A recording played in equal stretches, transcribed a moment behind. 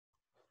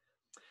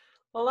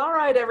Well, all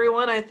right,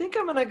 everyone. I think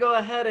I'm going to go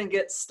ahead and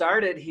get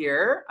started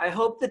here. I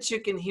hope that you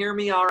can hear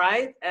me all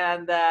right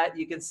and that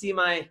you can see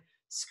my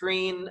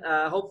screen,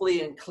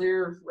 hopefully in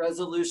clear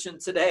resolution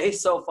today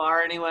so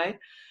far anyway.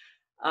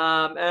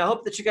 And I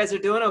hope that you guys are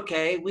doing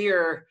okay. We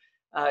are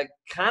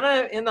kind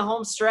of in the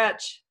home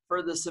stretch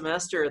for the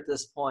semester at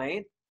this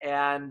point.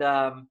 And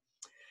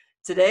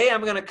today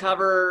I'm going to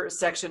cover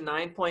section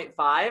 9.5.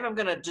 I'm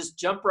going to just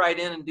jump right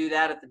in and do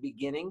that at the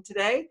beginning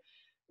today.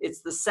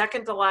 It's the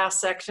second to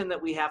last section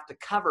that we have to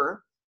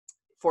cover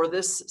for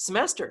this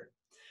semester.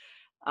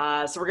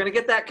 So we're going to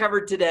get that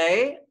covered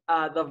today.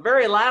 The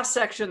very last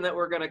section that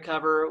we're going to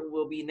cover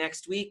will be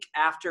next week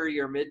after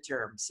your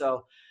midterm.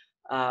 So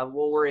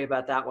we'll worry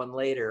about that one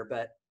later.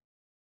 But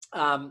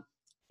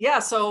yeah,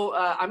 so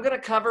I'm going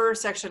to cover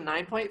section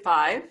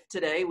 9.5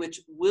 today,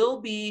 which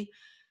will be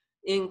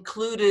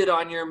included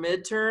on your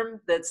midterm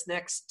that's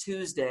next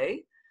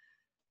Tuesday.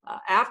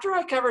 After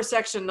I cover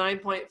section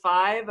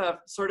 9.5,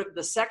 sort of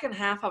the second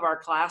half of our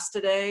class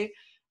today,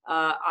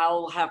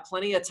 I'll have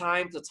plenty of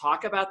time to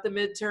talk about the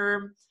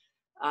midterm.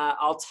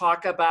 I'll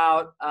talk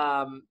about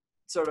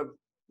sort of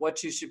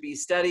what you should be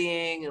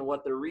studying and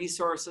what the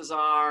resources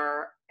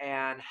are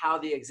and how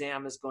the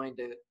exam is going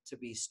to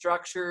be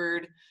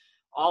structured,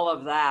 all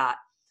of that.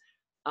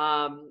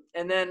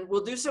 And then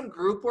we'll do some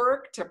group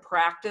work to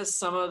practice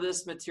some of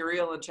this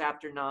material in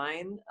chapter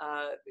 9,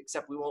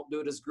 except we won't do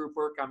it as group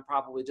work. I'm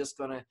probably just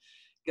gonna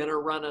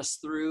run us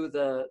through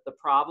the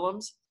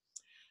problems.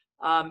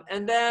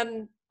 And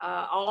then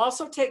I'll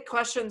also take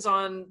questions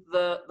on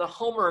the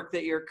homework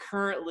that you're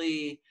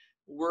currently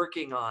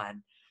working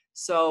on.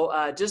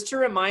 So just to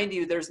remind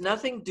you, there's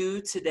nothing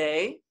due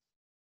today.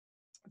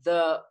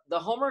 The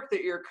homework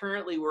that you're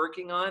currently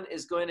working on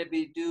is going to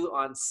be due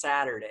on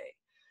Saturday.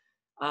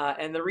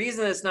 And the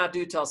reason it's not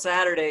due till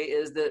Saturday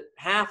is that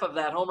half of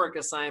that homework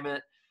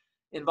assignment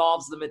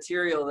involves the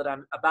material that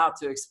I'm about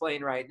to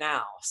explain right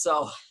now.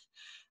 So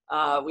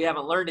we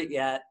haven't learned it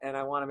yet, and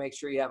I want to make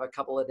sure you have a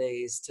couple of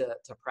days to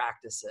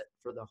practice it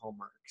for the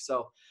homework.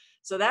 So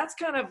that's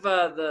kind of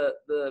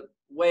the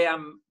way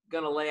I'm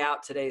going to lay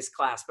out today's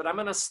class. But I'm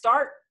going to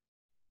start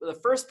the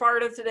first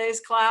part of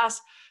today's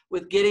class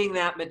with getting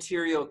that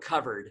material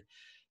covered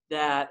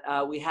that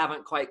we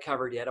haven't quite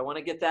covered yet. I want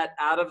to get that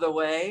out of the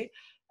way,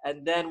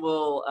 and then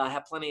we'll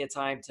have plenty of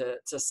time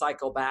to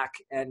cycle back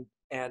and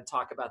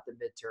talk about the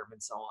midterm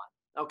and so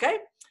on. Okay?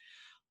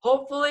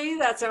 Hopefully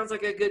that sounds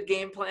like a good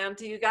game plan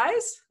to you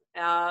guys.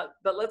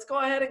 But let's go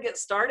ahead and get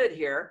started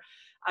here.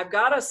 I've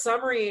got a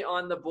summary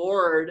on the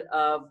board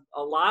of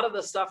a lot of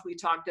the stuff we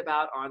talked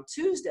about on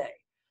Tuesday.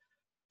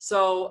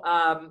 So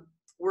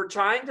we're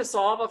trying to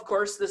solve, of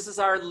course, this is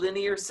our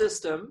linear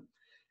system.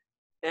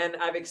 And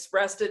I've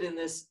expressed it in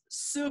this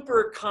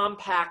super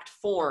compact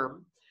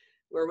form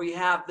where we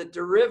have the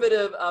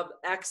derivative of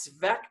x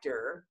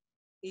vector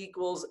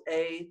equals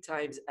a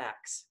times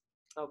x.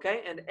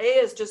 Okay, and A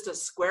is just a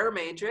square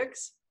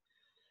matrix.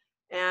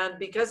 And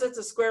because it's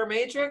a square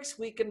matrix,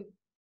 we can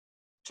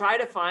try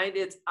to find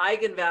its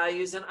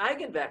eigenvalues and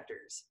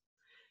eigenvectors.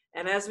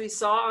 And as we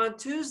saw on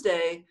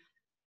Tuesday,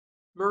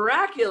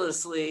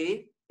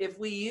 miraculously, if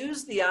we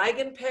use the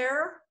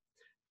eigenpair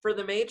for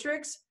the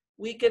matrix,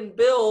 we can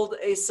build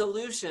a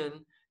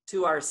solution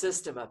to our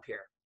system up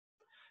here.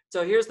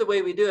 So here's the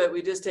way we do it.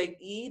 We just take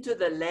e to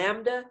the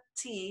lambda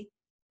t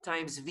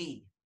times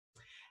v.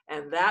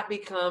 And that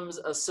becomes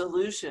a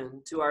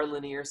solution to our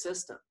linear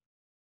system.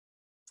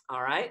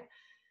 All right.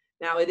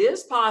 Now, it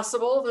is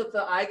possible that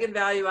the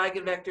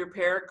eigenvalue-eigenvector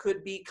pair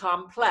could be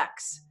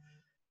complex.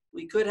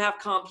 We could have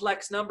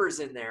complex numbers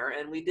in there,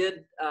 and we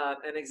did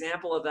an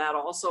example of that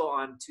also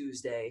on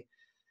Tuesday.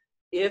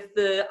 If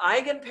the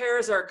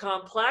eigenpairs are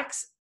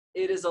complex,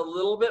 it is a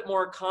little bit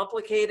more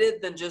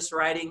complicated than just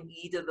writing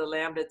e to the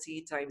lambda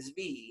t times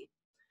v.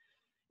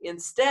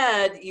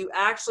 Instead, you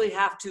actually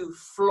have to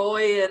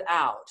FLOY it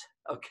out,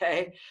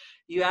 okay?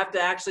 You have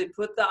to actually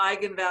put the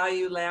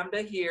eigenvalue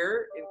lambda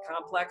here in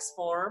complex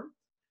form,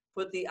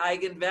 put the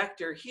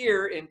eigenvector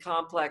here in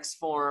complex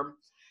form,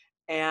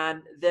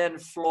 and then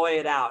FLOY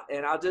it out.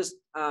 And I'll just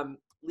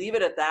leave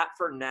it at that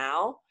for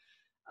now.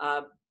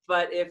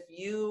 But if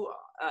you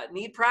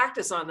need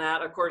practice on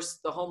that, of course,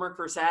 the homework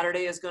for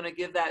Saturday is going to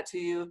give that to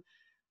you.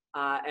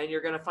 And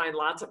you're going to find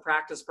lots of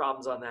practice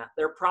problems on that.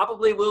 There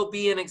probably will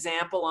be an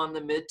example on the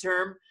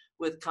midterm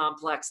with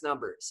complex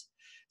numbers.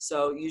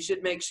 So you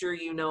should make sure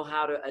you know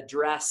how to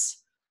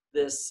address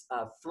this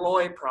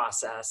FLOY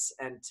process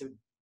and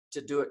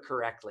to do it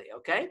correctly,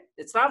 okay?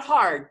 It's not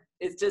hard.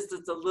 It's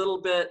a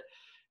little bit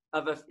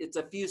of it's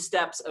a few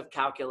steps of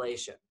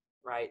calculation,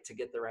 right, to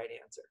get the right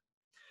answer.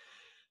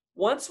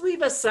 Once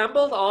we've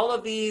assembled all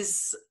of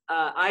these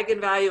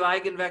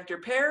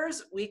eigenvalue-eigenvector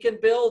pairs, we can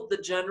build the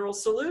general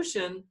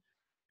solution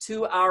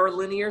to our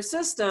linear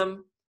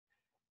system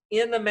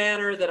in the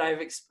manner that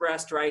I've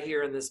expressed right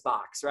here in this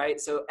box,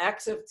 right? So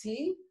x of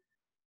t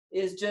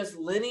is just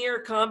linear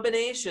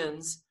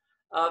combinations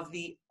of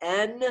the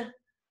n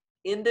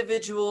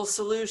individual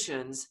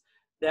solutions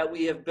that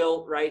we have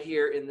built right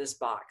here in this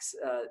box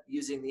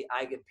using the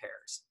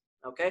eigenpairs,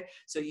 Okay,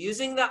 so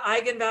using the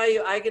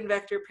eigenvalue,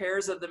 eigenvector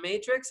pairs of the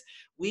matrix,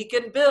 we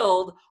can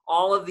build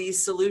all of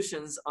these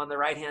solutions on the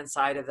right-hand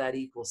side of that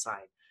equal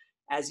sign.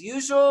 As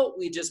usual,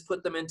 we just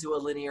put them into a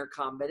linear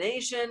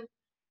combination,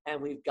 and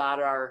we've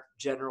got our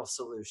general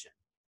solution.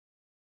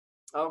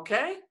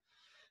 Okay,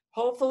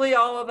 hopefully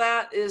all of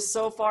that is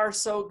so far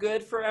so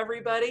good for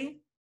everybody.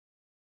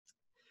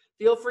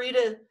 Feel free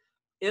to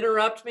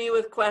interrupt me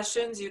with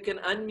questions. You can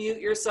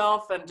unmute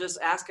yourself and just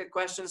ask a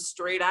question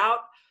straight out.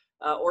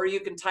 Or you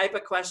can type a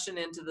question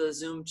into the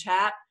Zoom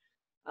chat.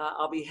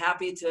 I'll be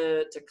happy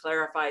to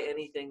clarify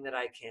anything that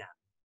I can.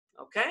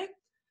 Okay?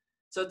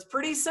 So it's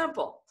pretty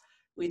simple.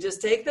 We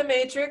just take the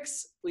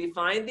matrix, we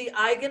find the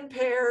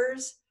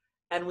eigenpairs,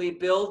 and we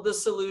build the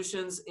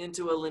solutions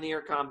into a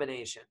linear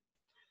combination.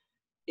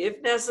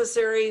 If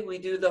necessary, we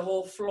do the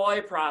whole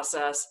Floy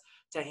process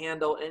to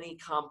handle any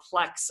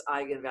complex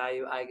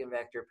eigenvalue,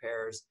 eigenvector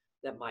pairs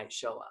that might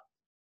show up.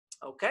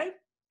 Okay?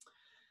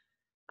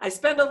 I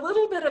spent a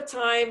little bit of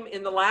time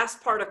in the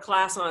last part of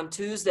class on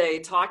Tuesday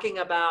talking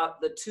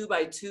about the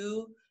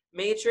 2x2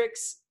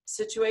 matrix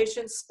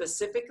situation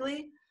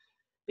specifically,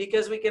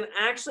 because we can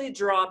actually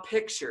draw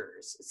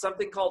pictures. It's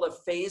something called a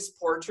phase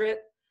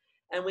portrait,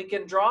 and we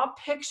can draw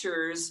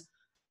pictures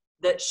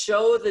that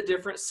show the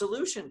different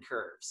solution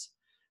curves.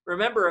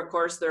 Remember, of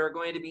course, there are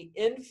going to be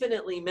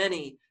infinitely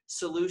many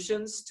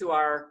solutions to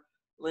our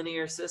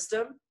linear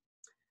system,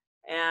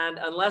 and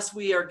unless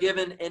we are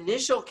given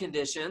initial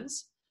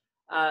conditions,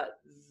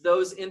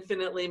 those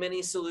infinitely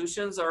many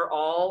solutions are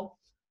all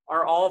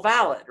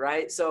valid,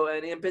 right? So,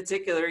 and in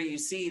particular, you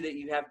see that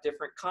you have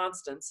different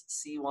constants,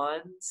 C1,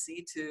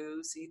 C2,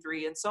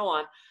 C3, and so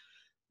on,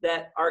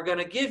 that are going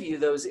to give you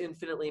those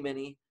infinitely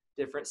many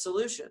different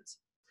solutions.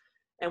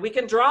 And we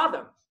can draw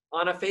them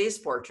on a phase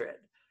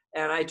portrait.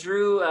 And I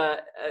drew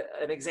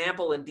an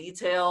example in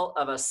detail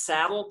of a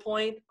saddle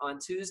point on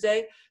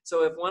Tuesday.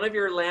 So if one of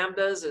your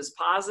lambdas is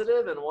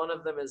positive and one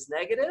of them is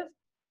negative,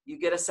 you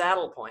get a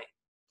saddle point.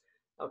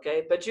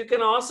 Okay, but you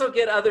can also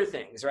get other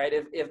things, right?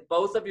 If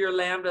both of your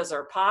lambdas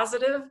are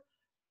positive,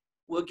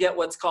 we'll get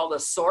what's called a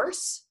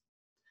source.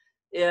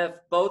 If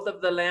both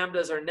of the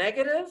lambdas are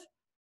negative,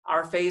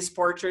 our phase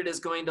portrait is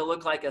going to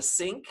look like a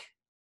sink.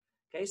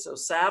 Okay, so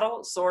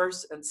saddle,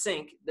 source, and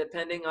sink,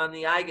 depending on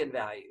the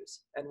eigenvalues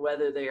and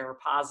whether they are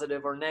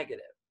positive or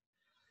negative.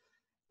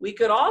 We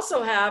could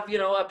also have,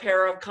 a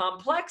pair of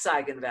complex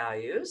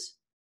eigenvalues.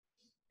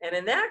 And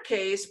in that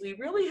case, we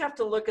really have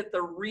to look at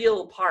the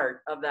real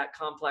part of that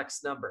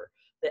complex number,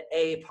 the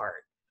A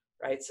part,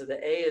 right? So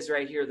the A is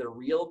right here, the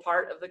real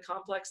part of the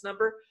complex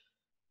number.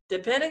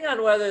 Depending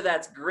on whether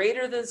that's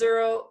greater than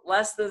 0,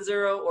 less than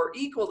 0, or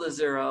equal to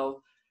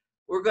 0,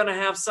 we're going to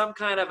have some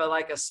kind of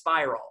like a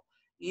spiral.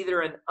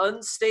 Either an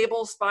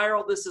unstable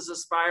spiral, this is a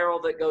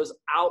spiral that goes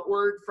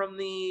outward from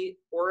the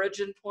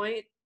origin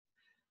point,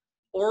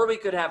 or we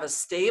could have a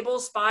stable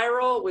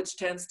spiral, which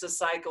tends to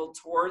cycle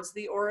towards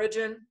the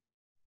origin.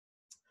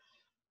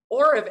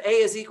 Or if A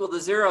is equal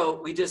to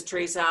 0, we just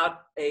trace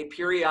out a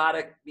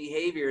periodic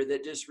behavior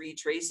that just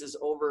retraces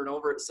over and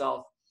over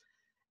itself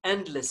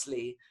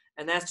endlessly,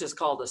 and that's just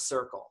called a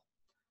circle.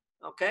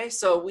 Okay,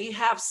 so we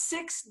have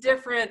 6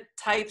 different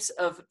types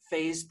of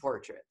phase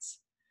portraits.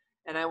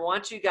 And I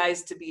want you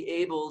guys to be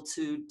able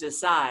to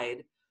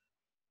decide,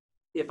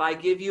 if I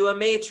give you a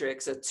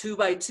matrix, a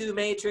 2x2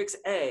 matrix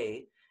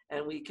A,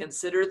 and we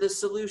consider the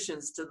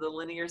solutions to the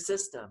linear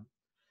system,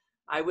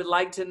 I would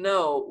like to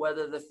know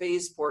whether the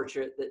phase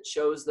portrait that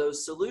shows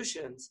those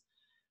solutions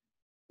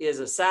is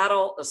a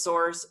saddle, a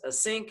source, a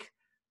sink,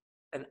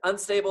 an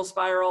unstable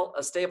spiral,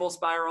 a stable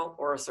spiral,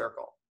 or a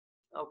circle.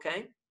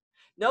 Okay?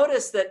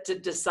 Notice that to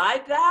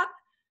decide that,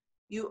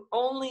 you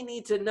only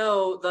need to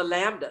know the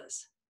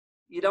lambdas.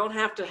 You don't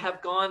have to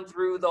have gone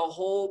through the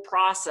whole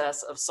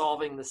process of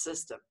solving the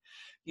system.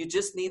 You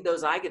just need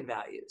those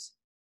eigenvalues.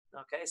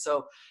 Okay,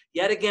 so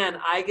yet again,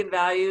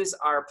 eigenvalues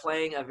are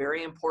playing a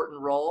very important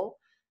role,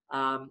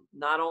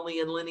 not only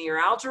in linear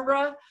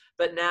algebra,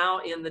 but now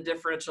in the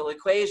differential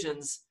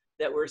equations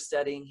that we're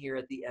studying here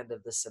at the end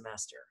of the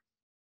semester.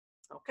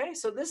 Okay,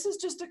 so this is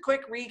just a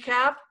quick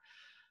recap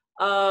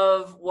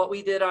of what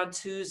we did on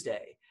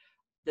Tuesday.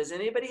 Does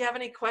anybody have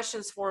any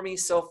questions for me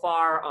so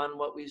far on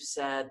what we've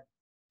said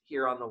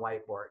here on the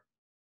whiteboard?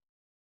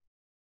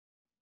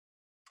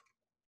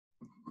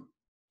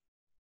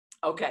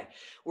 Okay,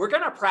 we're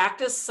going to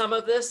practice some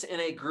of this in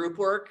a group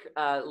work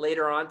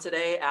later on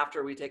today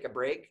after we take a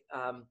break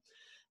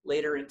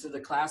later into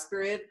the class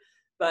period.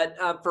 But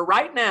for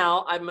right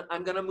now,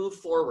 I'm going to move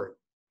forward.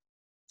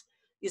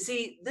 You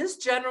see, this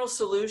general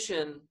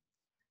solution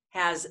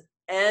has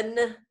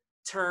n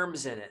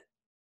terms in it.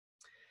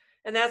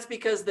 And that's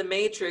because the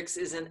matrix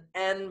is an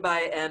n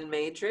by n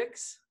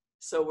matrix.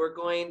 So we're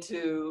going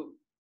to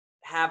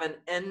have an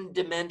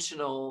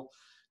n-dimensional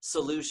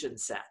solution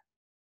set.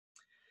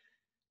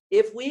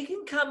 If we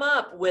can come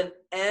up with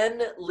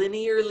n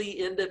linearly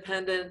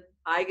independent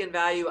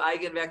eigenvalue,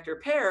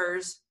 eigenvector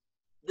pairs,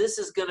 this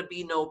is going to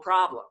be no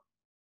problem.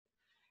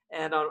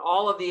 And on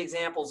all of the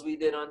examples we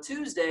did on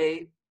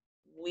Tuesday,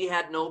 we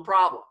had no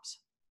problems,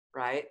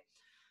 right?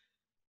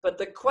 But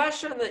the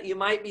question that you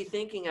might be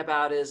thinking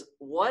about is,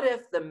 what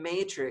if the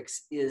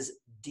matrix is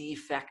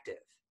defective?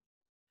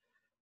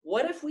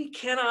 What if we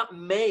cannot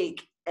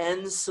make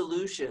n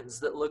solutions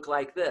that look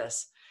like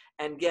this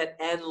and get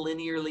n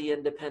linearly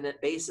independent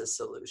basis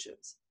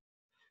solutions?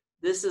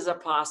 This is a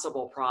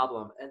possible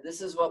problem, and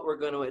this is what we're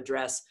going to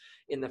address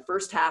in the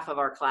first half of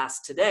our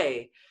class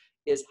today,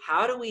 is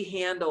how do we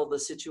handle the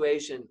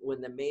situation when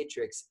the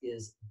matrix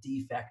is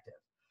defective?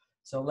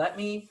 So let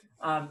me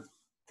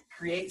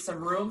create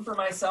some room for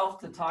myself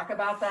to talk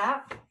about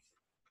that.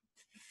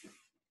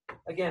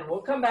 Again,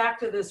 we'll come back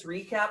to this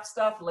recap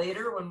stuff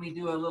later when we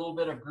do a little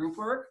bit of group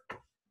work.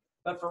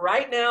 But for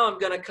right now, I'm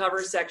going to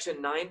cover section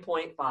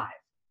 9.5.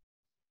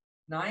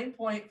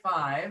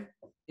 9.5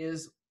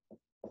 is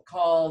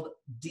called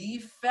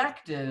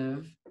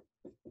defective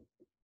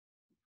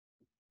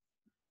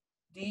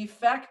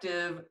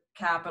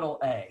capital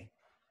A.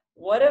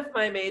 What if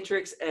my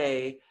matrix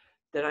A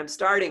that I'm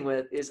starting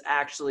with is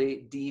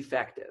actually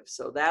defective?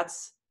 So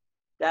that's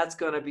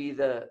going to be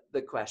the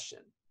question.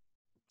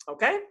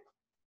 Okay?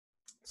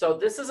 So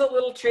this is a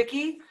little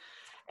tricky,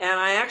 and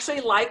I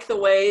actually like the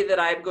way that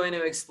I'm going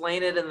to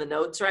explain it in the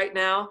notes right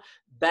now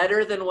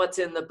better than what's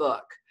in the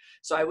book.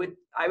 So I would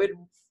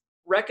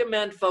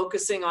recommend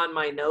focusing on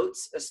my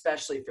notes,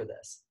 especially for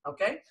this.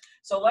 Okay?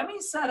 So let me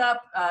set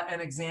up an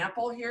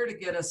example here to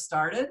get us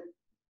started.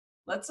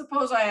 Let's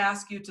suppose I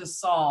ask you to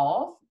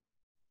solve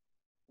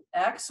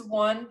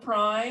x1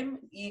 prime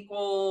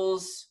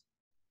equals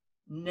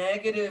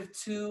negative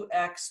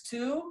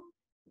 2x2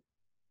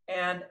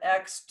 and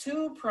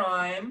x2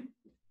 prime,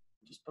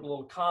 just put a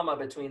little comma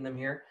between them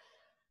here,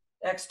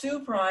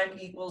 x2 prime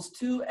equals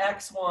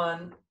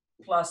 2x1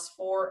 plus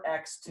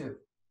 4x2.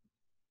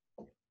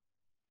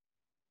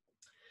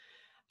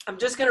 I'm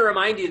just going to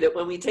remind you that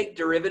when we take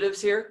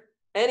derivatives here,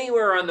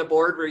 anywhere on the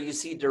board where you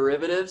see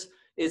derivatives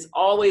is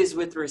always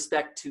with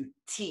respect to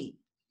t.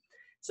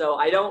 So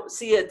I don't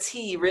see a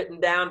t written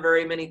down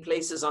very many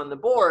places on the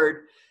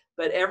board,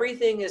 but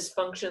everything is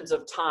functions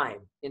of time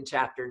in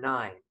chapter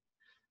 9.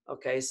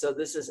 Okay, so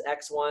this is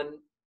x1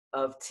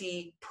 of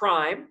t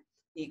prime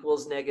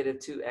equals negative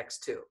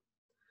 2x2.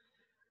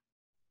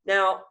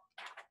 Now,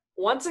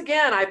 once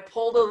again, I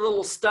pulled a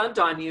little stunt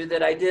on you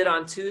that I did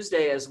on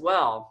Tuesday as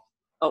well.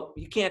 Oh,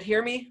 you can't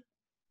hear me?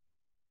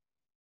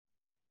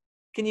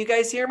 Can you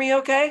guys hear me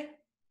okay?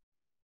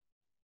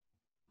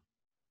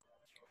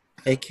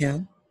 I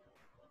can.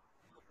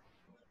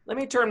 Let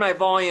me turn my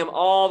volume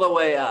all the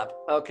way up.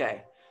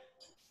 Okay.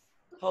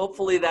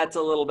 Hopefully that's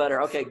a little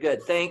better. Okay,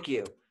 good. Thank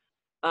you.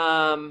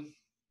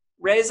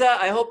 Reza,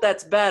 I hope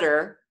that's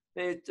better.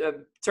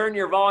 Turn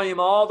your volume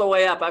all the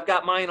way up. I've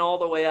got mine all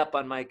the way up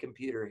on my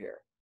computer here.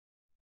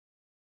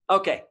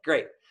 Okay,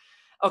 great.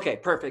 Okay,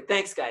 perfect.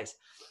 Thanks, guys.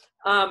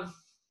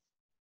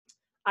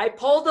 I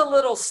pulled a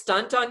little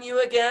stunt on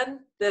you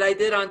again that I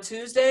did on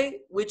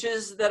Tuesday, which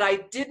is that I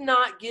did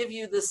not give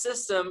you the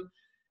system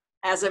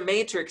as a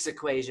matrix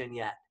equation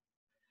yet.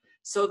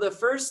 So the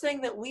first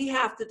thing that we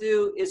have to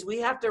do is we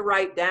have to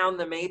write down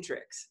the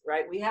matrix,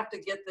 right? We have to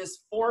get this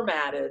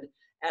formatted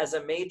as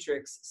a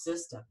matrix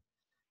system.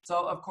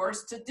 So of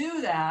course, to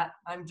do that,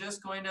 I'm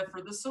just going to,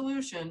 for the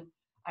solution,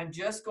 I'm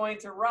just going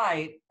to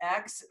write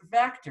x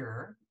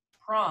vector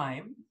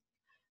prime.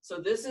 So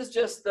this is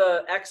just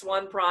the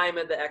x1 prime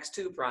and the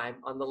x2 prime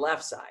on the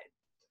left side.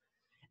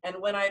 And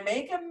when I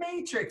make a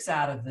matrix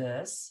out of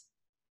this,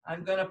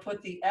 I'm going to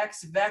put the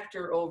x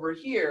vector over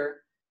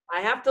here. I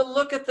have to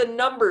look at the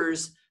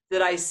numbers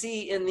that I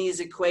see in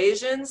these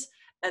equations,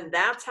 and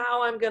that's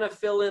how I'm going to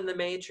fill in the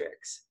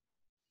matrix.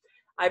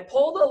 I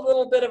pulled a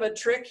little bit of a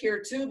trick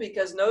here too,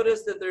 because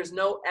notice that there's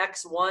no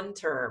x1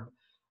 term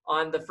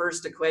on the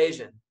first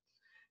equation.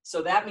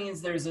 So that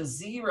means there's a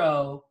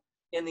 0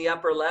 in the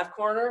upper left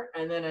corner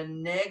and then a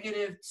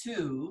negative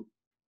 2.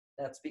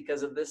 That's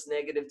because of this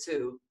negative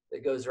 2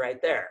 that goes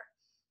right there.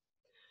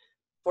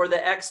 For the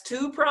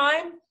x2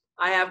 prime,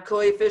 I have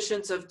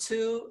coefficients of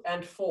 2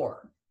 and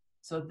 4.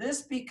 So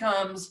this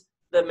becomes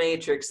the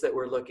matrix that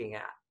we're looking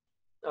at.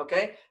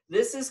 Okay,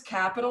 this is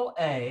capital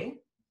A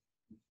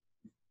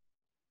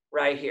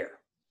right here.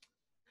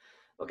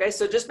 Okay,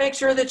 so just make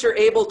sure that you're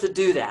able to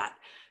do that.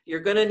 You're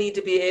going to need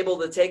to be able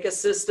to take a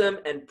system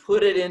and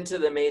put it into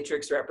the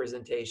matrix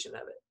representation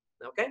of it.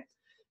 Okay,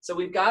 so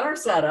we've got our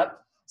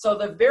setup. So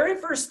the very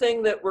first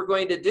thing that we're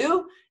going to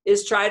do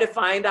is try to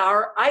find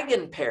our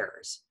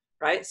eigenpairs,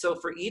 right? So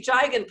for each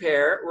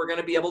eigenpair, we're going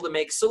to be able to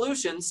make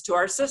solutions to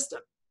our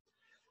system.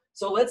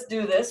 So let's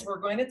do this.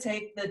 We're going to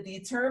take the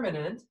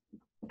determinant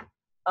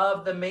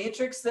of the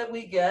matrix that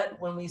we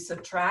get when we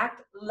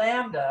subtract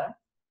lambda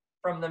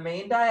from the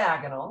main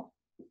diagonal.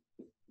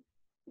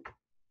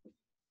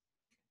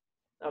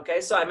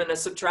 Okay, so I'm going to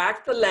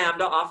subtract the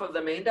lambda off of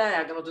the main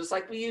diagonal just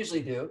like we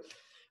usually do.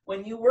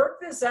 When you work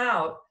this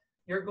out,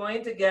 you're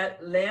going to get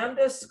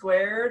lambda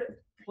squared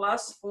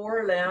plus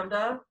 4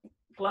 lambda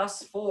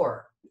plus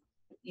 4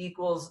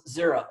 equals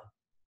 0.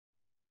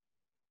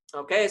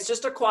 Okay, it's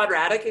just a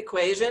quadratic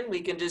equation. We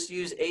can just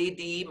use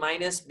AD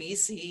minus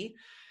BC,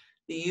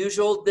 the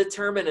usual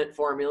determinant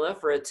formula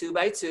for a 2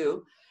 by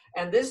 2.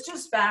 And this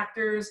just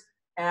factors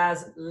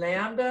as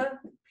lambda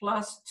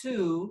plus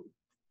 2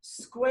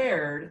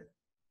 squared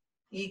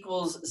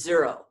equals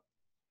 0.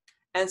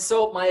 And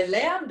so my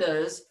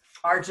lambdas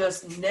are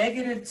just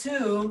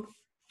 -2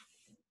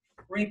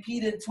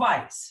 repeated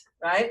twice,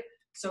 right?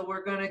 So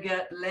we're going to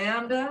get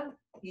lambda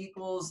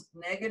equals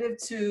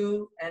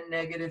 -2 and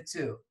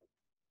 -2.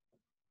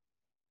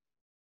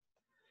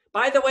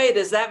 By the way,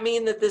 does that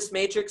mean that this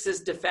matrix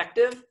is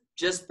defective?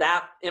 Just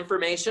that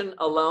information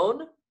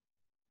alone?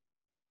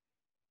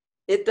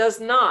 It does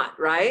not,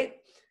 right?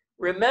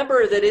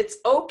 Remember that it's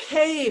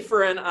okay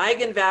for an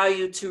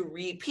eigenvalue to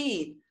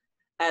repeat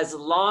as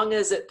long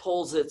as it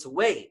pulls its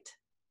weight.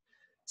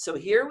 So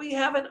here we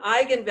have an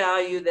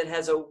eigenvalue that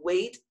has a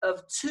weight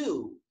of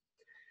 2.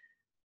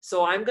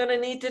 So I'm going to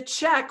need to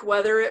check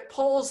whether it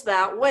pulls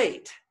that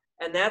weight.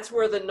 And that's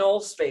where the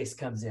null space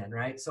comes in,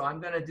 right? So I'm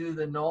going to do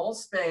the null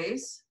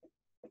space.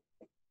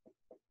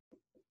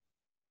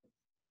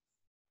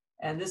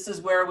 And this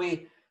is where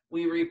we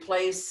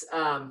replace,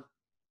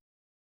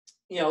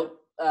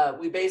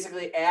 we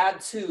basically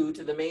add 2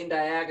 to the main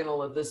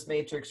diagonal of this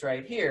matrix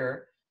right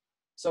here.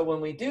 So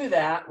when we do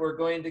that, we're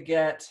going to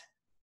get,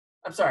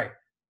 I'm sorry.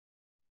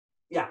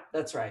 Yeah,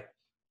 that's right.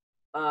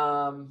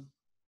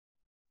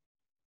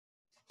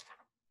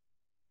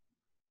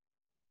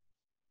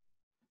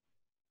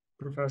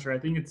 Professor, I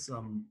think it's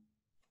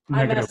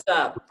I messed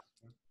up.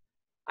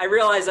 I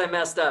realize I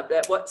messed up.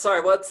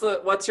 Sorry,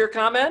 what's your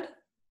comment?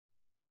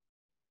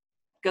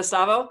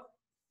 Gustavo?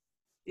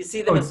 You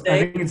see the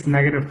mistake? I think it's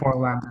 -4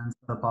 lambda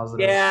instead of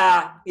positive.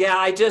 Yeah,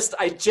 I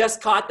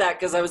just caught that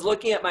because I was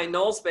looking at my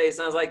null space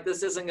and I was like,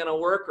 this isn't going to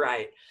work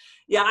right.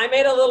 Yeah, I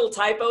made a little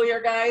typo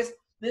here, guys.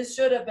 This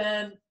should have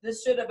been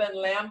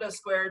lambda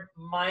squared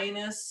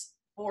minus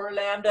 4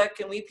 lambda.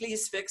 Can we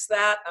please fix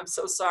that? I'm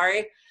so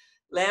sorry.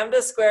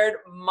 Lambda squared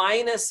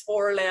minus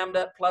 4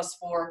 lambda plus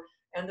 4,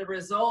 and the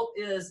result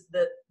is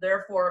that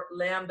therefore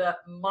lambda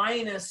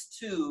minus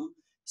 2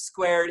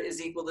 squared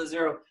is equal to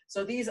 0.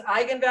 So these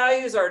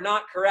eigenvalues are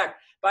not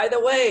correct. By the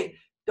way,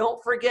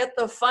 don't forget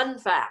the fun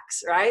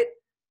facts, right?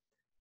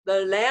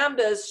 The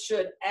lambdas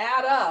should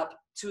add up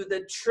to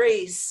the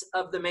trace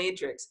of the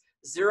matrix.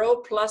 0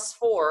 plus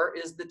 4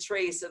 is the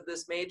trace of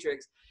this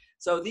matrix.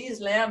 So these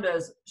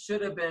lambdas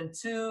should have been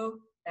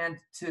 2 and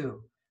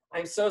 2.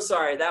 I'm so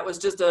sorry. That was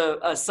just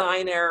a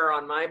sign error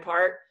on my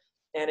part.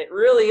 And it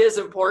really is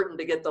important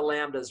to get the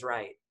lambdas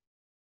right.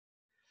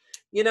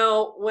 You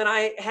know, when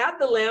I had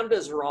the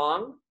lambdas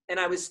wrong and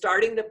I was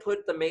starting to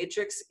put the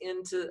matrix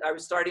I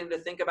was starting to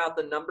think about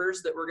the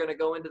numbers that were going to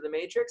go into the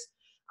matrix,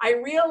 I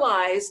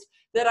realized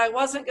that I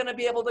wasn't going to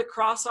be able to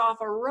cross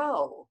off a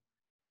row.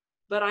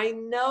 But I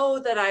know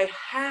that I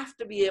have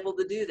to be able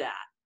to do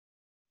that.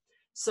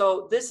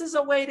 So this is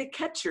a way to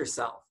catch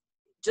yourself.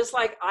 Just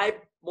like I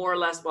more or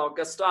less, well,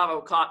 Gustavo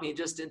caught me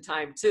just in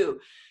time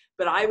too.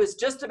 But I was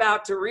just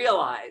about to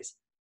realize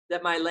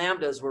that my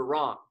lambdas were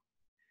wrong,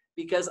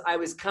 because I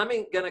was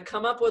going to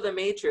come up with a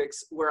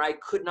matrix where I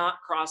could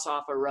not cross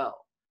off a row.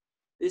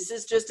 This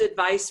is just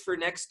advice for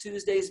next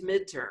Tuesday's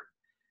midterm,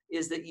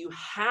 is that you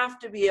have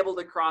to be able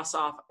to cross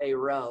off a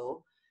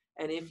row.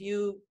 And if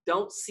you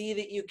don't see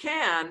that you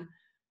can,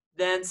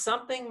 then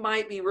something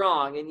might be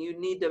wrong and you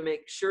need to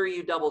make sure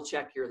you double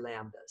check your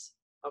lambdas.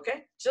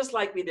 Okay? Just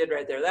like we did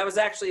right there. That was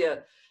actually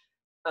a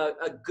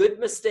good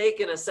mistake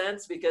in a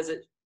sense, because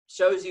it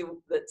shows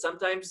you that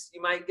sometimes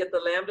you might get the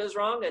lambdas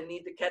wrong and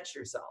need to catch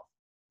yourself.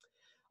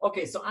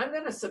 Okay, so I'm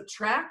going to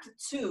subtract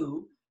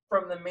 2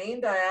 from the main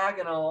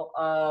diagonal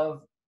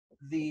of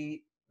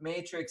the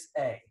matrix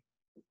A.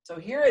 So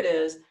here it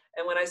is,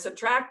 and when I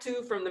subtract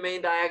 2 from the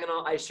main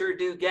diagonal, I sure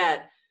do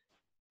get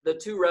the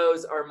 2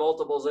 rows are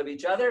multiples of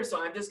each other,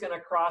 so I'm just going to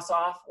cross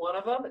off one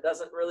of them. It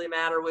doesn't really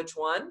matter which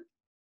one.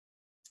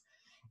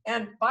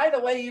 And by the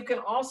way, you can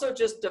also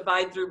just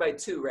divide through by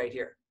 2 right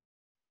here.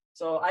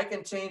 So I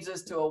can change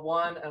this to a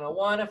 1 and a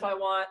 1 if I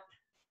want,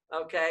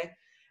 okay?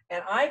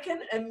 And I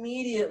can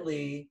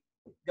immediately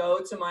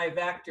go to my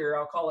vector,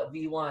 I'll call it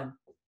V1.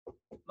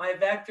 My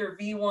vector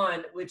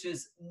V1, which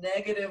is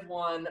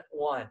 -1,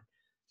 1.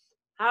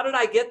 How did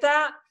I get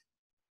that?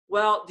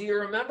 Well, do you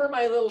remember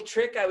my little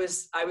trick I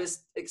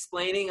was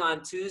explaining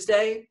on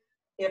Tuesday?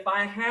 If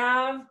I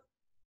have,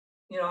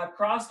 I've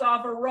crossed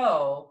off a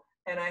row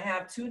and I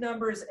have 2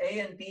 numbers A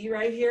and B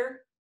right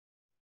here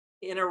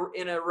in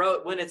a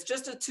row, when it's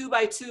just a 2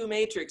 by 2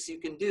 matrix, you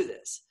can do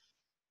this.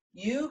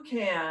 You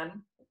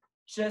can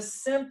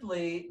just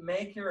simply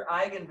make your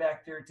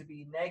eigenvector to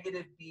be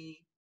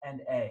 -B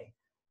and A.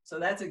 So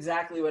that's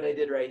exactly what I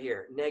did right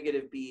here,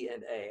 -B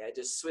and A. I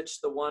just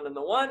switched the 1 and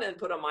the 1 and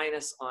put a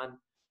minus on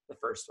the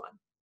first one.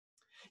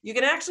 You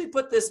can actually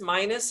put this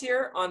minus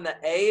here on the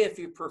A if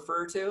you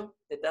prefer to.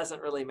 It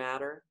doesn't really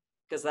matter,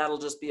 because that'll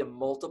just be a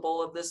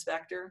multiple of this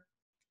vector.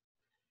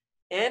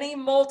 Any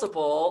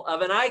multiple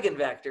of an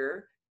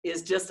eigenvector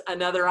is just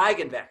another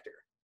eigenvector,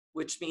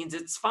 which means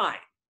it's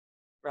fine,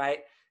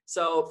 right?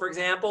 So for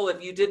example,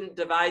 if you didn't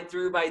divide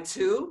through by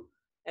 2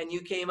 and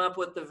you came up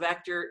with the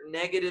vector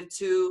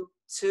 -2,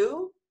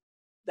 2,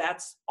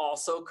 that's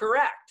also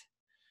correct.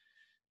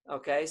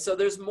 Okay, so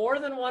there's more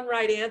than one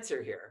right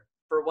answer here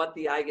for what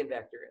the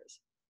eigenvector is.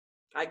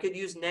 I could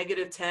use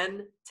negative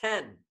 10,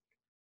 10,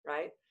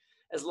 right?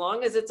 As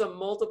long as it's a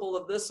multiple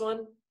of this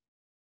one,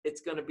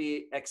 it's going to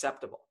be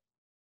acceptable.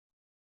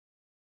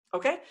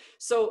 Okay,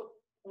 so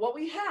what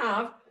we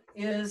have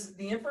is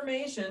the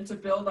information to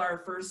build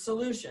our first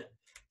solution.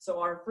 So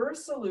our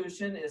first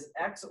solution is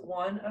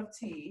x1 of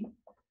t,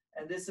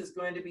 and this is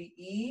going to be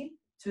e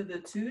to the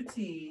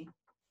 2t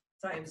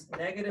times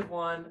negative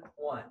 1,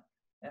 1.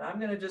 And I'm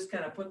going to just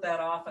kind of put that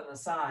off on the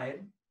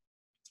side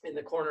in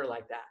the corner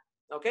like that.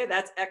 Okay,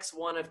 that's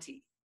x1 of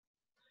t.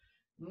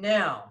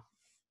 Now,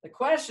 the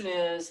question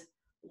is,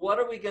 what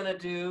are we going to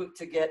do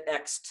to get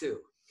x2?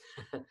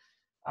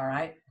 All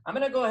right, I'm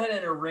going to go ahead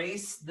and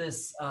erase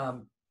this,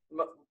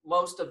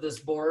 most of this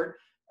board.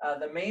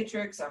 The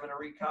matrix, I'm going to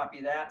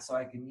recopy that so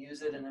I can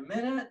use it in a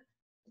minute.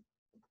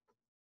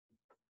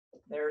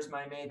 There's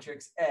my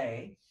matrix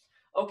A.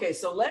 Okay,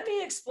 so let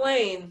me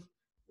explain.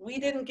 We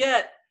didn't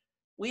get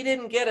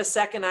a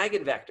second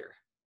eigenvector.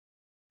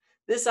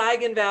 This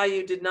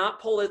eigenvalue did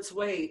not pull its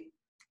weight.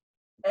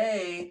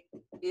 A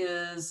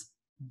is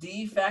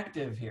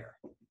defective here.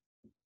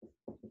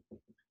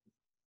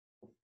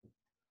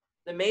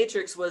 The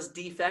matrix was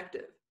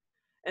defective.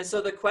 And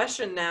so the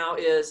question now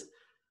is,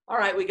 all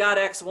right, we got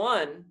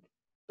x1,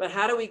 but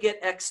how do we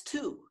get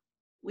x2?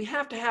 We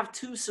have to have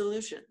two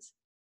solutions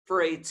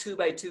for a 2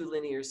 by 2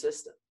 linear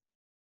system.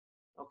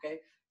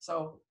 Okay,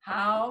 so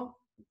how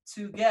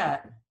to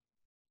get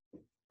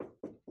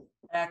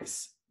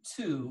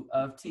x2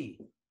 of t?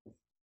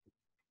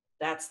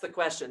 That's the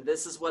question.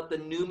 This is what the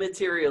new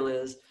material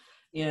is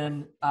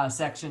in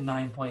section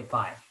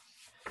 9.5.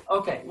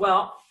 Okay,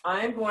 well,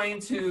 I'm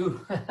going to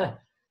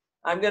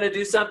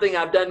do something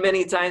I've done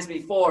many times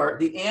before.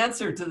 The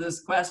answer to this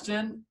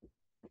question,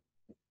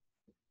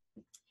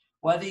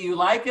 whether you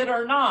like it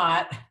or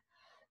not,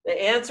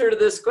 the answer to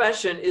this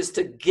question is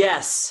to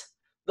guess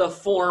the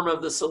form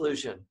of the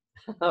solution.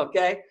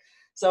 Okay,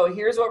 so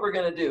here's what we're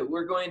going to do.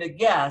 We're going to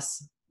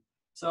guess.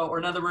 So, or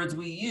in other words,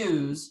 we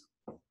use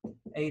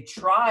a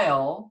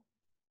trial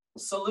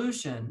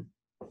solution,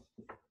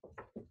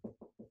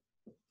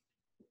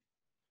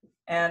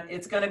 and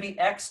it's going to be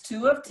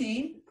x2 of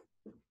t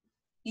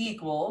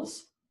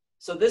equals,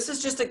 so this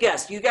is just a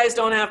guess. You guys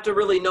don't have to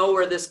really know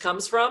where this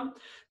comes from.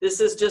 This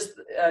is just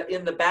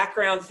in the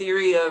background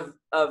theory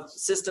of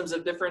systems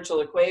of differential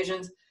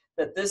equations,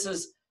 that this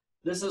is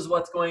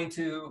what's going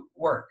to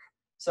work.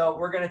 So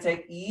we're going to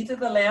take e to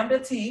the lambda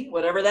t,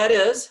 whatever that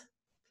is,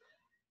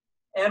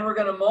 and we're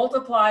going to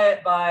multiply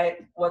it by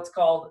what's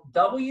called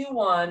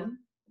w1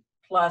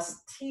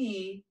 plus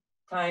t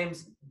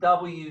times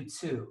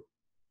w2.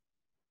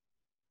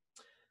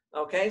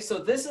 Okay, so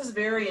this is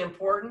very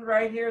important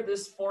right here,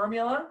 this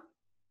formula.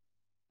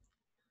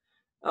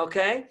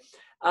 Okay,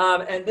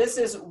 and this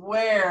is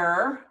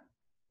where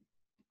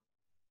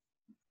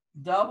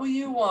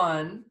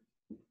W1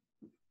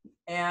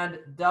 and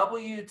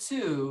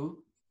W2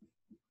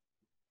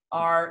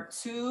 are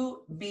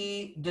to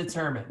be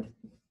determined.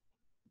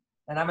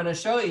 And I'm going to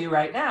show you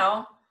right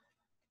now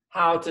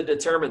how to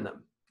determine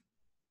them.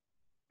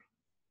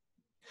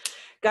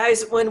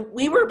 Guys, when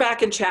we were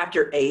back in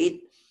chapter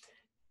 8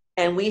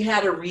 and we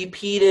had a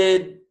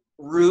repeated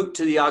root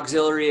to the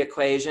auxiliary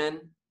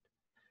equation,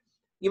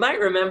 you might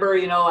remember,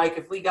 you know, like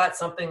if we got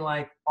something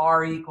like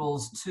r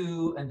equals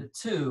 2 and a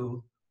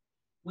 2,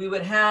 we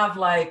would have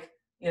like,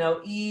 you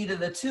know, e to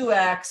the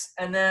 2x,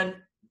 and then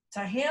to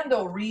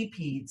handle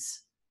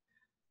repeats,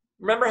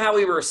 remember how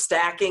we were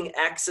stacking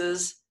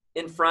x's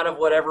in front of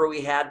whatever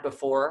we had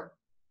before?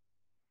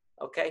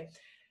 Okay,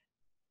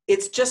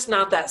 it's just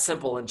not that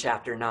simple in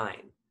chapter 9.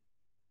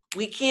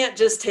 We can't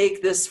just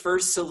take this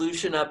first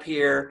solution up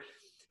here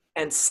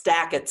and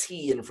stack a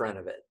t in front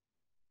of it.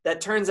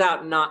 That turns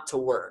out not to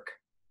work.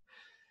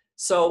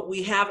 So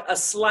we have a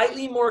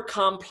slightly more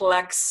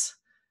complex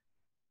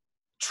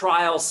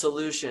trial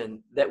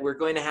solution that we're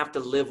going to have to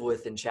live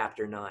with in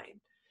chapter 9.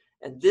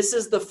 And this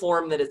is the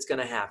form that it's going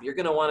to have. You're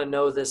going to want to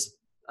know this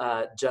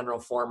general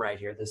form right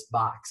here, this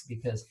box,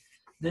 because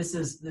this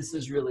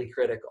is really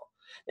critical.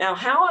 Now,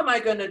 how am I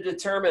going to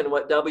determine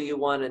what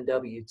W1 and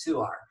W2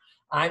 are?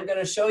 I'm going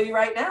to show you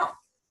right now.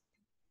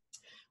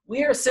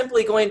 We are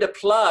simply going to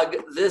plug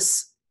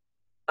this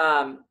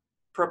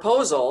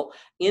proposal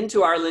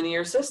into our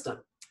linear system.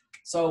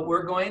 So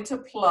we're going to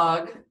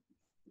plug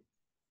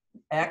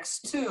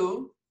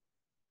x2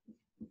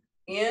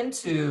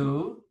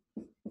 into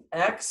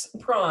x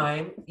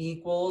prime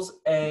equals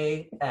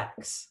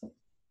ax.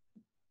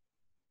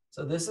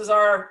 So this is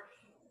our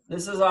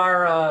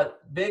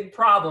big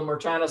problem we're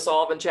trying to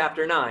solve in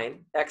chapter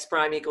 9, x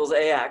prime equals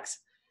ax.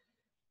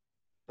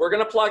 We're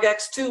going to plug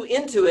x2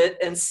 into it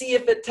and see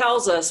if it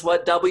tells us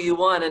what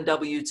W1 and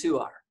W2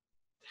 are.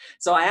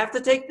 So I have to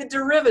take the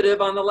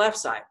derivative on the left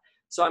side.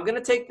 So I'm going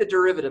to take the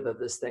derivative of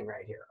this thing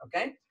right here,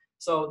 okay?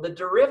 So the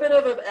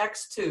derivative of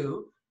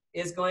x2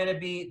 is going to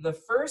be the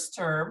first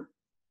term,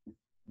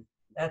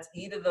 that's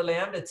e to the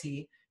lambda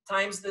t,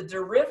 times the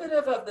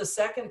derivative of the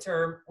second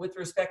term with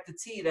respect to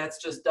t,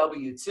 that's just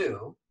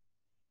W2.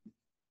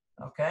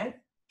 okay,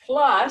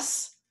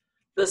 plus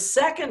the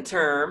second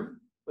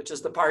term, which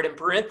is the part in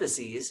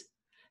parentheses,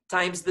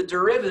 times the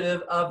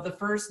derivative of the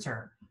first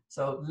term.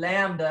 So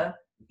lambda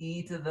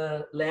e to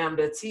the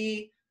lambda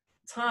t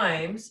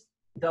times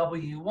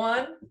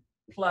w1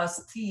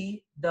 plus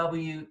t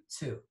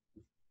w2.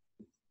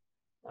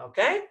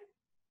 Okay?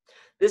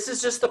 This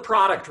is just the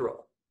product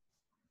rule.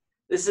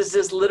 This is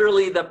just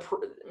literally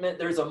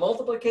there's a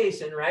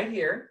multiplication right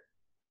here.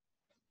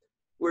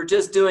 We're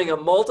just doing a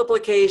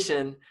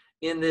multiplication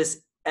in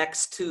this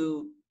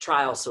x2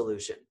 trial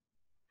solution.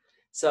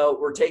 So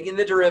we're taking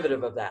the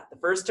derivative of that. The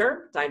first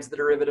term times the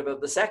derivative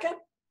of the second,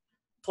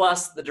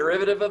 plus the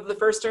derivative of the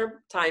first term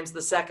times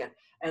the second.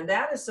 And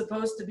that is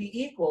supposed to be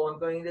equal. I'm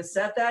going to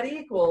set that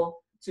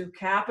equal to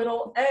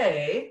capital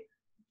A.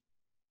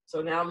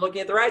 So now I'm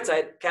looking at the right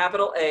side,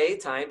 capital A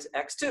times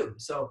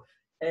x2. So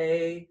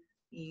A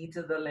e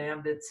to the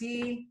lambda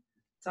t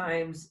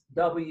times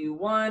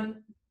w1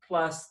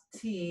 plus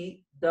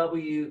t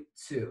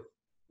w2.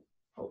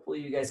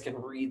 Hopefully you guys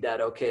can read that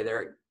okay.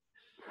 They're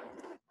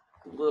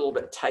a little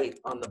bit tight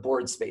on the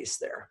board space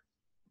there.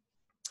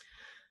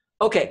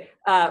 Okay,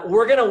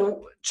 we're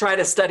gonna try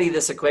to study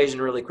this equation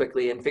really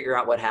quickly and figure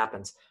out what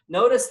happens.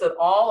 Notice that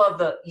all of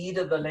the e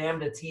to the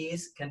lambda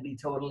t's can be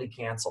totally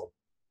canceled,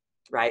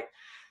 right?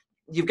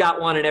 You've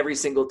got one in every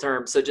single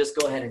term, so just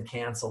go ahead and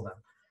cancel them.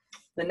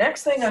 The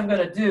next thing I'm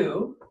gonna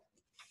do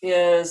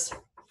is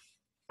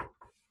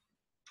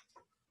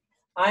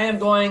I am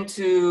going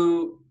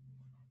to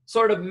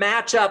sort of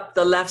match up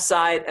the left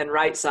side and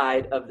right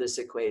side of this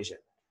equation,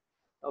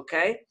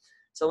 okay?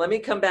 So let me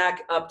come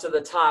back up to the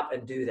top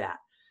and do that.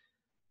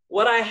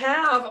 What I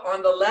have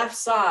on the left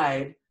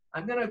side,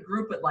 I'm going to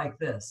group it like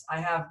this. I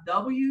have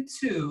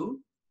W2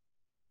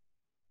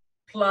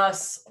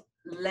 plus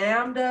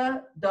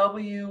lambda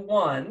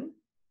W1,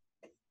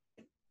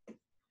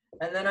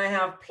 and then I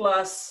have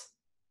plus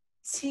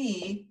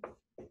T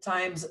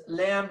times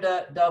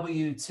lambda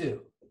W2.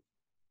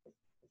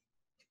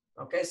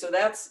 Okay, so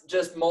that's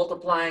just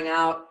multiplying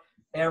out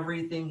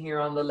everything here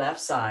on the left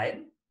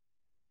side.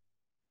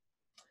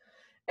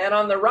 And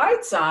on the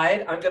right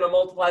side, I'm going to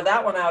multiply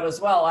that one out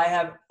as well. I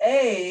have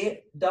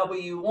A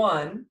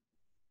W1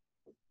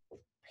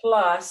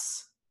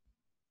 plus,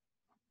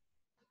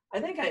 I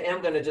think I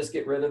am going to just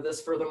get rid of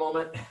this for the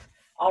moment.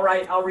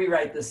 I'll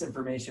rewrite this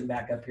information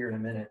back up here in a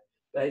minute.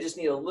 But I just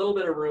need a little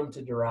bit of room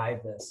to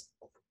derive this.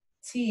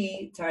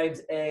 T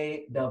times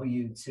A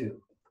W2.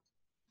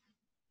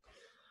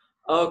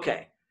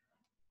 Okay,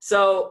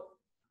 so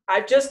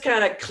I've just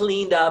kind of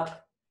cleaned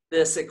up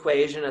this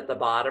equation at the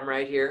bottom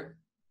right here.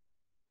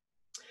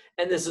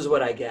 And this is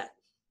what I get.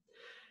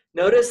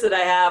 Notice that I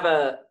have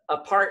a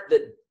part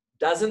that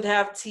doesn't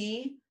have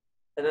t,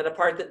 and then a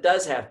part that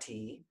does have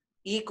t,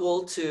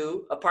 equal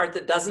to a part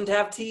that doesn't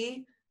have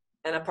t,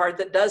 and a part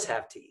that does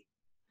have t.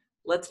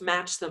 Let's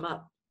match them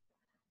up.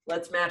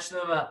 Let's match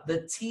them up.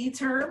 The t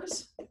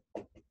terms,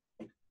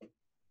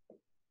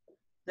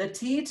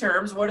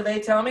 what do they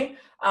tell me?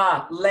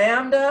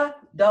 Lambda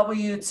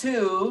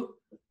W2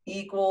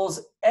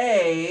 equals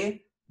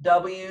A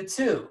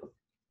W2.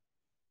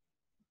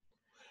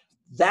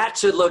 That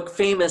should look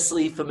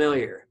famously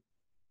familiar.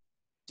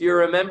 Do you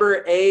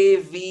remember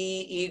AV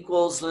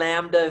equals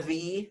lambda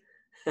V?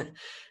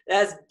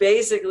 That's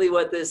basically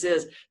what this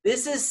is.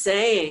 This is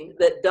saying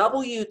that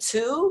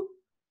W2,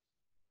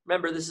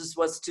 remember this is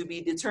what's to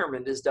be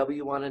determined is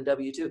W1 and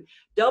W2.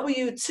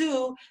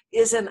 W2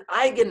 is an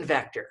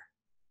eigenvector.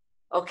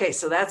 Okay,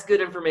 so that's good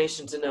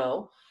information to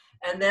know.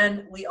 And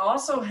then we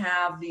also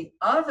have the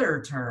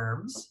other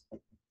terms,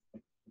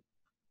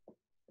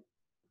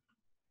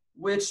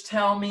 which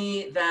tell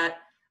me that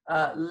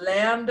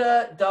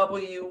lambda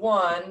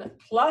W1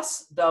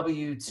 plus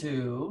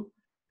W2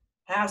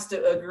 has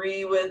to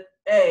agree with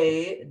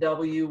A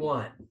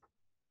W1.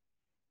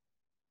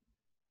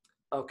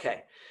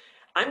 Okay,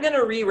 I'm going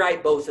to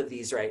rewrite both of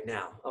these right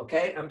now,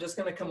 okay? I'm just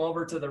going to come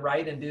over to the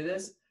right and do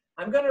this.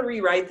 I'm going to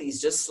rewrite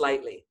these just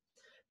slightly.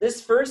 This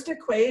first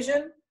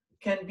equation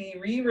can be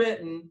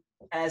rewritten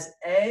as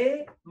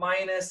A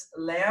minus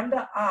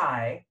lambda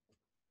I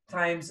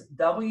times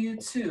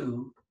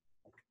W2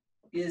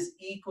 is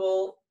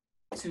equal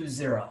to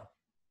 0.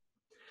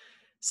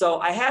 So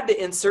I had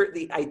to insert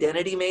the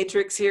identity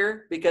matrix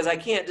here because I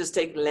can't just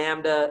take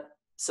lambda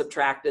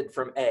subtracted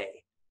from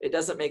A. It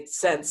doesn't make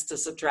sense to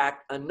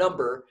subtract a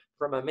number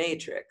from a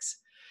matrix.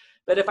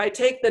 But if I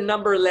take the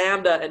number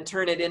lambda and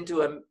turn it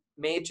into a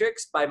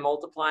matrix by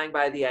multiplying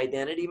by the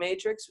identity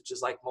matrix, which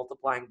is like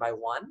multiplying by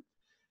 1,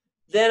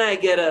 then I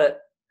get a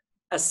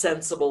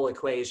sensible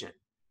equation.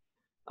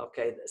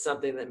 Okay,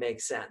 something that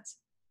makes sense.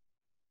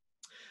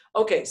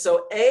 Okay,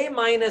 so A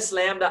minus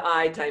lambda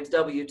I times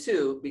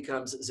W2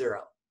 becomes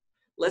 0.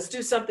 Let's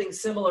do something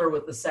similar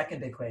with the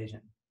second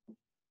equation.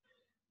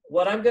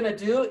 What I'm going to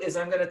do is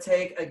I'm going to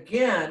take,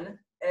 again,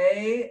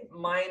 A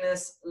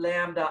minus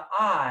lambda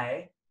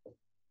I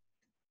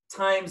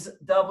times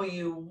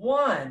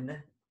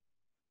W1,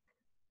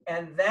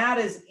 and that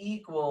is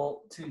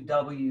equal to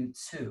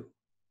W2.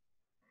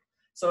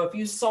 So if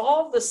you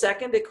solve the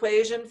second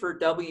equation for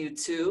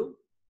W2,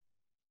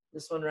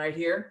 this one right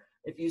here,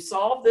 if you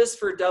solve this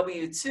for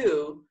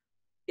W2,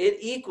 it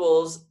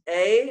equals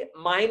A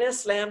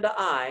minus lambda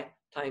I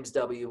times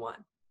W1.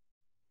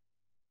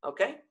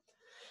 Okay?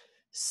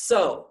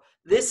 So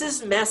this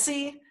is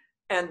messy,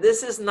 and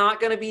this is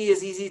not going to be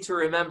as easy to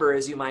remember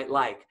as you might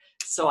like.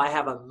 So I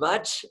have a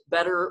much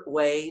better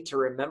way to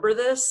remember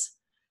this,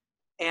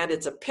 and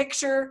it's a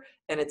picture,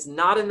 and it's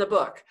not in the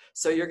book.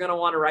 So you're going to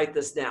want to write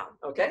this down,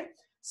 okay?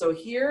 So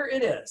here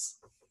it is.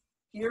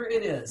 Here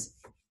it is.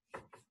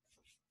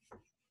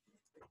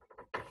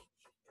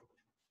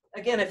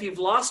 Again, if you've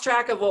lost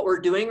track of what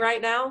we're doing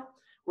right now,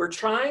 we're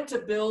trying to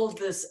build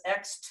this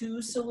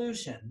X2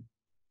 solution.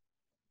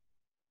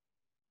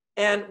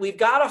 And we've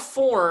got a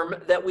form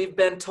that we've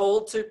been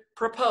told to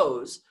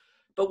propose,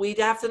 but we'd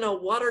have to know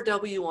what are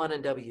W1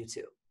 and W2.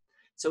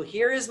 So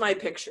here is my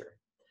picture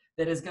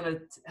that is going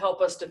to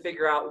help us to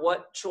figure out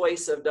what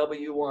choice of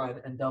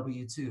W1 and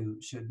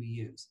W2 should we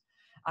use.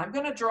 I'm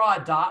going to draw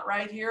a dot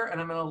right here, and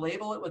I'm going to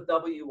label it with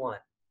W1.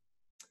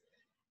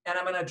 And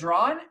I'm going to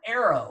draw an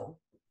arrow,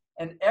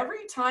 and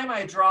every time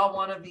I draw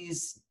one of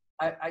these,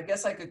 I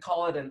guess I could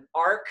call it an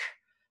arc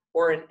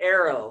or an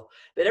arrow,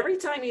 but every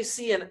time you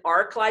see an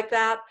arc like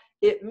that,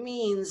 it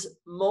means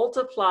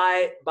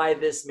multiply by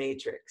this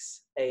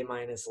matrix, A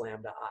minus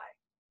lambda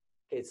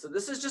I. Okay, so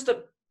this is just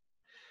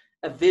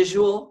a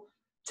visual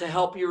to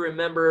help you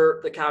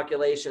remember the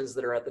calculations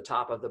that are at the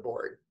top of the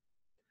board.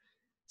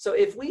 So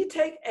if we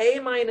take A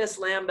minus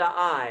lambda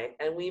I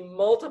and we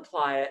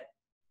multiply it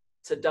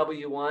to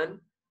W1,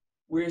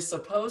 we're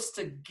supposed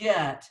to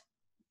get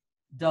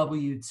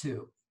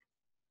W2.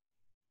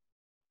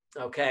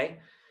 Okay?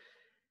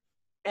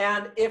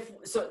 And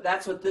so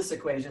that's what this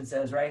equation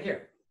says right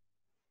here.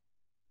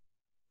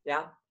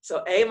 Yeah?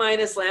 So A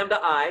minus lambda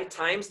I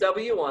times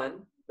W1,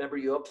 remember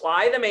you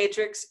apply the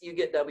matrix, you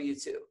get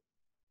W2.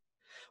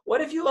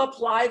 What if you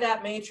apply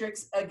that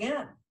matrix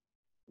again?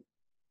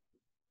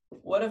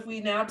 What if we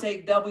now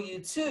take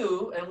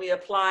W2 and we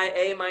apply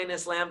A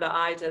minus lambda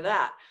I to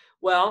that?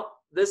 Well,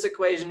 this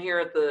equation here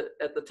at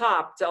the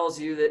top tells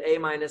you that A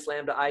minus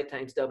lambda I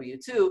times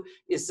W2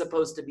 is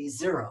supposed to be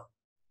 0.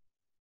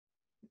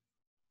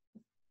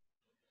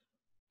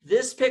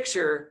 This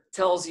picture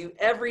tells you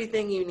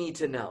everything you need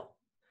to know,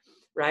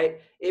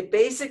 right? It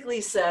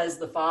basically says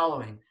the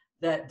following,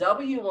 that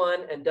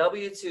W1 and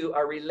W2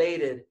 are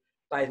related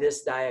by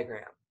this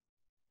diagram.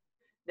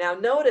 Now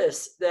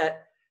notice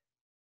that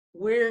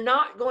we're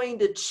not going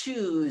to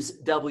choose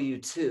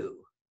W2.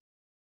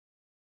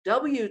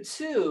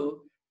 W2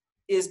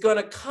 is going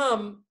to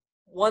come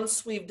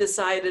once we've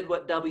decided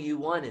what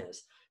W1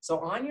 is. So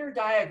on your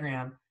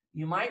diagram,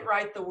 you might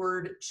write the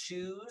word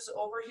choose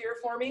over here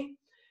for me.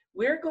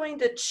 We're going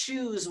to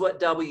choose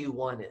what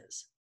W1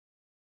 is,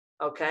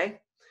 okay?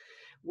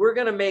 We're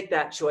going to make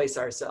that choice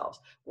ourselves.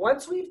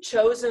 Once we've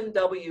chosen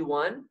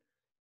W1,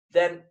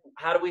 then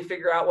how do we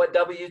figure out what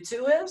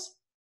W2 is?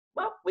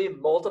 Well, we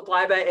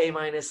multiply by A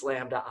minus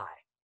lambda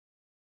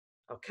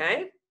I,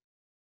 okay?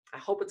 I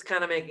hope it's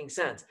kind of making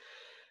sense.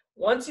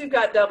 Once you've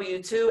got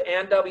W2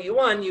 and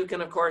W1, you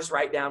can, of course,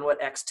 write down what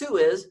X2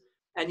 is,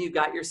 and you've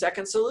got your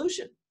second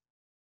solution,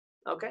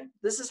 okay?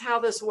 This is how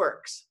this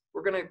works.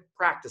 We're going to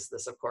practice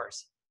this, of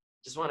course.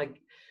 Just want to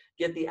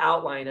get the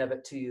outline of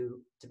it to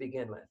you to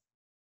begin with.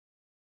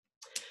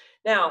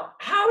 Now,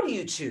 how do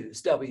you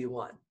choose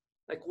W1?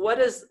 Like, what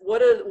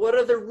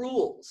are the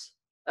rules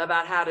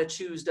about how to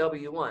choose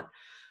W1?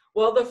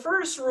 Well, the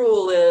first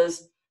rule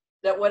is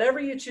that whatever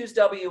you choose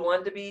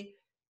W1 to be,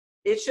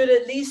 it should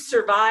at least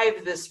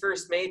survive this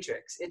first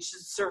matrix. It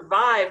should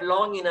survive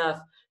long enough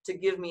to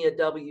give me a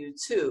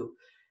W2.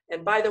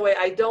 And by the way,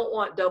 I don't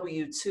want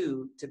W2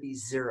 to be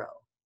 0.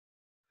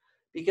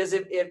 Because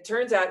if it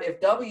turns out if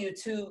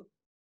W2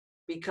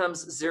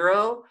 becomes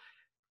 0,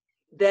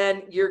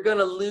 then you're going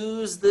to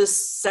lose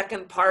this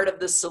second part of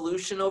the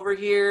solution over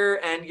here,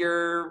 and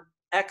your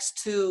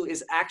X2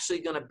 is actually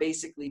going to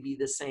basically be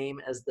the same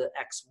as the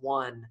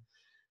X1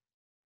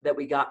 that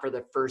we got for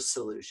the first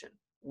solution.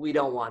 We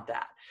don't want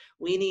that.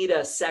 We need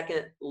a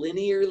second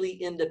linearly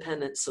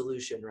independent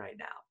solution right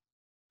now.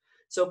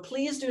 So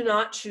please do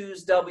not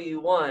choose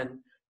W1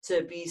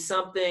 to be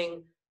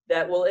something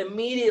that will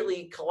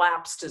immediately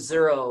collapse to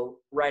 0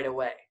 right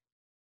away.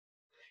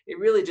 It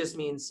really just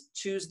means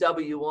choose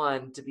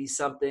W1 to be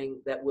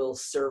something that will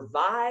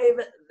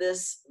survive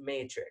this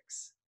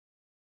matrix.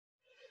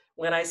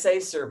 When I say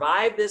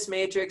survive this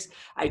matrix,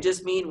 I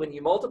just mean when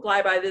you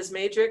multiply by this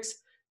matrix,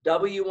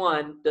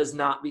 W1 does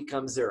not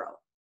become 0,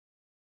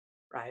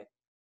 right?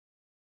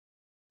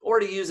 Or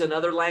to use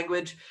another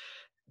language,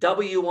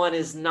 W1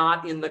 is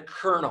not in the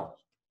kernel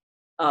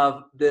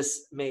of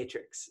this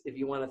matrix, if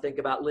you want to think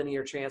about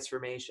linear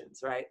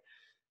transformations, right?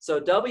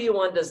 So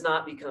W1 does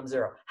not become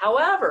 0.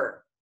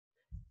 However,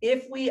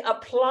 if we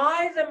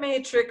apply the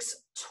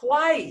matrix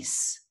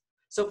twice,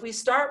 so if we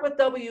start with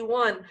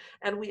W1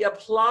 and we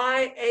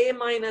apply A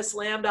minus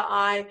lambda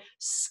I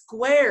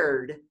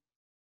squared,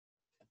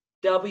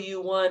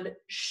 W1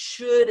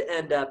 should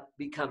end up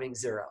becoming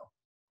 0.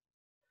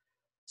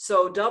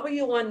 So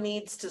W1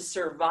 needs to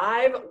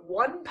survive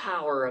 1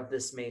 power of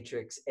this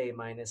matrix A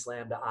minus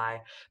lambda I,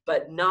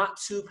 but not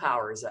 2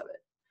 powers of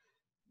it.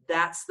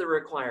 That's the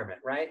requirement,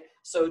 right?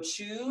 So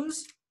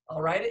choose,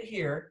 I'll write it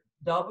here,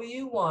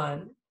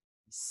 W1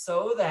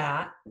 so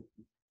that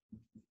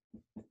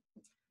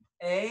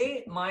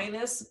A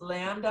minus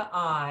lambda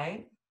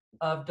I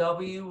of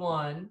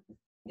W1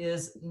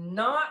 is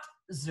not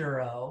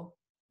 0,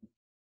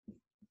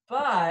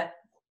 but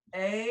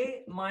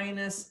A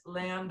minus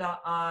lambda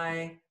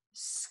I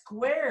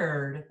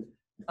squared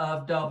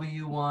of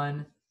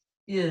W1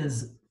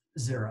 is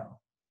 0.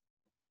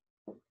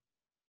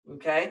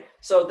 Okay,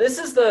 so this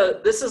is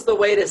the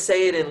way to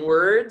say it in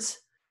words,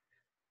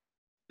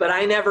 but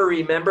I never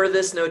remember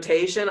this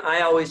notation. I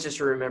always just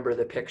remember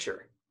the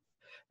picture.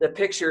 The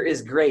picture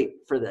is great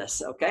for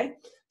this, okay?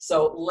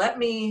 So let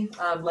me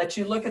let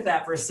you look at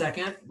that for a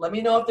second. Let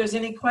me know if there's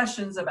any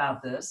questions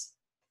about this.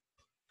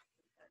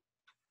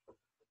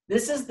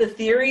 This is the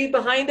theory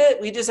behind it.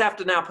 We just have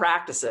to now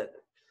practice it.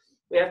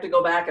 We have to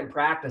go back and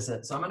practice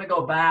it. So I'm going to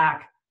go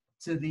back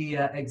to the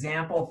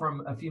example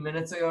from a few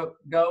minutes ago,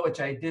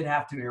 which I did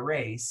have to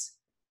erase.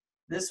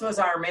 This was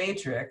our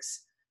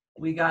matrix.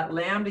 We got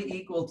lambda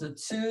equal to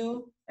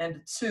 2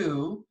 and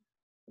 2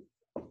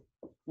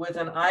 with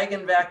an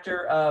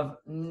eigenvector of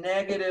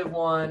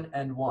 -1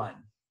 and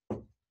 1.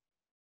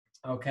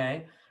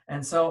 Okay,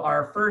 and so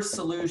our first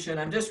solution,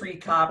 I'm just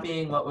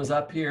recopying what was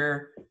up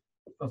here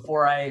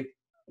before I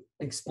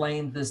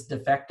explained this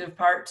defective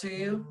part to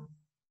you.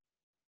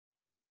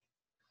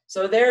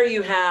 So there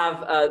you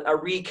have a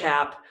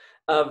recap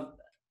of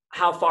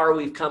how far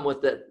we've come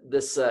with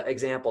this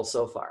example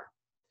so far.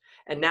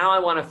 And now I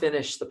want to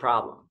finish the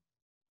problem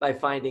by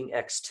finding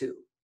x2.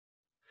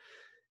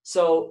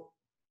 So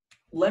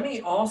let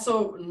me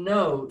also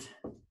note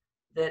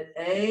that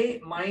A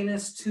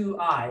minus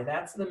 2I,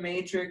 that's the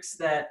matrix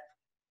that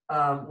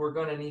we're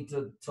going to need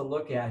to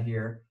look at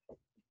here.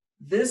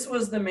 This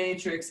was the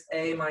matrix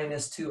A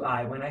minus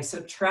 2I. When I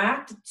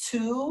subtract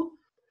 2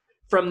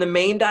 from the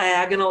main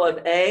diagonal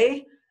of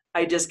A,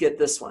 I just get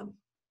this one.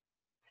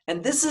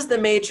 And this is the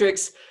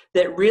matrix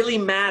that really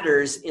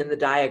matters in the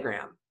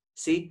diagram.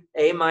 See,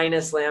 A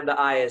minus lambda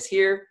I is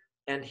here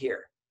and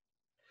here.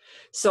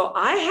 So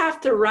I have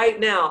to, right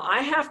now, I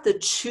have to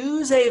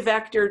choose a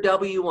vector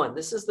W1.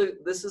 This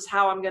is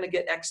how I'm going to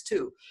get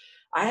x2.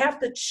 I have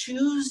to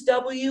choose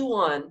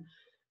W1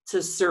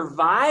 to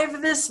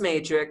survive this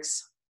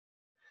matrix,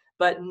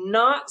 but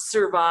not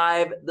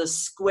survive the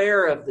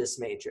square of this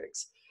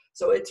matrix.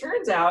 So it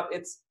turns out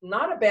it's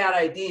not a bad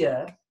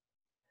idea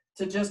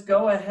to just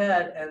go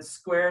ahead and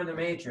square the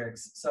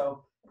matrix.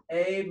 So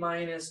A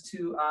minus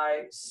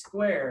 2I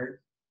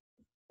squared.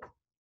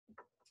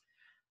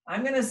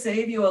 I'm going to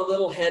save you a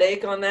little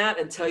headache on that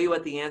and tell you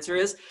what the answer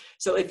is.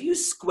 So if you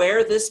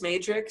square this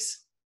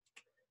matrix,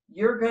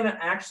 you're going to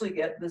actually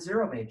get the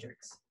 0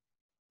 matrix.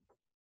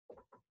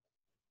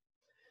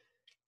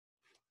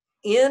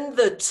 In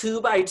the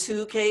 2 by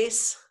 2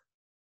 case,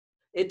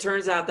 it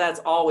turns out that's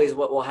always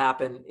what will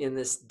happen in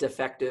this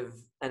defective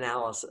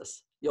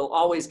analysis. You'll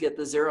always get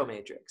the 0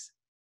 matrix.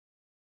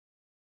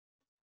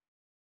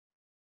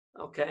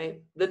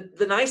 Okay,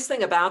 the nice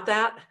thing about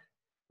that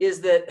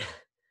is that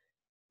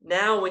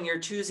now when you're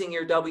choosing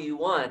your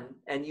W1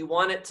 and you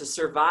want it to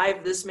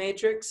survive this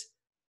matrix,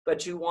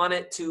 but you want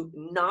it to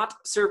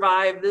not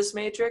survive this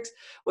matrix,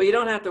 well, you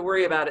don't have to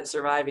worry about it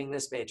surviving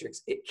this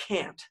matrix. It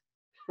can't.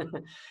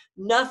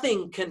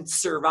 Nothing can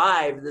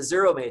survive the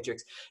 0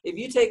 matrix. If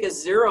you take a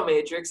 0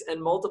 matrix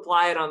and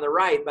multiply it on the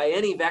right by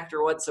any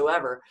vector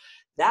whatsoever,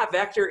 that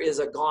vector is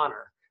a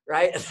goner,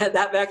 right?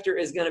 That vector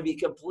is going to be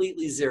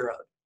completely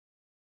zeroed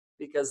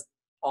because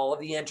all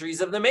of the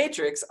entries of the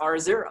matrix are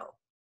 0.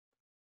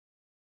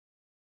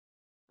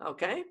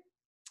 Okay?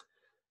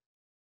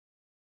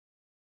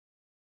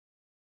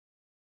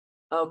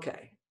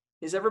 Okay.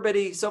 Is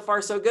everybody so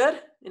far so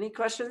good? Any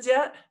questions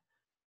yet?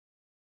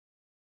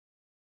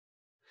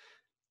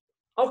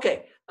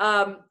 Okay.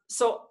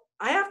 So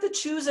I have to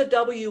choose a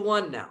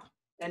W1 now.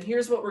 And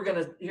here's what we're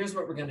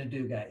gonna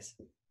do, guys.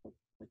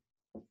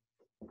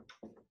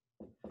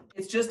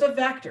 It's just a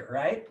vector,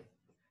 right?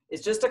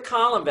 It's just a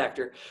column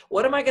vector.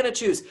 What am I going to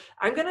choose?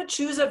 I'm going to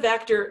choose a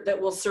vector that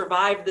will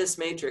survive this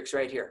matrix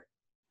right here.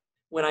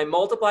 When I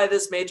multiply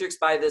this matrix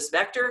by this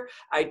vector,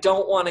 I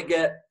don't want to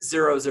get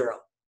 0,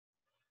 0.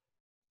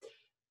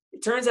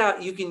 It turns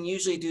out you can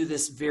usually do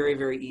this very,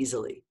 very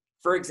easily.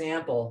 For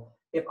example,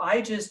 if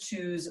I just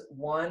choose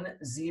 1,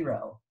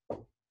 0,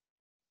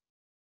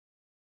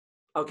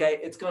 okay,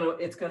 it's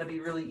gonna be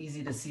really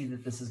easy to see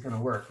that this is going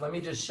to work. Let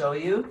me just show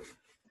you.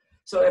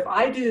 So if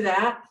I do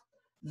that,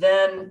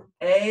 then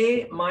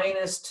A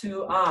minus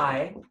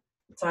 2I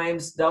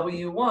times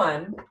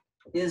W1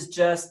 is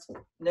just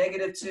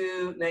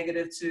 -2,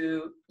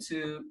 -2,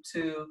 2,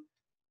 2,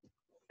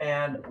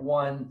 and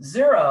 1,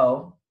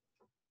 0.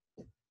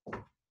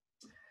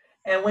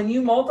 And when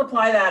you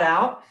multiply that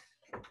out,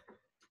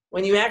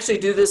 when you actually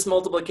do this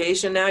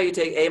multiplication now, you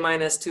take A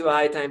minus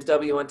 2I times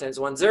W1 times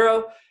 1,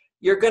 0,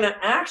 you're going to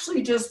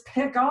actually just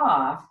pick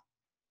off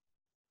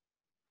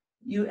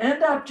you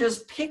end up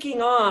just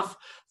picking off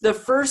the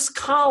first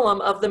column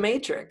of the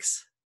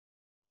matrix.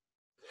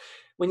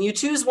 When you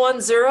choose 1,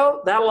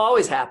 0, that'll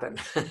always happen.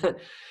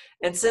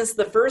 And since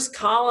the first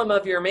column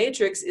of your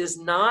matrix is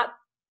not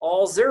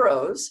all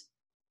zeros,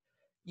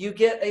 you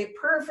get a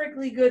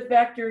perfectly good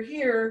vector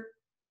here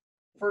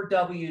for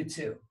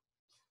W2.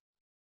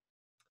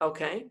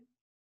 Okay?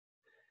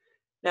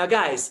 Now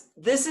guys,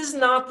 this is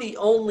not the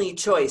only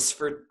choice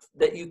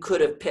that you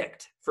could have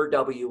picked for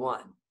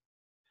W1.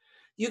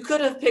 You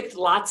could have picked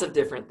lots of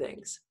different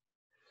things.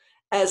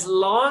 As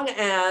long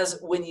as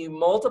when you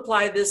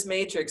multiply this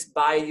matrix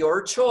by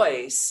your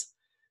choice,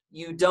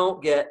 you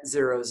don't get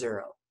 0,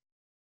 0.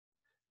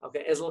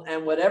 Okay,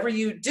 and whatever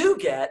you do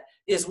get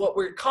is what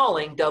we're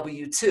calling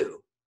W2,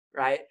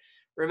 right?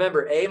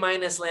 Remember, A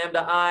minus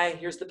lambda I,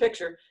 here's the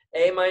picture,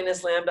 A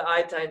minus lambda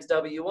I times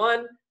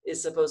W1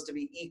 is supposed to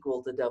be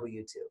equal to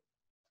W2.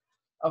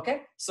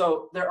 Okay,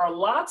 so there are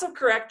lots of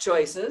correct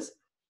choices,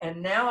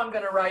 and now I'm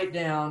going to write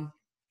down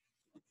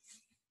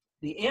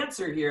the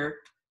answer here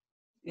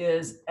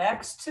is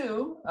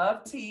x2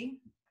 of t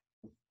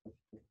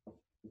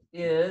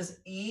is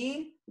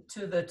e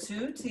to the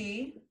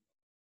 2t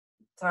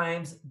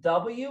times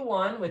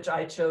w1, which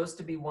I chose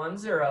to be 1,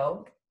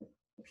 0,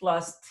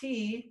 plus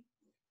t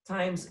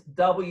times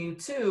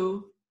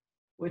w2,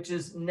 which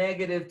is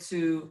negative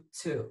 2,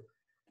 2.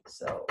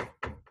 So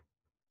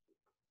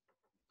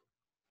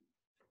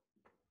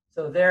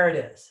there it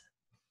is.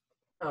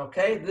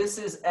 Okay, this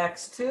is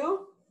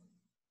x2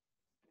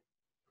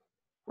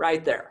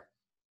 right there.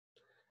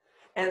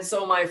 And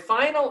so my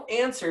final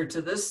answer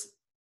to this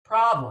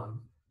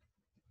problem,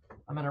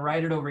 I'm going to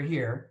write it over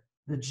here.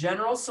 The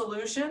general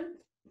solution,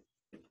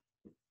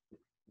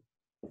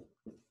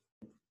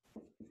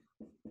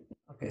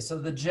 okay, so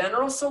the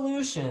general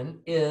solution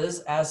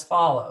is as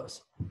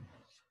follows.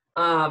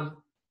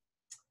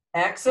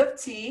 X of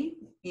t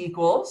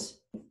equals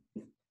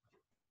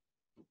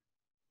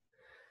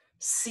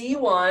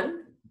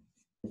C1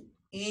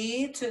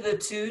 e to the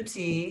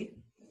 2t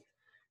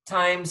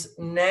times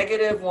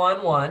negative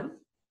 1, 1.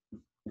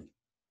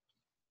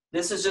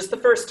 This is just the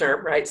first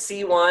term, right?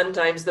 C1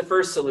 times the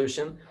first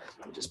solution.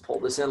 Let me just pull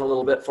this in a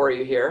little bit for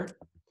you here.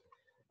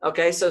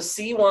 Okay, so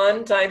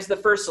C1 times the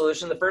first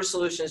solution. The first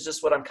solution is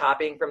just what I'm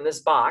copying from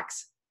this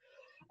box.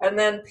 And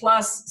then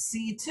plus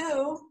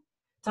C2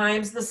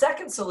 times the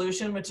second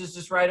solution, which is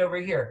just right over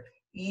here.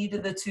 E to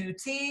the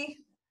 2t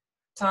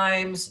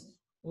times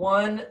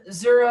 1,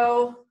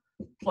 0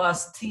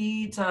 plus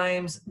t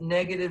times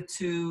negative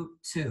 2,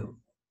 2.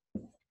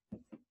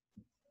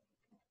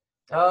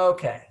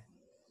 Okay.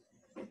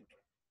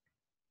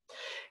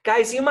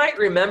 Guys, you might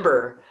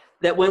remember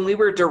that when we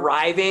were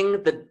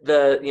deriving the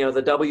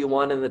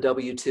W1 and the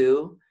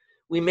W2,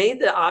 we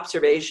made the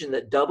observation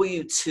that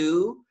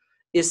W2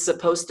 is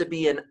supposed to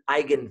be an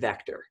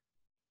eigenvector.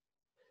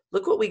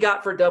 Look what we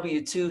got for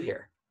W2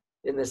 here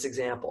in this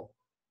example,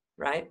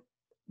 right?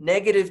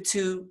 Negative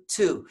 2,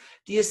 2.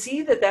 Do you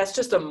see that that's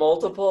just a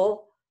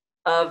multiple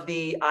of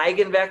the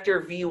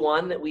eigenvector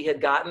V1 that we had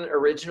gotten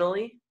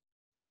originally?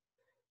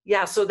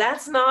 Yeah, so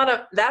that's not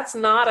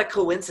a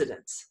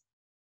coincidence.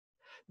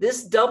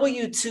 This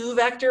W2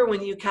 vector,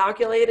 when you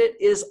calculate it,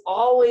 is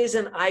always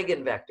an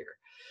eigenvector.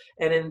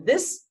 And in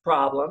this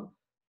problem,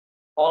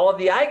 all of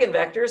the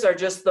eigenvectors are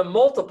just the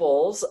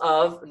multiples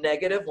of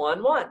negative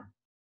 1, 1.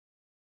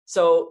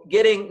 So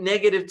getting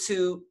negative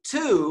 2,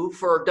 2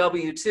 for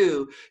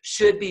W2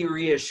 should be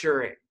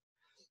reassuring.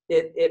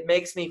 It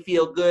makes me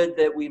feel good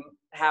that we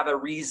have a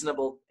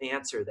reasonable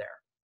answer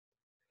there.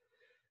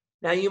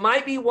 Now you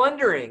might be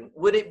wondering,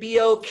 would it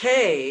be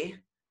okay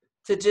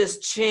to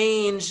just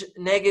change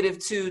negative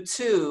 2,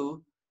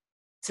 2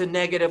 to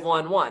negative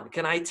 1, 1?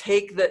 Can I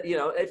take the,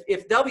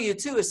 if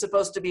W2 is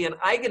supposed to be an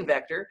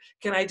eigenvector,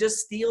 can I just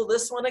steal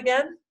this one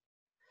again?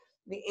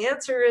 The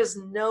answer is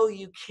no,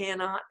 you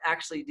cannot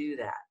actually do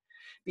that.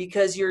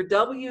 Because your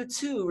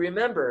W2,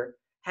 remember,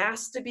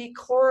 has to be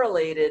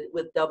correlated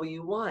with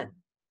W1.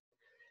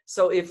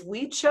 So if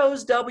we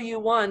chose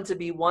W1 to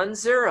be 1,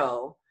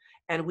 0,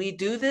 and we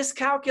do this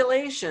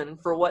calculation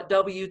for what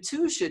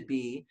W2 should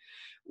be,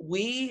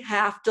 we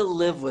have to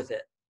live with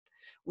it.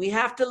 We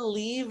have to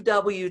leave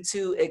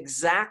W2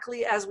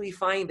 exactly as we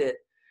find it.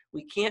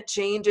 We can't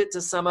change it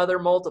to some other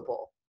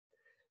multiple.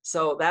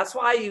 So that's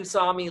why you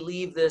saw me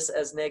leave this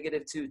as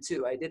negative 2,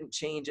 2. I didn't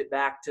change it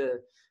back to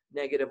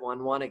negative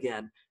 1, 1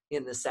 again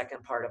in the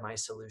second part of my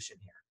solution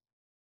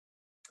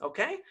here.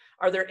 Okay,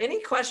 are there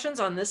any questions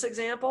on this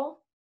example?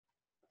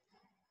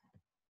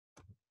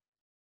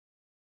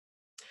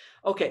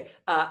 Okay,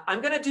 I'm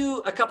going to do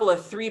a couple of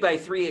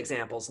 3x3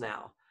 examples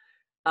now.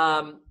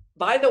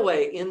 By the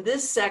way, in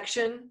this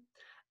section,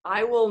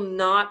 I will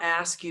not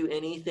ask you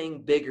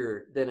anything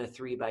bigger than a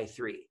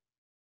 3x3.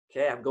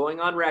 Okay, I'm going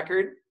on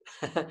record.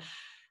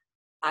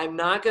 I'm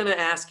not going to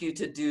ask you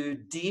to do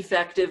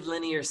defective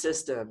linear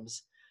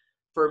systems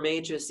for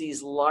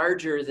matrices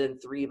larger than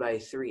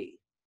 3x3.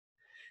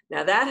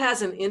 Now that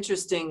has an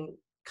interesting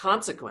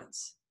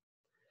consequence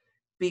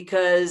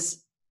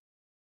because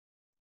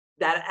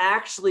that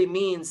actually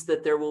means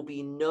that there will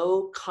be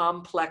no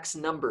complex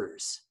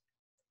numbers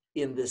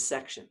in this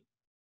section.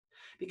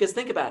 Because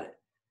think about it.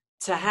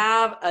 To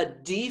have a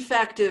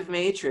defective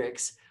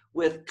matrix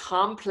with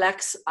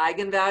complex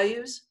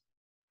eigenvalues,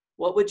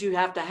 what would you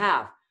have to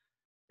have?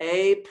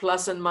 A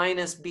plus and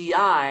minus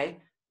bi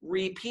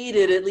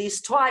repeated at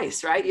least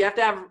twice, right? You have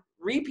to have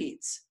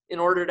repeats in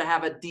order to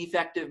have a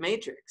defective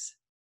matrix.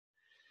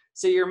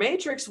 So your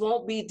matrix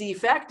won't be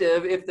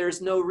defective if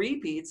there's no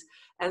repeats.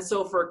 And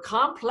so for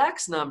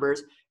complex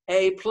numbers,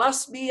 a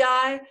plus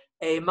bi,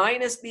 a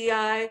minus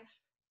bi,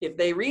 if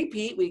they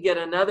repeat, we get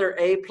another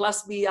a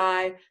plus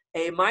bi,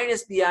 a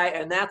minus bi,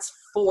 and that's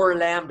 4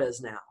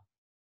 lambdas now,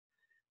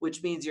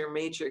 which means your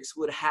matrix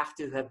would have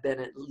to have been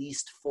at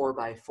least 4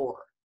 by 4.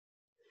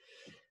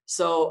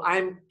 So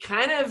I'm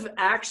kind of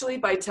actually,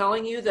 by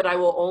telling you that I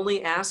will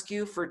only ask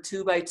you for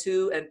 2 by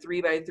 2 and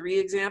 3 by 3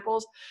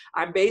 examples,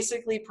 I'm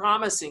basically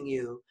promising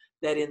you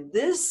that in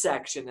this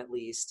section at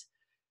least,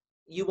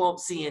 you won't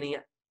see any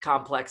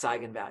complex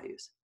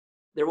eigenvalues.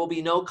 There will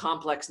be no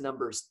complex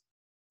numbers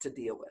to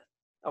deal with,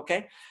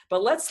 okay?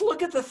 But let's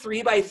look at the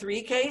 3 by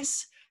 3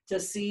 case to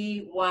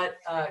see what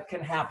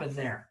can happen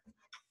there.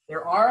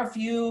 There are a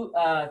few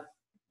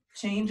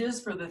changes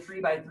for the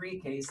 3 by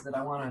 3 case that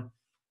I want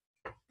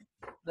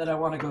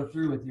to go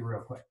through with you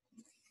real quick.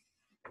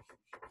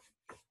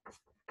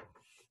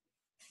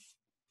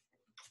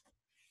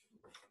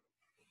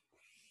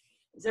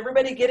 Is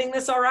everybody getting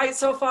this all right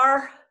so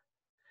far?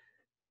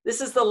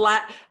 This is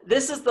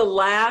the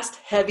last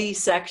heavy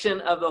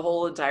section of the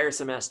whole entire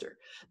semester.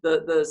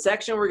 The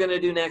section we're going to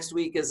do next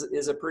week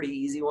is a pretty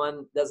easy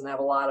one. Doesn't have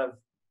a lot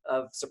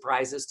of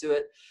surprises to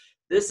it.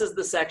 This is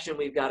the section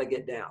we've got to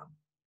get down.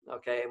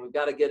 Okay, and we've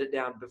got to get it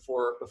down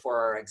before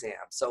our exam.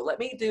 So let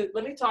me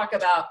talk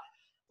about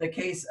the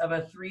case of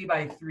a 3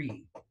 by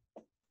 3.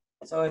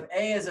 So if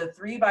A is a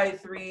 3 by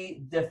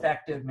 3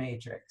 defective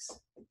matrix.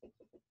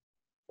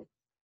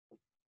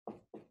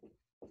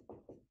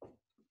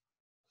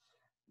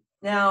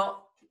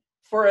 Now,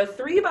 for a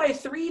 3 by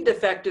 3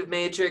 defective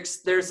matrix,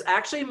 there's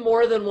actually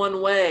more than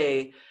one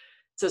way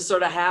to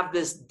sort of have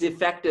this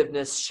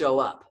defectiveness show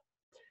up,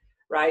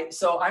 right?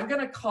 So I'm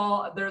going to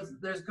call,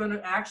 there's going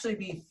to actually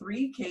be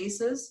 3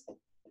 cases.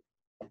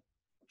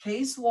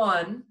 Case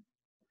 1,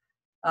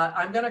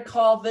 I'm going to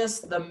call this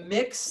the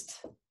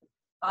mixed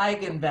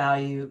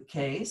eigenvalue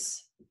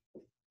case.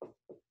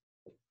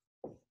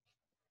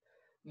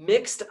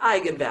 Mixed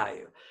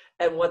eigenvalue.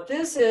 And what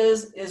this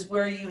is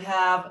where you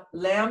have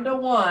lambda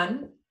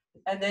 1,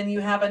 and then you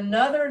have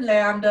another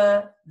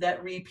lambda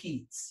that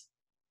repeats.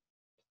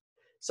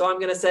 So I'm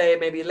going to say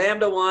maybe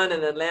lambda 1,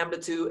 and then lambda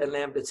 2, and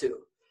lambda 2.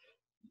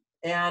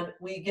 And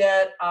we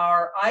get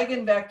our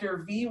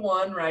eigenvector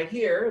v1 right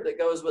here that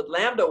goes with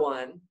lambda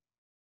 1.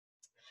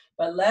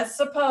 But let's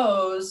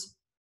suppose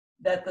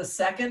that the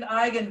second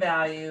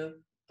eigenvalue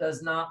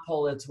does not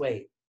pull its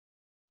weight.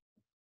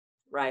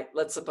 Right?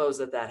 Let's suppose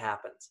that that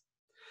happens.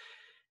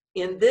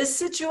 In this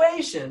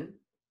situation,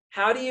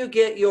 how do you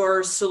get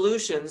your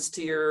solutions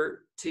to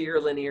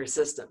your linear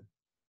system?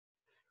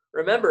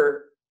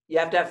 Remember, you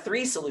have to have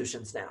 3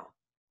 solutions now.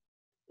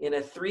 In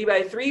a 3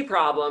 by 3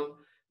 problem,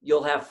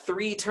 you'll have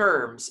 3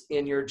 terms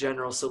in your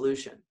general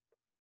solution.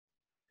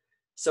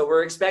 So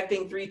we're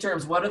expecting 3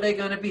 terms. What are they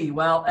going to be?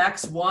 Well,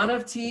 x1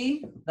 of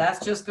t,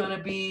 that's just going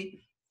to be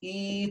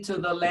e to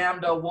the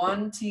lambda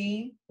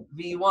 1t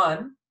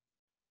v1.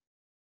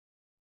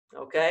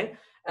 Okay?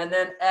 And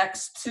then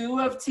x2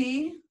 of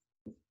t,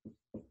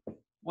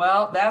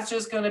 well, that's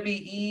just going to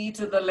be e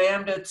to the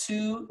lambda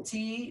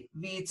 2t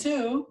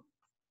v2.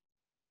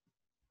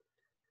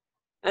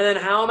 And then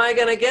how am I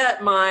going to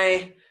get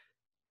my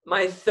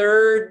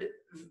third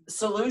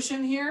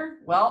solution here?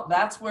 Well,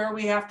 that's where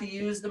we have to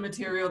use the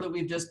material that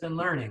we've just been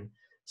learning.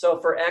 So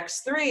for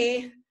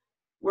x3,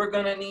 we're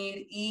going to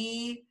need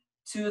e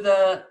to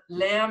the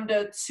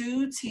lambda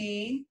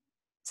 2t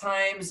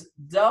times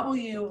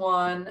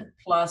w1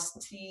 plus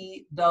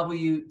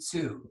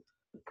tw2.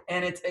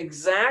 And it's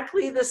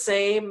exactly the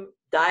same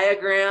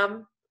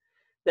diagram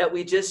that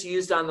we just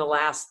used on the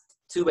last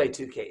 2 by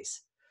 2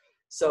 case.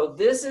 So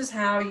this is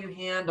how you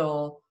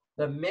handle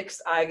the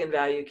mixed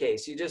eigenvalue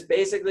case. You just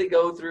basically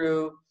go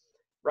through,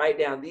 write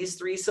down these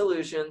 3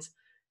 solutions.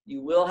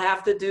 You will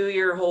have to do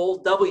your whole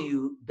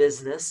W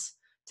business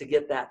to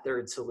get that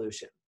third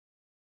solution.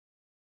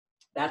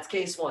 That's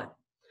case 1.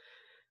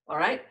 All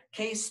right,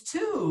 case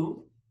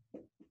 2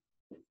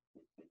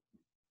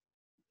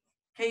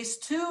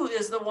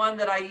 is the one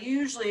that I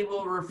usually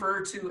will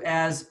refer to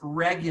as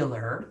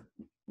regular.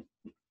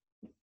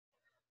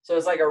 So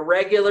it's like a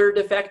regular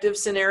defective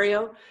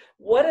scenario.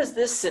 What is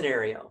this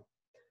scenario?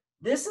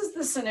 This is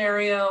the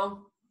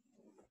scenario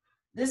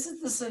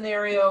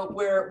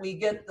where we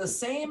get the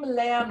same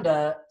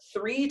lambda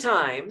 3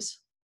 times,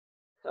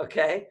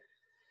 okay?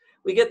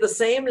 We get the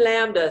same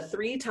lambda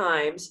 3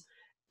 times,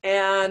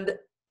 and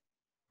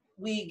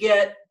we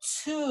get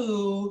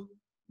 2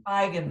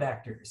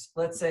 eigenvectors.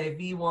 Let's say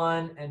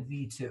v1 and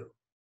v2.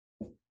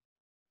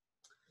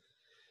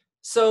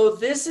 So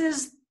this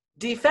is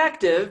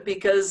defective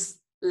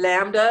because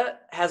lambda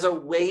has a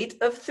weight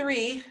of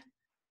 3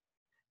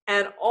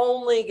 and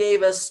only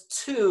gave us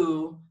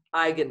 2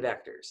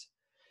 eigenvectors.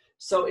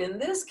 So in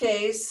this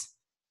case,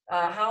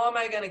 how am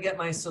I going to get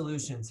my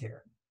solutions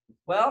here?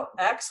 Well,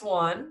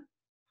 x1,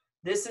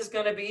 this is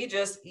going to be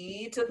just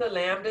e to the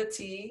lambda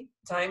t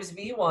times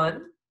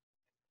v1.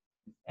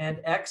 And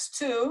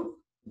x2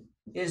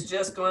 is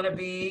just going to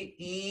be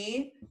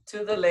e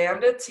to the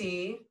lambda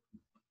t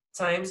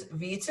times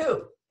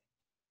v2.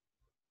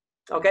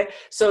 Okay,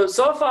 so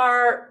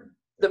far,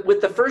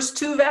 with the first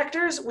 2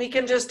 vectors, we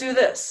can just do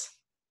this,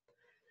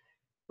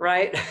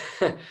 right?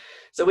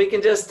 So we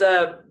can just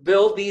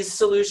build these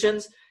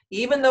solutions.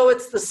 Even though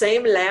it's the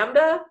same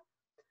lambda,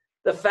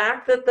 the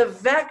fact that the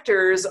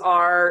vectors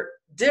are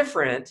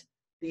different,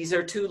 these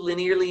are 2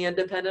 linearly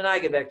independent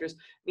eigenvectors,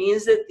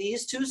 means that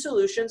these 2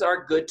 solutions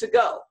are good to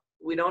go.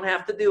 We don't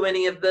have to do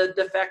any of the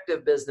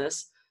defective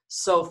business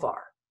so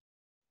far.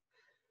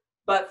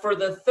 But for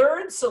the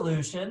third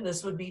solution,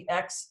 this would be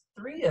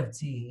x3 of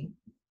t,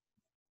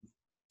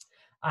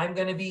 I'm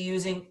going to be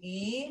using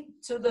e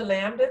to the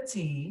lambda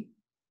t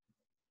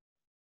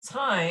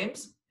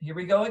times, here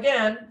we go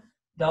again,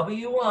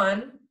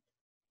 w1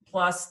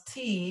 plus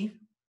t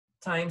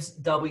times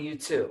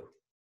w2.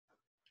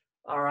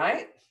 All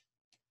right?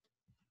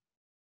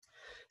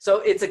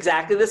 So it's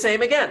exactly the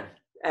same again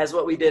as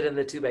what we did in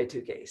the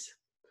 2x2 case.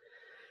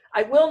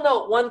 I will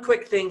note one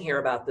quick thing here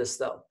about this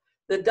though.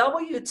 The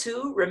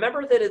W2,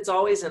 remember that it's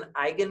always an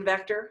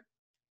eigenvector.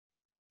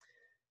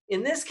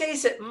 In this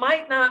case, it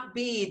might not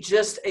be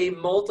just a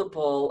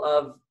multiple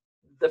of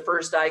the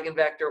first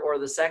eigenvector or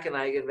the second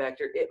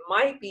eigenvector. It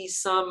might be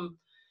some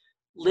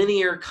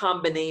linear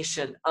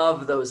combination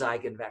of those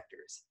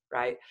eigenvectors,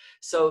 right?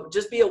 So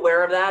just be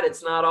aware of that.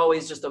 It's not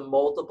always just a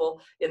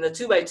multiple. In the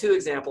 2x2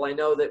 example, I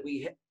know that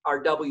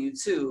our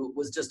W2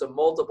 was just a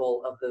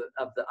multiple of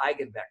the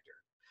eigenvector.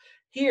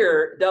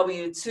 Here,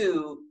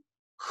 W2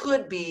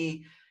 could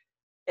be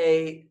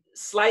a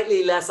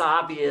slightly less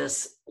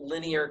obvious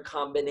linear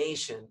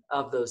combination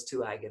of those 2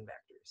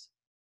 eigenvectors.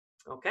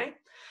 Okay,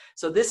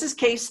 so this is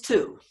case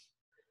 2,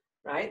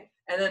 right?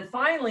 And then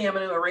finally, I'm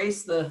going to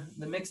erase the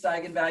mixed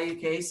eigenvalue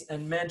case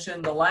and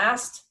mention the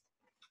last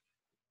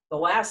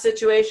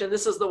situation.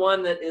 This is the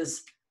one that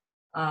is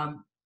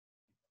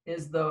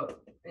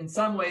in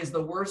some ways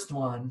the worst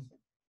one.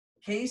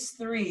 Case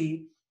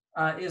 3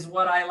 is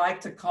what I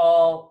like to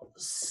call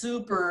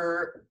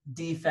super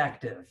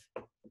defective.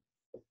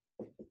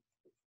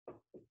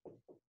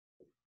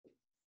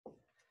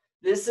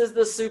 This is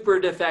the super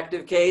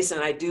defective case,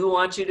 and I do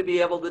want you to be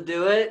able to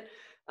do it.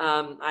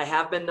 I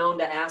have been known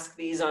to ask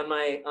these on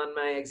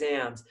my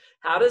exams.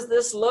 How does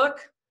this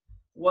look?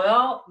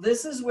 Well,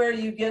 this is where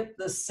you get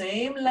the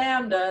same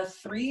lambda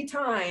 3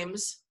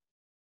 times,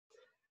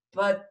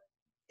 but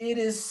it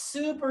is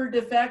super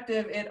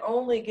defective. It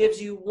only gives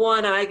you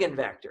 1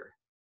 eigenvector.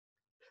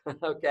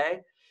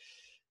 Okay?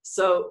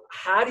 So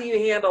how do you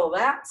handle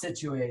that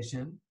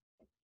situation?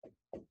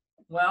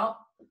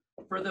 Well,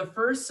 for the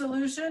first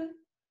solution,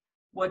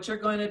 what you're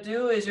going to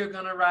do is you're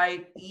going to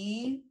write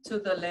e to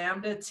the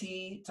lambda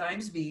t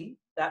times v.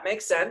 That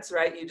makes sense,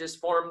 right? You just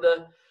form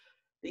the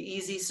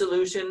easy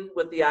solution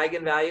with the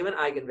eigenvalue and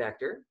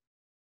eigenvector.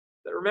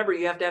 But remember,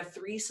 you have to have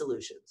 3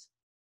 solutions.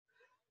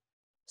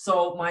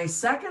 So my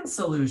second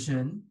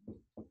solution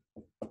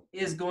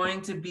is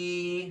going to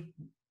be,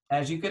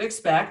 as you could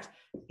expect,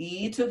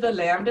 e to the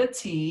lambda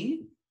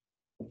t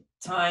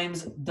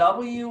times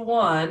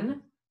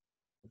w1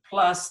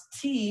 plus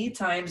t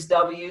times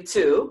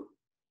w2.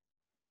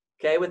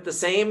 Okay, with the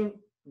same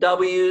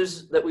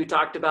w's that we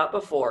talked about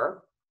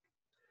before.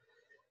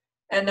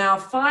 And now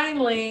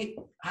finally,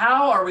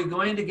 how are we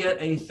going to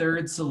get a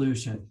third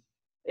solution?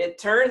 It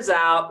turns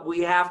out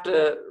we have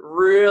to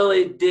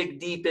really dig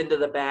deep into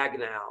the bag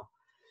now.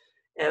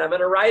 And I'm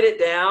going to write it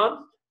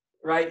down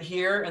right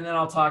here, and then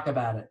I'll talk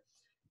about it.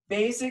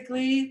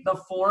 Basically, the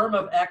form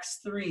of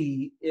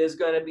x3 is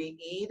going to be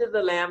e to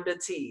the lambda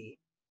t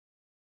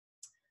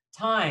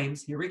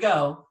times, here we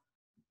go,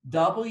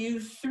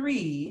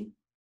 w3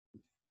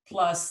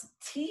 plus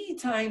t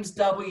times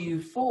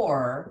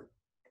w4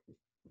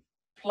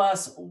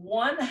 plus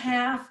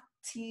 1/2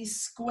 t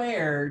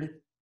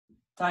squared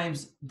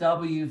times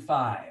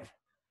w5.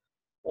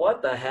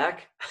 What the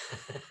heck?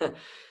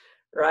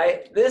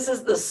 Right? This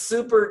is the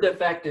super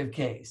defective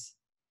case.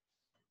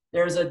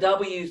 There's a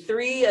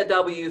w3, a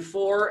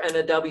w4, and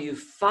a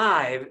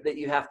w5 that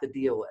you have to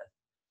deal with.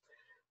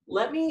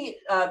 Let me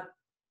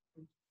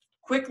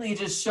quickly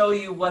just show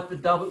you what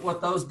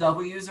those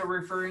w's are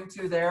referring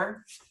to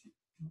there.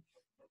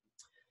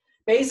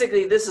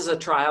 Basically, this is a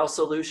trial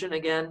solution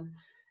again,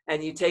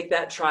 and you take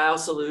that trial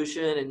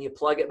solution and you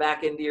plug it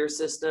back into your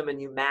system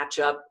and you match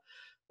up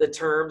the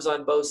terms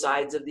on both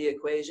sides of the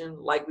equation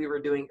like we were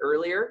doing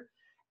earlier,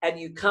 and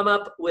you come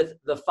up with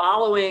the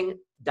following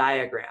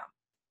diagram.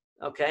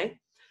 Okay,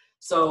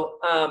 so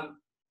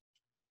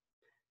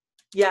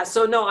yeah,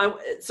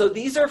 so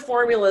these are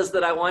formulas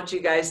that I want you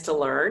guys to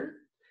learn,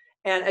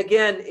 And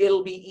again,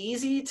 it'll be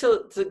easy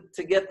to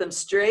get them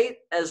straight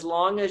as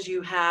long as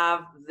you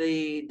have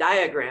the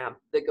diagram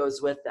that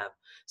goes with them.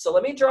 So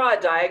let me draw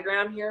a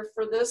diagram here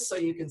for this so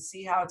you can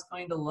see how it's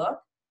going to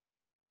look.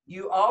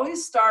 You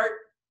always start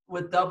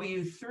with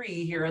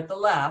W3 here at the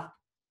left,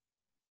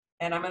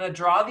 and I'm going to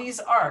draw these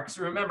arcs.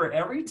 Remember,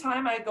 every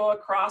time I go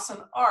across an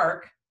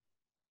arc,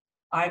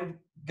 I'm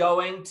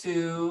going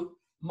to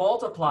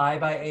multiply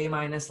by A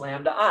minus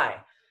lambda I.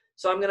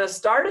 So I'm going to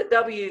start at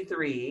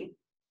W3.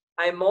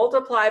 I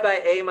multiply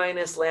by A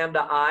minus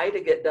lambda I to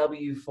get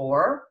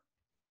W4.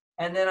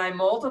 And then I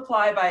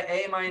multiply by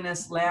A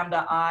minus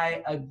lambda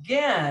I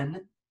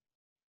again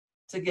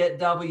to get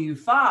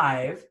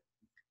W5.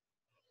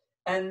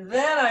 And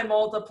then I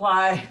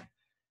multiply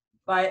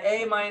by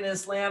A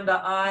minus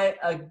lambda I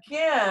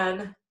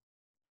again,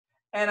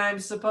 and I'm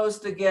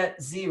supposed to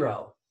get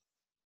 0.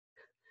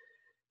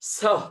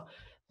 So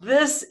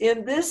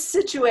in this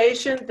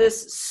situation,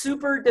 this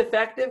super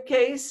defective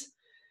case,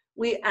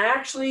 we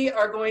actually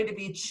are going to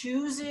be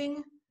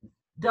choosing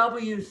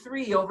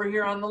W3 over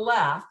here on the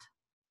left.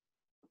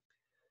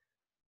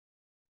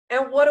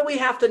 And what do we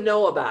have to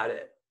know about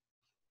it?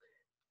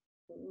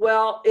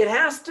 Well, it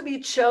has to be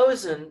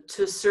chosen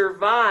to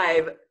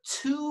survive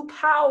 2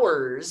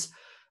 powers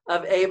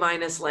of A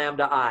minus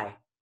lambda I.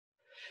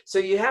 So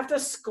you have to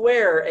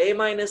square A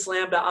minus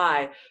lambda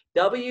I.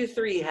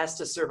 W3 has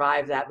to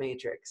survive that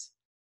matrix.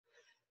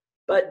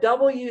 But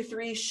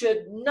W3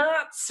 should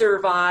not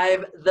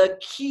survive the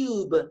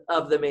cube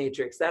of the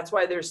matrix. That's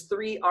why there's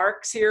 3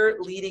 arcs here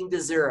leading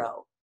to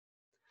 0.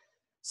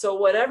 So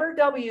whatever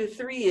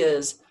W3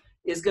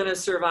 is going to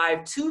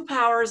survive 2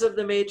 powers of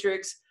the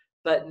matrix,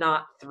 but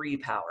not 3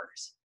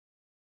 powers.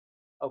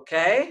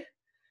 Okay?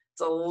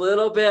 It's a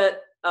little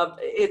bit of,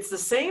 it's the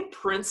same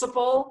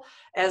principle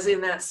as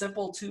in that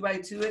simple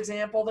 2x2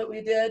 example that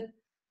we did,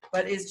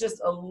 but it's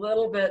just a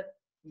little bit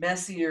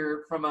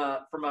messier from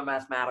a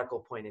mathematical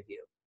point of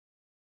view.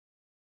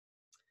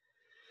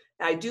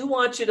 I do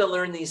want you to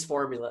learn these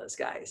formulas,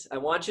 guys. I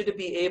want you to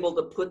be able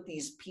to put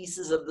these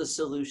pieces of the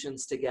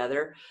solutions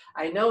together.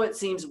 I know it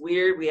seems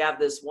weird. We have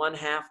this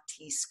 1/2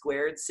 t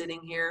squared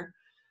sitting here.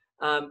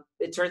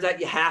 It turns out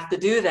you have to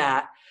do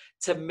that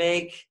to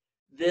make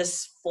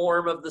this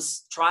form of the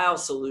trial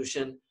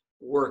solution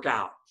work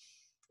out.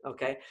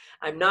 Okay,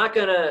 I'm not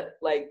gonna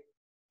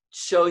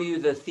show you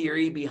the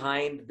theory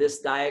behind this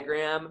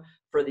diagram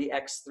for the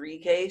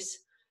X3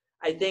 case.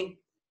 I think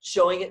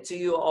showing it to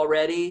you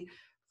already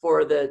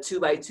for the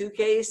 2x2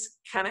 case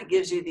kind of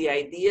gives you the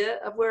idea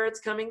of where it's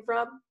coming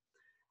from.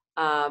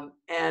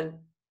 And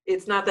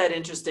it's not that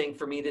interesting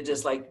for me to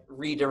just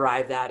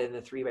rederive that in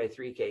the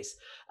 3x3 case.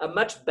 A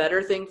much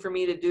better thing for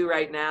me to do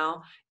right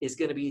now is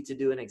going to be to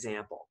do an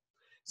example.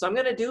 So I'm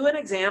going to do an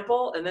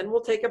example, and then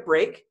we'll take a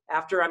break.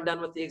 After I'm done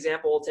with the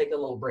example, we'll take a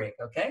little break,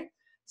 okay?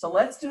 So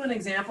let's do an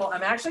example.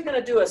 I'm actually going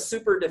to do a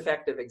super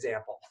defective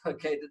example,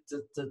 okay,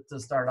 to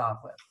start off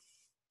with.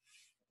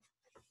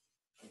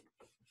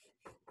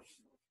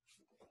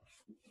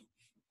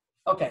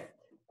 Okay.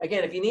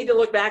 Again, if you need to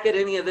look back at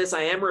any of this,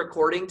 I am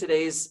recording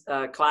today's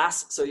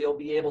class, so you'll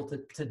be able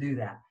to do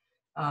that.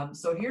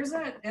 So here's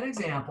an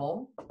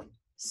example.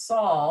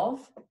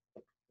 Solve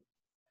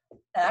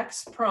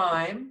x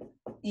prime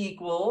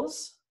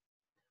equals,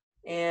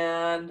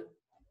 and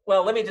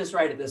well, let me just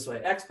write it this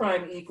way. X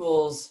prime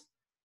equals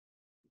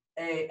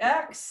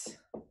ax,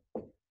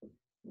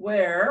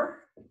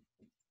 where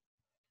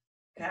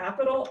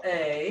capital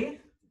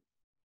A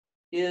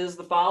is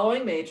the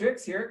following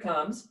matrix. Here it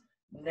comes.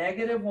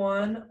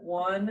 -1,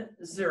 1,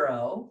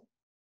 0,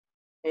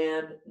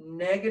 and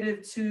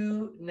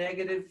 -2,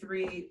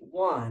 -3,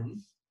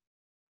 1,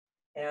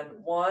 and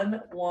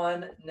 1,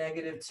 1,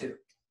 -2.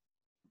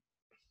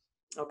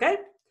 Okay,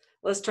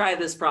 let's try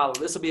this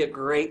problem. This will be a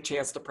great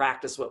chance to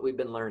practice what we've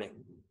been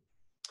learning.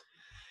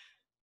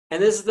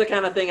 And this is the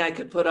kind of thing I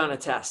could put on a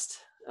test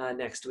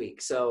next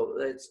week. So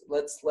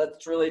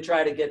let's really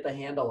try to get the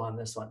handle on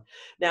this one.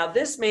 Now,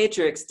 this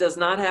matrix does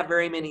not have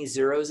very many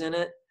zeros in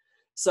it.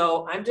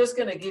 So I'm just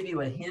going to give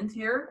you a hint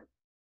here,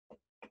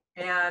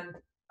 and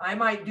I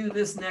might do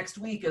this next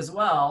week as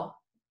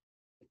well.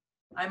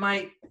 I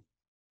might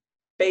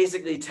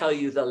basically tell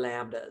you the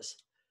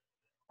lambdas.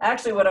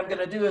 Actually, what I'm going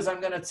to do is I'm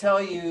going to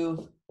tell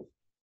you,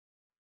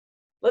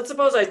 let's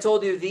suppose I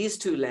told you these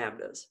 2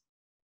 lambdas,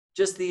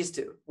 just these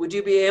 2. Would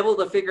you be able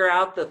to figure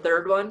out the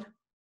third one?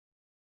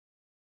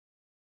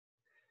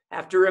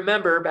 Have to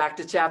remember back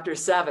to chapter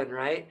 7,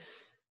 right?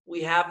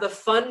 We have the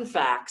fun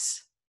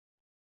facts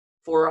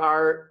for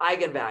our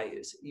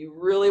eigenvalues. You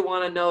really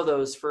want to know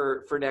those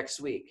for next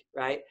week,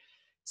 right?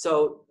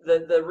 So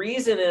the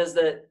reason is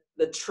that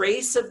the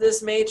trace of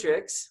this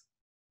matrix,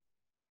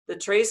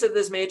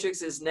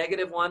 is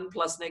 -1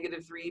 plus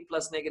 -3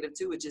 plus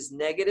 -2, which is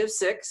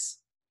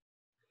 -6.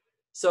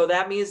 So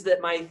that means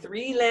that my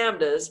 3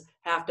 lambdas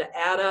have to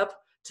add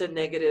up to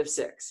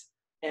 -6.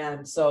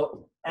 And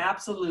so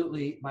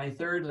absolutely my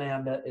third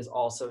lambda is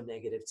also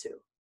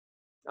 -2.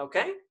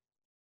 Okay?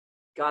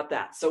 Got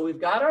that. So we've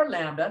got our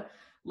lambda.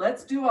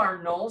 Let's do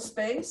our null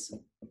space.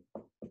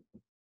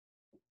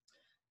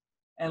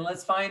 And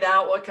let's find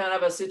out what kind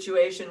of a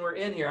situation we're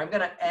in here. I'm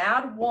going to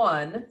add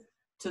 1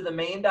 to the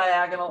main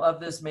diagonal of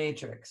this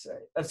matrix.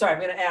 I'm sorry, I'm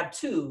going to add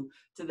 2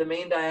 to the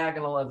main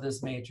diagonal of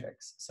this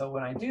matrix. So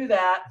when I do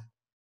that,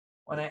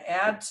 when I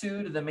add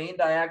 2 to the main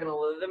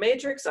diagonal of the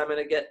matrix, I'm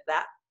going to get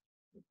that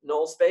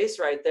null space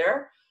right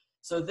there.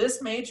 So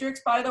this matrix,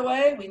 by the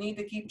way, we need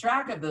to keep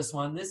track of this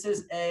one. This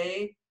is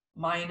A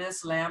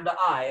minus lambda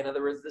I. In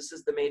other words, this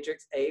is the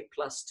matrix A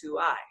plus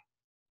 2I.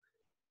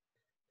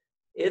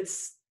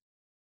 It's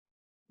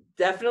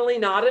definitely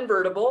not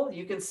invertible.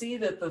 You can see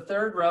that the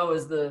third row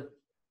is a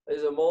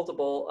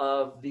multiple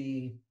of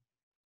the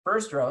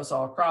first row, so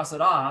I'll cross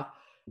it off.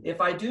 If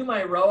I do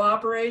my row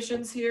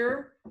operations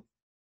here,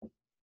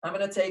 I'm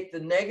going to take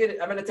I'm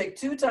going to take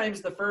 2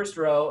 times the first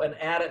row and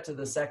add it to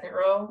the second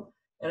row,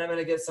 and I'm going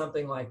to get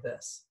something like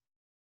this.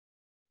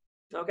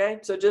 Okay,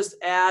 so just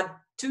add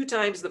 2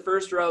 times the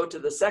first row to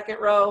the second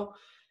row,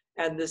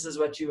 and this is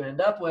what you end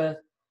up with.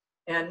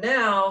 And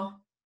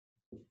now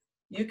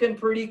you can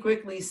pretty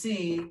quickly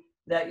see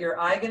that your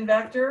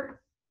eigenvector,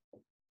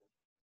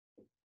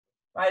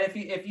 right?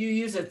 If you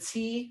use a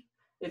t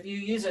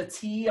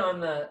on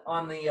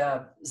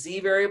the z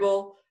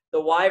variable, the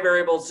y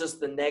variable is just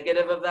the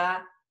negative of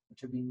that,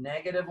 which would be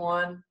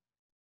 -1.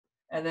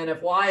 And then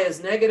if y is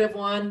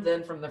 -1,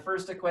 then from the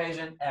first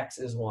equation, x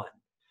is 1.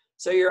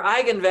 So your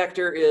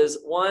eigenvector is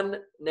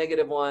 1,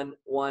 -1,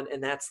 1,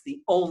 and that's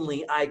the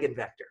only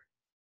eigenvector.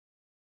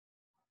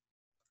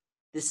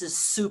 This is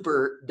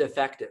super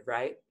defective,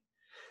 right?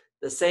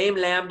 The same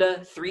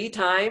lambda 3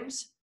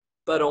 times,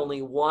 but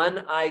only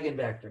 1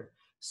 eigenvector.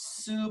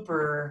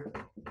 Super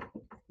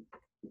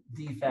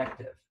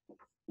defective.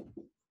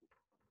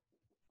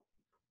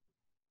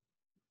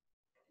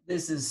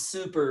 This is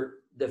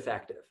super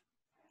defective.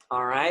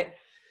 All right,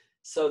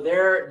 so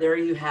there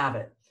you have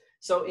it.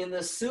 So in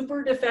the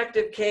super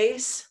defective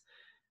case,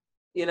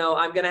 you know,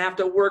 I'm going to have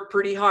to work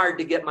pretty hard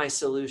to get my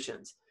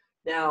solutions.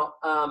 Now,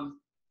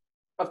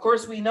 of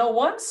course, we know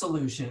one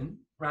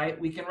solution, right?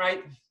 We can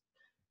write,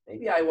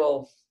 maybe I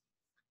will,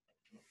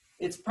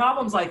 it's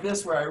problems like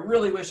this where I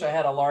really wish I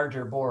had a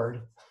larger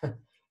board.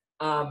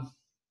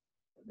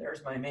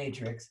 There's my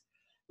matrix.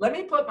 Let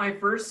me put my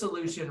first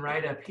solution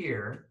right up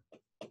here.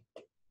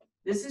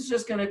 This is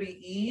just going to be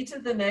e to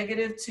the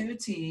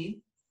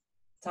 -2t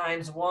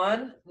times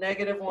 1,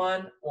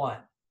 -1,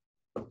 1.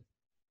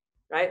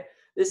 Right?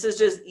 This is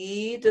just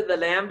e to the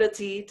lambda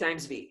t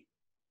times v.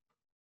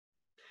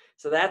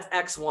 So that's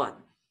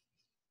x1.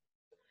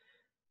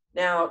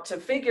 Now, to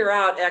figure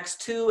out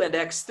x2 and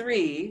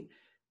x3,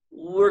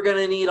 we're going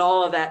to need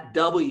all of that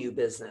w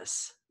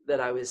business that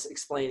I was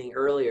explaining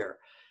earlier.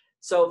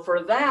 So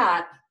for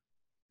that,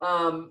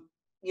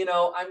 you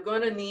know, I'm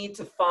going to need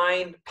to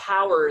find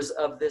powers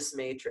of this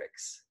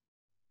matrix,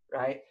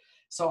 right?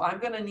 So I'm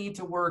going to need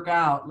to work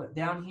out,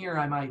 down here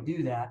I might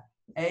do that,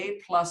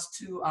 a plus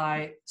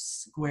 2i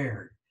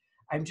squared.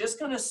 I'm just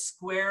going to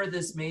square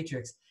this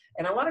matrix.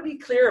 And I want to be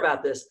clear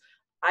about this.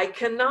 I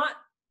cannot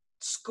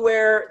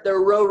square the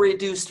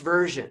row-reduced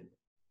version.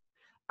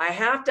 I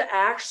have to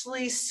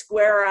actually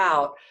square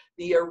out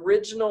the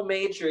original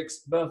matrix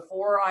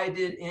before I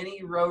did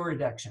any row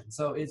reduction.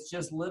 So it's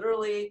just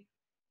literally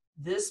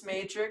this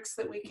matrix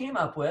that we came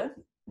up with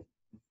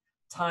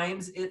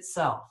times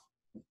itself.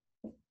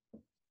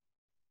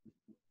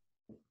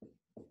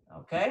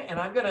 Okay, and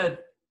I'm going to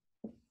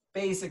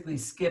basically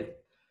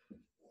skip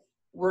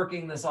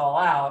working this all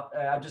out.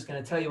 I'm just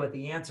going to tell you what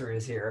the answer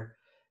is here.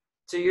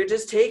 So you're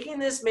just taking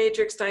this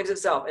matrix times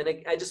itself. And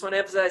I just want to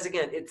emphasize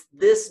again, it's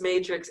this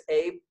matrix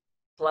A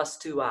plus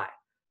 2i,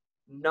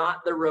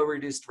 not the row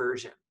reduced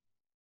version.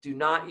 Do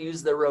not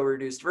use the row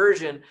reduced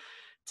version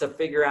to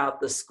figure out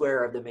the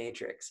square of the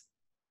matrix.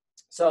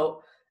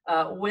 So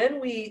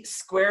when we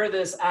square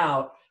this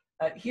out,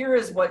 here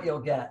is what you'll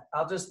get.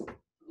 I'll just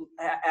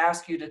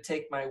ask you to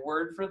take my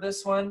word for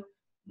this one.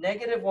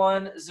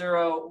 -1,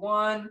 0,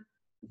 1,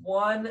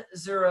 1,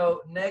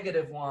 0,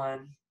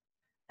 -1,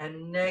 and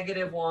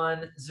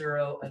 -1,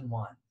 0, and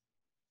 1.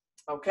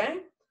 Okay?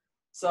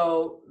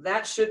 So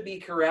that should be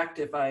correct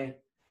if I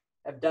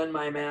have done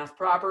my math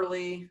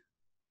properly.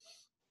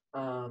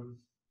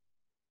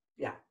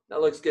 Yeah,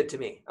 that looks good to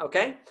me.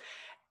 Okay?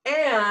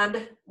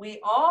 And we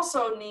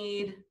also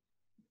need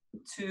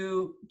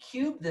to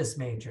cube this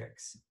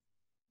matrix.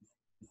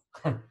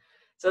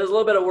 So there's a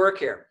little bit of work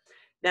here.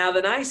 Now,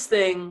 the nice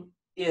thing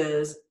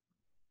is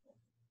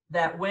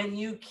that when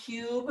you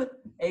cube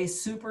a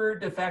super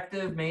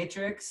defective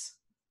matrix,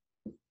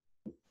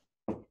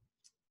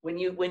 when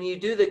you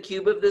do the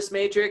cube of this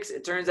matrix,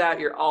 it turns out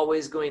you're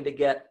always going to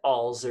get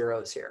all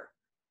zeros here.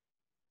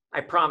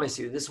 I promise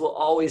you, this will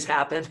always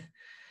happen,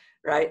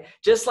 right?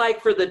 Just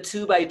like for the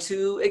 2 by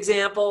 2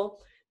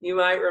 example, you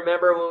might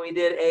remember when we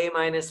did a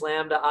minus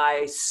lambda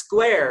I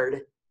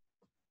squared,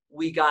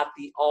 we got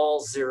the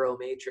all zero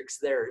matrix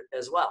there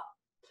as well.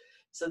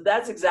 So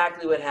that's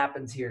exactly what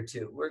happens here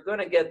too. We're going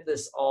to get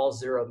this all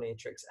zero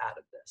matrix out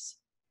of this.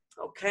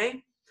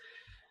 Okay?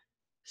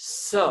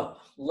 So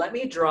let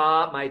me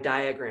draw my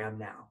diagram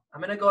now. I'm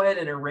going to go ahead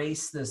and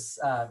erase this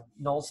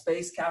null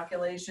space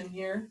calculation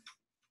here.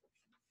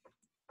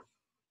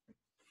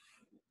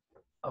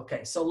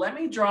 Okay, so let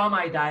me draw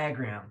my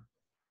diagram.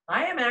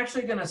 I am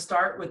actually going to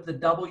start with the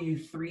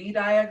W3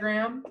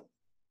 diagram,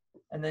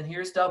 and then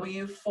here's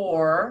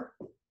W4,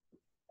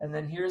 and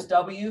then here's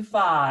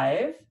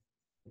W5,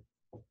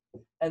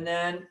 and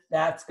then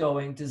that's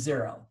going to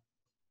 0.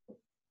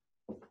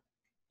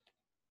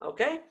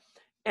 Okay,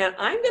 and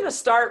I'm going to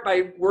start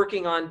by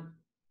working on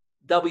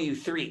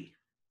W3.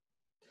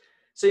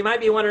 So you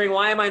might be wondering,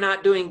 why am I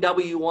not doing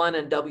W1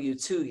 and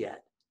W2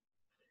 yet?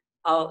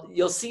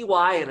 You'll see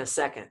why in a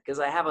second, because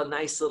I have a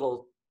nice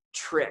little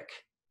trick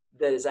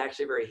that is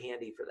actually very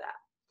handy for that.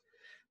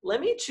 Let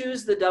me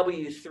choose the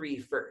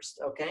W3 first,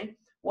 okay?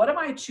 What am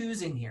I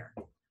choosing here?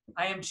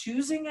 I am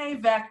choosing a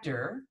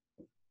vector.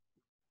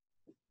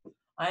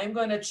 I am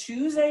going to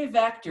choose a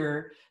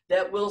vector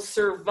that will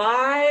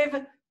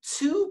survive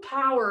 2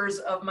 powers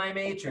of my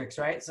matrix,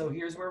 right? So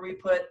here's where we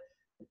put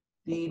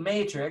the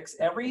matrix.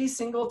 Every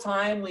single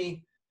time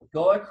we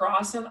go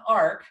across an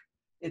arc,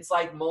 it's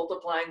like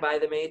multiplying by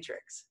the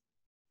matrix.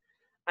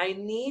 I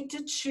need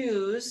to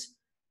choose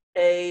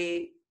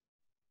a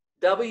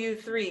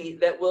W3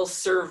 that will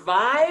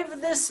survive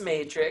this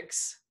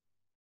matrix.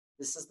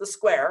 This is the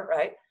square,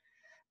 right?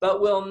 But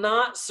will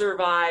not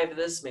survive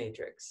this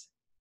matrix.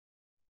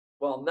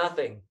 Well,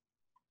 nothing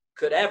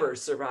could ever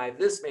survive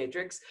this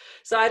matrix,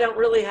 so I don't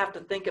really have to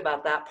think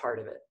about that part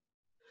of it.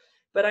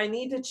 But I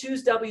need to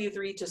choose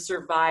W3 to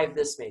survive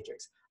this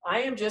matrix.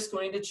 I am just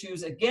going to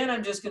choose, again,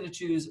 I'm just going to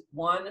choose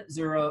 1,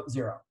 0,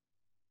 0.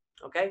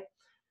 Okay?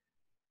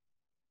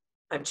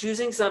 I'm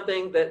choosing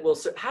something that will,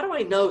 how do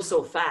I know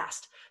so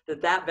fast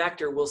that that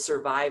vector will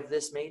survive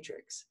this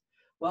matrix?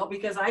 Well,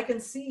 because I can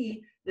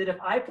see that if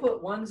I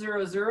put 1,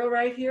 0, 0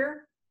 right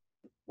here,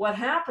 what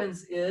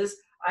happens is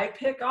I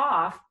pick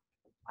off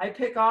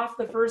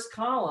the first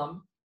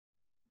column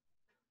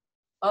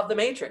of the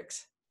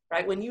matrix,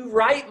 right? When you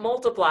write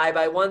multiply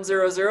by 1,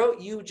 0, 0,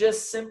 you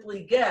just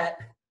simply get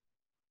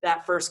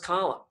that first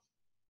column,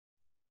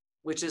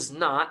 which is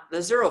not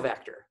the 0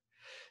 vector.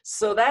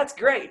 So that's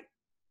great.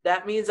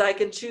 That means I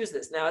can choose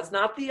this. Now, it's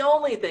not the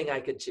only thing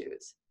I could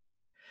choose.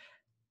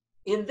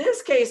 In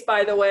this case,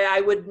 by the way, I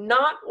would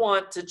not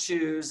want to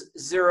choose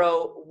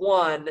 0,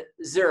 1,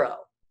 0.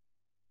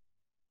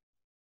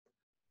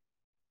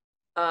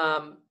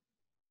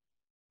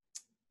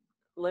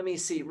 Let me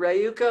see.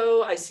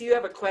 Rayuko, I see you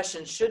have a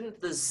question.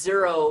 Shouldn't the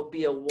 0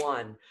 be a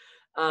 1?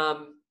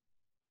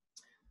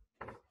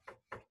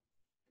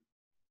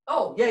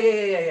 Oh,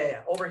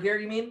 yeah. Over here,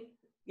 you mean?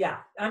 Yeah,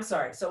 I'm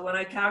sorry. So when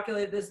I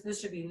calculate this, this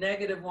should be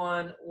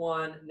 -1,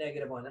 1,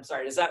 -1. I'm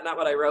sorry, is that not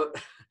what I wrote?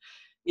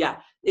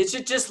 Yeah, it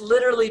should just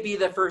literally be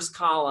the first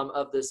column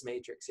of this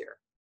matrix here.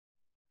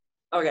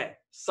 Okay,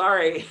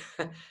 sorry.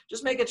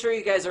 Just making sure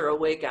you guys are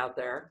awake out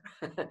there.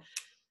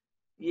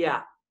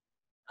 Yeah.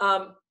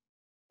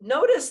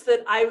 Notice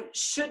that I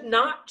should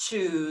not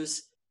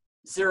choose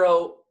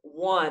 0,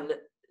 1,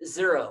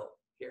 0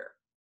 here.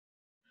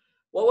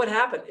 What would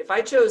happen if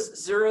I chose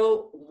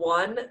 0,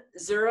 1,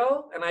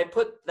 0 and I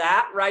put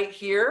that right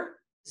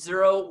here,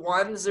 0,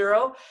 1,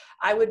 0,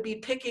 I would be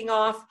picking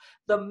off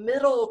the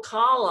middle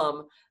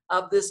column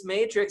of this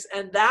matrix,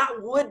 and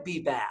that would be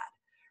bad,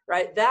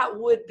 right? That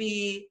would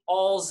be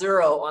all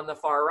 0 on the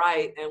far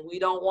right, and we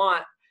don't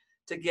want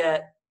to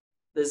get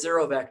the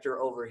 0 vector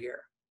over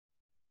here.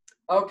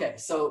 Okay,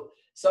 so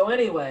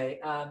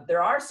anyway,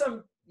 there are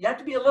some, you have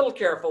to be a little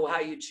careful how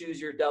you choose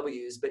your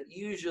W's, but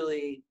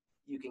usually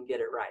you can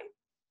get it right.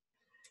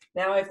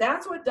 Now, if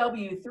that's what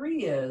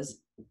W3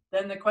 is,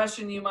 then the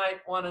question you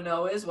might want to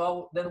know is,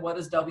 well, then what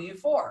is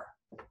W4?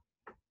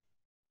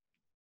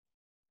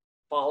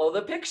 Follow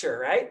the picture,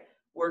 right?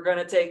 We're going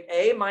to take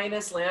A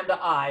minus lambda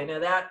I. Now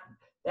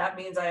that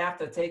means I have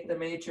to take the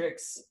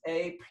matrix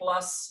A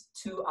plus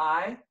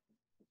 2I.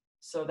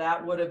 So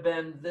that would have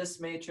been this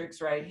matrix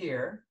right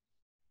here.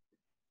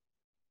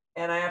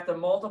 And I have to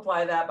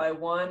multiply that by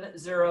 1,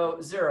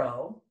 0,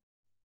 0.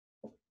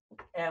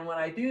 And when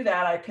I do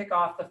that, I pick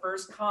off the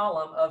first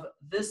column of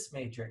this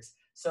matrix.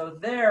 So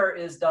there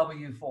is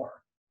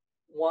W4.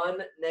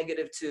 1,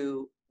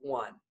 -2,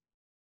 1.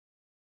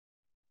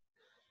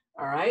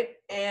 All right,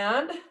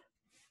 and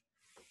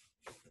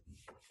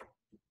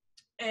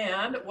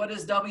what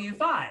is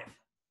W5?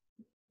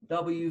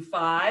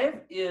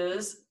 W5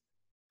 is,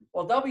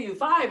 well,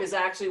 W5 is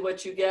actually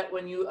what you get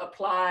when you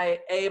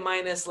apply A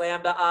minus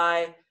lambda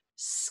I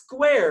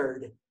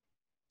squared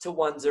to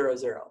 1, 0,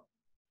 0,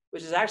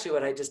 which is actually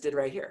what I just did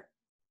right here.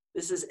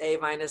 This is A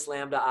minus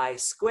lambda I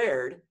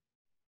squared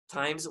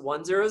times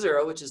 1, 0,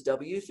 0, which is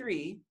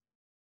W3.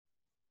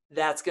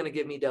 That's going to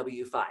give me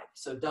W5.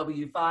 So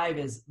W5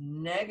 is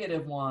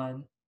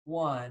 -1,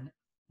 1,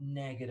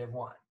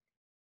 -1.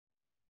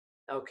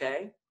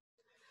 Okay.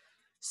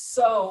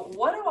 So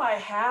what do I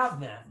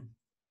have then?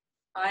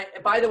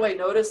 By the way,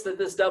 notice that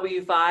this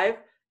W5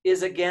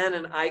 is again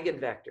an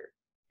eigenvector.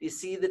 You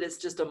see that it's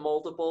just a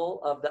multiple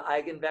of the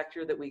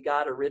eigenvector that we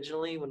got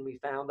originally when we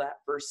found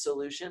that first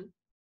solution.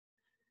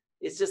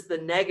 It's just the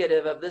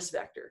negative of this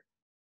vector.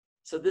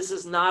 So this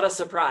is not a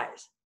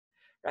surprise,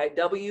 right?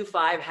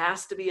 W5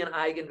 has to be an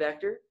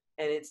eigenvector,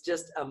 and it's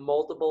just a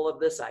multiple of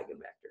this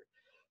eigenvector.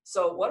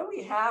 So what do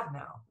we have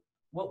now?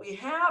 What we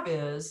have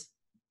is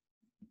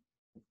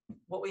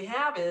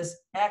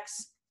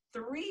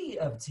x3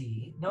 of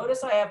t.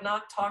 Notice I have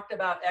not talked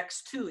about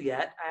x2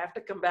 yet. I have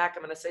to come back.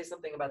 I'm going to say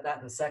something about that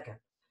in a second.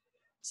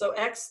 So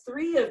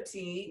x3 of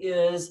t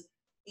is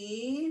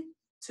e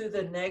to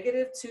the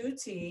negative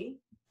 2t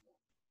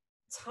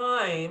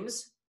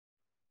times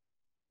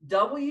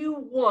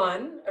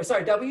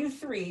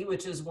w3,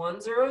 which is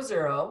 1, 0,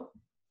 0,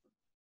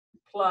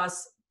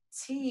 plus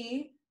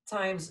t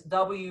times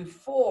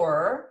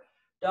w4.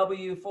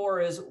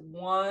 W4 is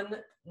 1,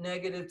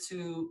 negative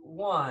 2,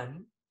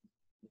 1,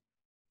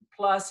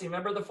 plus, you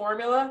remember the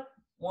formula?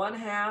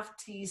 1/2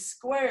 t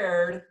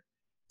squared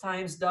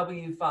times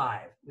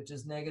w5, which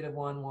is negative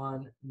 1,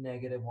 1,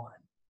 negative 1.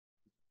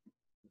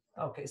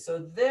 Okay, so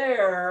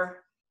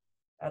there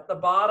at the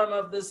bottom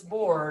of this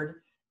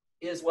board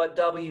is what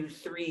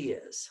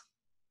w3 is.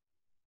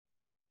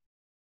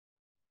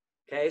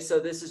 Okay,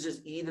 so this is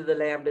just e to the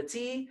lambda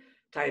t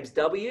times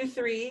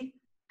w3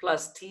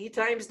 plus t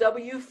times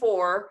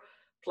w4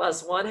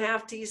 plus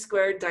 1/2 t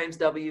squared times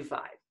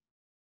w5.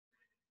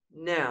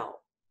 Now,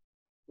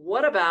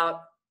 what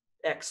about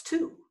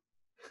x2?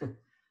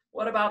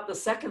 What about the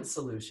second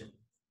solution?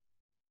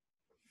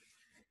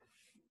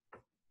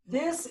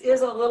 This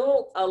is a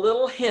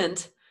little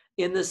hint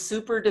in the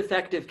super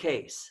defective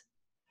case.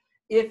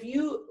 If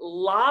you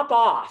lop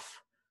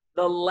off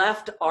the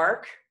left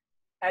arc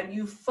and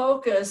you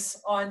focus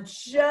on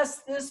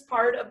just this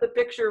part of the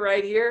picture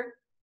right here,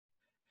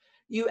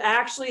 you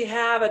actually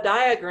have a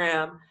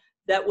diagram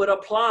that would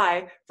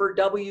apply for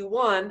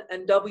W1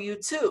 and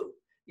W2.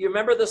 You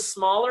remember the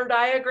smaller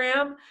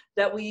diagram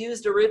that we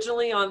used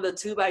originally on the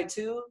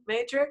 2x2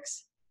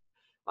 matrix?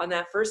 On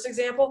that first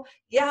example?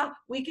 Yeah,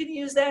 we can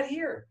use that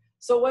here.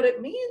 So what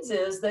it means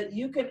is that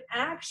you can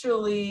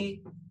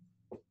actually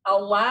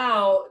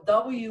allow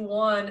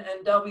W1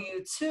 and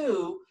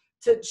W2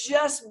 to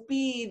just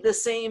be the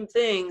same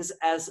things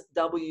as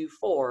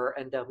W4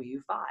 and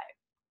W5.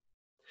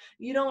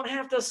 You don't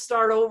have to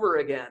start over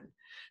again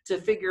to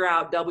figure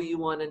out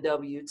W1 and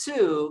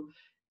W2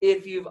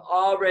 if you've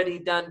already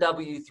done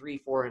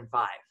W3, 4, and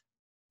 5.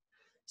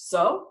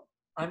 So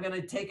I'm going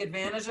to take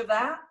advantage of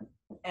that,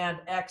 and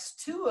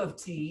x2 of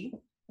t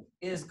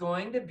is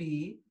going to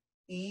be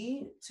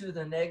e to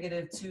the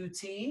negative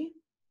 2t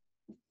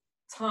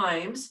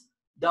times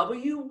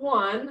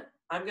W1.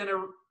 I'm going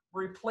to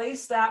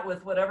replace that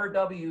with whatever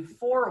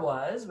W4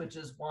 was, which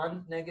is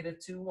 1, negative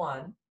 2,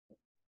 1,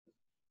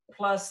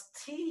 plus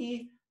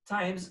t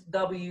times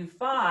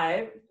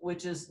W5,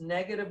 which is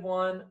negative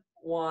 1,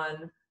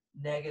 1,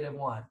 negative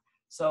 1.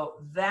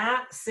 So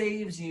that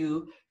saves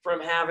you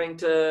from having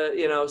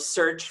to,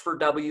 search for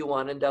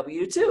W1 and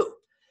W2.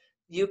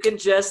 You can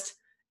just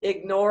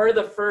ignore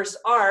the first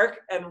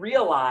arc and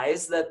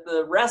realize that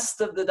the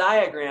rest of the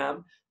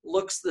diagram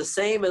looks the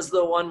same as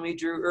the one we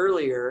drew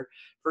earlier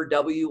for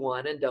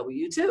W1 and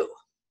W2.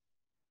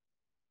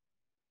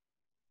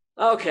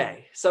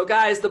 Okay, so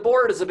guys, the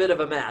board is a bit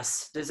of a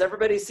mess. Does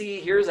everybody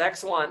see? Here's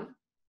x1,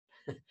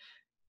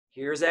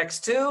 here's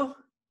x2,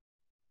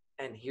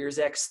 and here's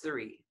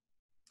x3.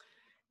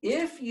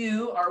 If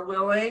you are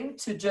willing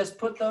to just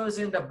put those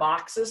into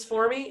boxes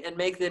for me and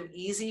make them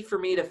easy for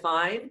me to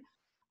find,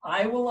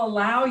 I will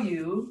allow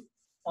you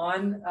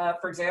on,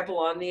 for example,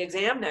 on the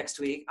exam next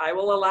week, I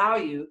will allow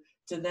you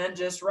to then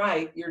just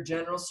write your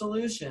general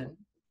solution.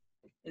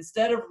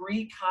 Instead of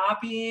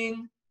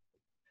recopying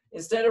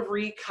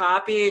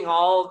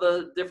all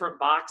the different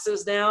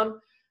boxes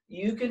down,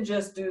 you can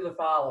just do the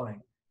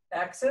following.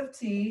 X of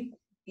t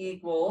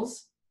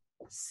equals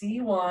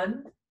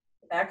C1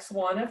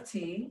 x1 of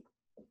t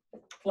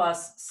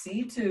plus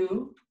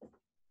C2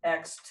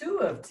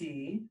 x2 of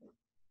t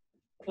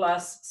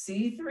plus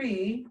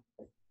C3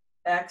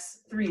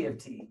 x3 of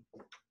t.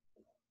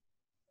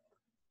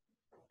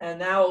 And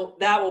now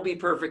that will be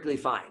perfectly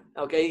fine,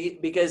 okay?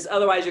 Because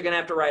otherwise you're gonna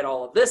have to write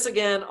all of this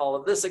again, all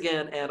of this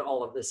again, and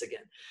all of this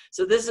again.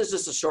 So this is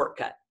just a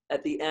shortcut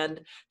at the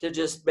end to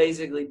just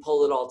basically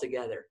pull it all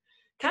together.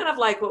 Kind of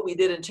like what we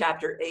did in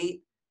chapter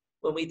 8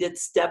 when we did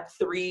step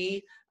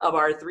 3 of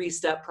our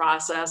 3-step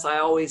process. I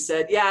always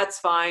said, yeah, it's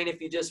fine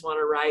if you just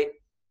wanna write,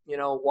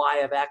 y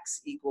of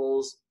x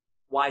equals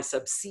y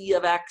sub c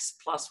of x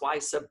plus y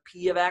sub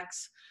p of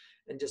x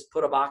and just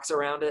put a box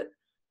around it.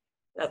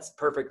 That's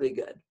perfectly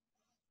good.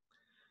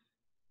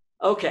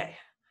 Okay,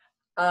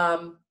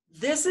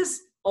 this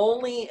is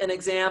only an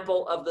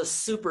example of the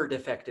super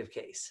defective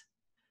case.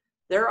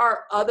 There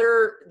are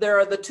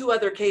the 2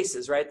 other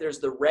cases, right? There's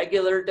the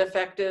regular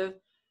defective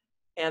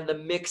and the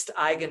mixed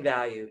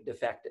eigenvalue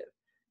defective.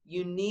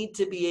 You need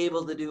to be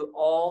able to do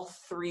all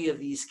 3 of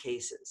these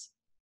cases,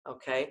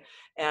 okay?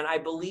 And I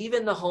believe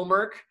in the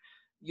homework,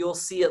 you'll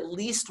see at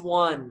least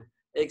one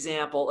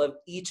example of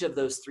each of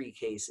those 3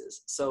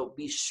 cases. So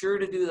be sure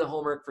to do the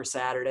homework for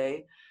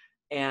Saturday.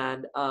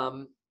 And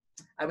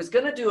I was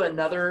gonna do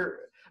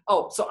another,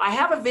 so I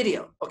have a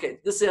video.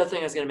 Okay, this is the other thing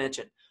I was gonna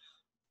mention.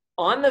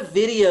 On the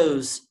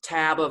videos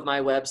tab of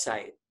my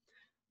website,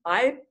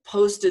 I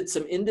posted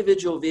some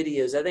individual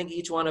videos. I think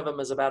each one of them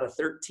is about a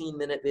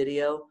 13-minute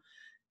video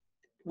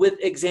with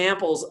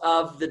examples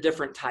of the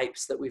different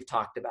types that we've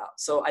talked about.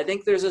 So I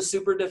think there's a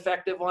super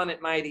defective one.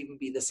 It might even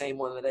be the same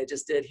one that I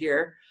just did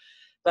here.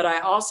 But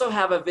I also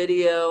have a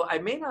video. I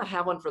may not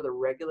have one for the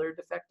regular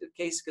defective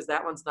case because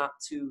that one's not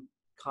too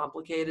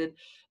complicated.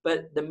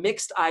 But the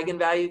mixed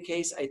eigenvalue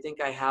case, I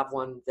think I have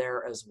one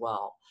there as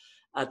well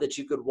that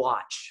you could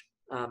watch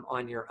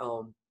on your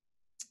own.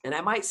 And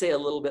I might say a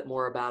little bit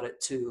more about it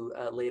too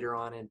later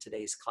on in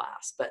today's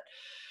class. But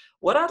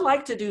what I'd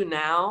like to do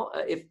now,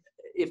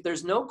 if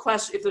there's no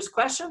question, if there's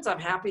questions, I'm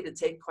happy to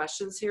take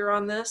questions here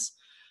on this.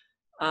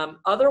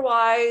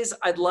 Otherwise,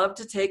 I'd love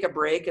to take a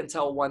break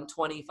until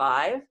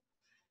 1:25.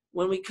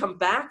 When we come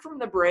back from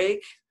the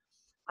break,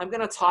 I'm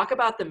going to talk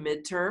about the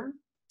midterm.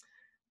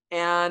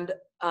 And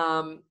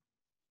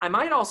I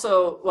might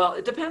also, well,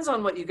 it depends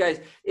on what you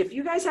guys, if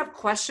you guys have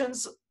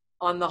questions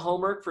on the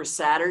homework for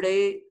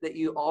Saturday that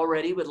you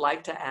already would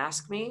like to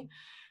ask me,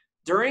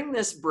 during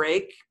this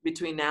break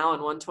between now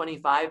and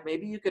 1:25,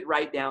 maybe you could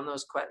write down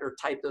those or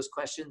type those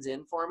questions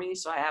in for me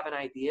so I have an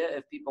idea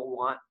if people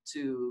want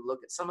to look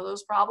at some of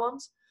those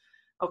problems.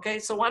 Okay,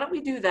 so why don't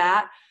we do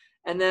that?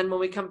 And then when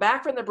we come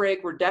back from the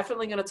break, we're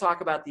definitely going to talk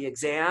about the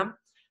exam,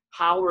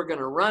 how we're going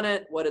to run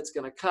it, what it's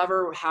going to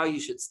cover, how you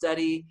should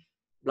study,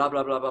 blah,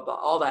 blah, blah, blah, blah,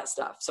 all that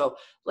stuff. So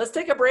let's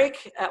take a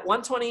break at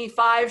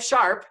 1:25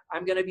 sharp.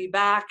 I'm going to be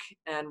back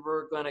and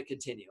we're going to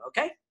continue,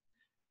 okay?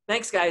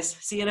 Thanks, guys.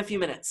 See you in a few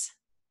minutes.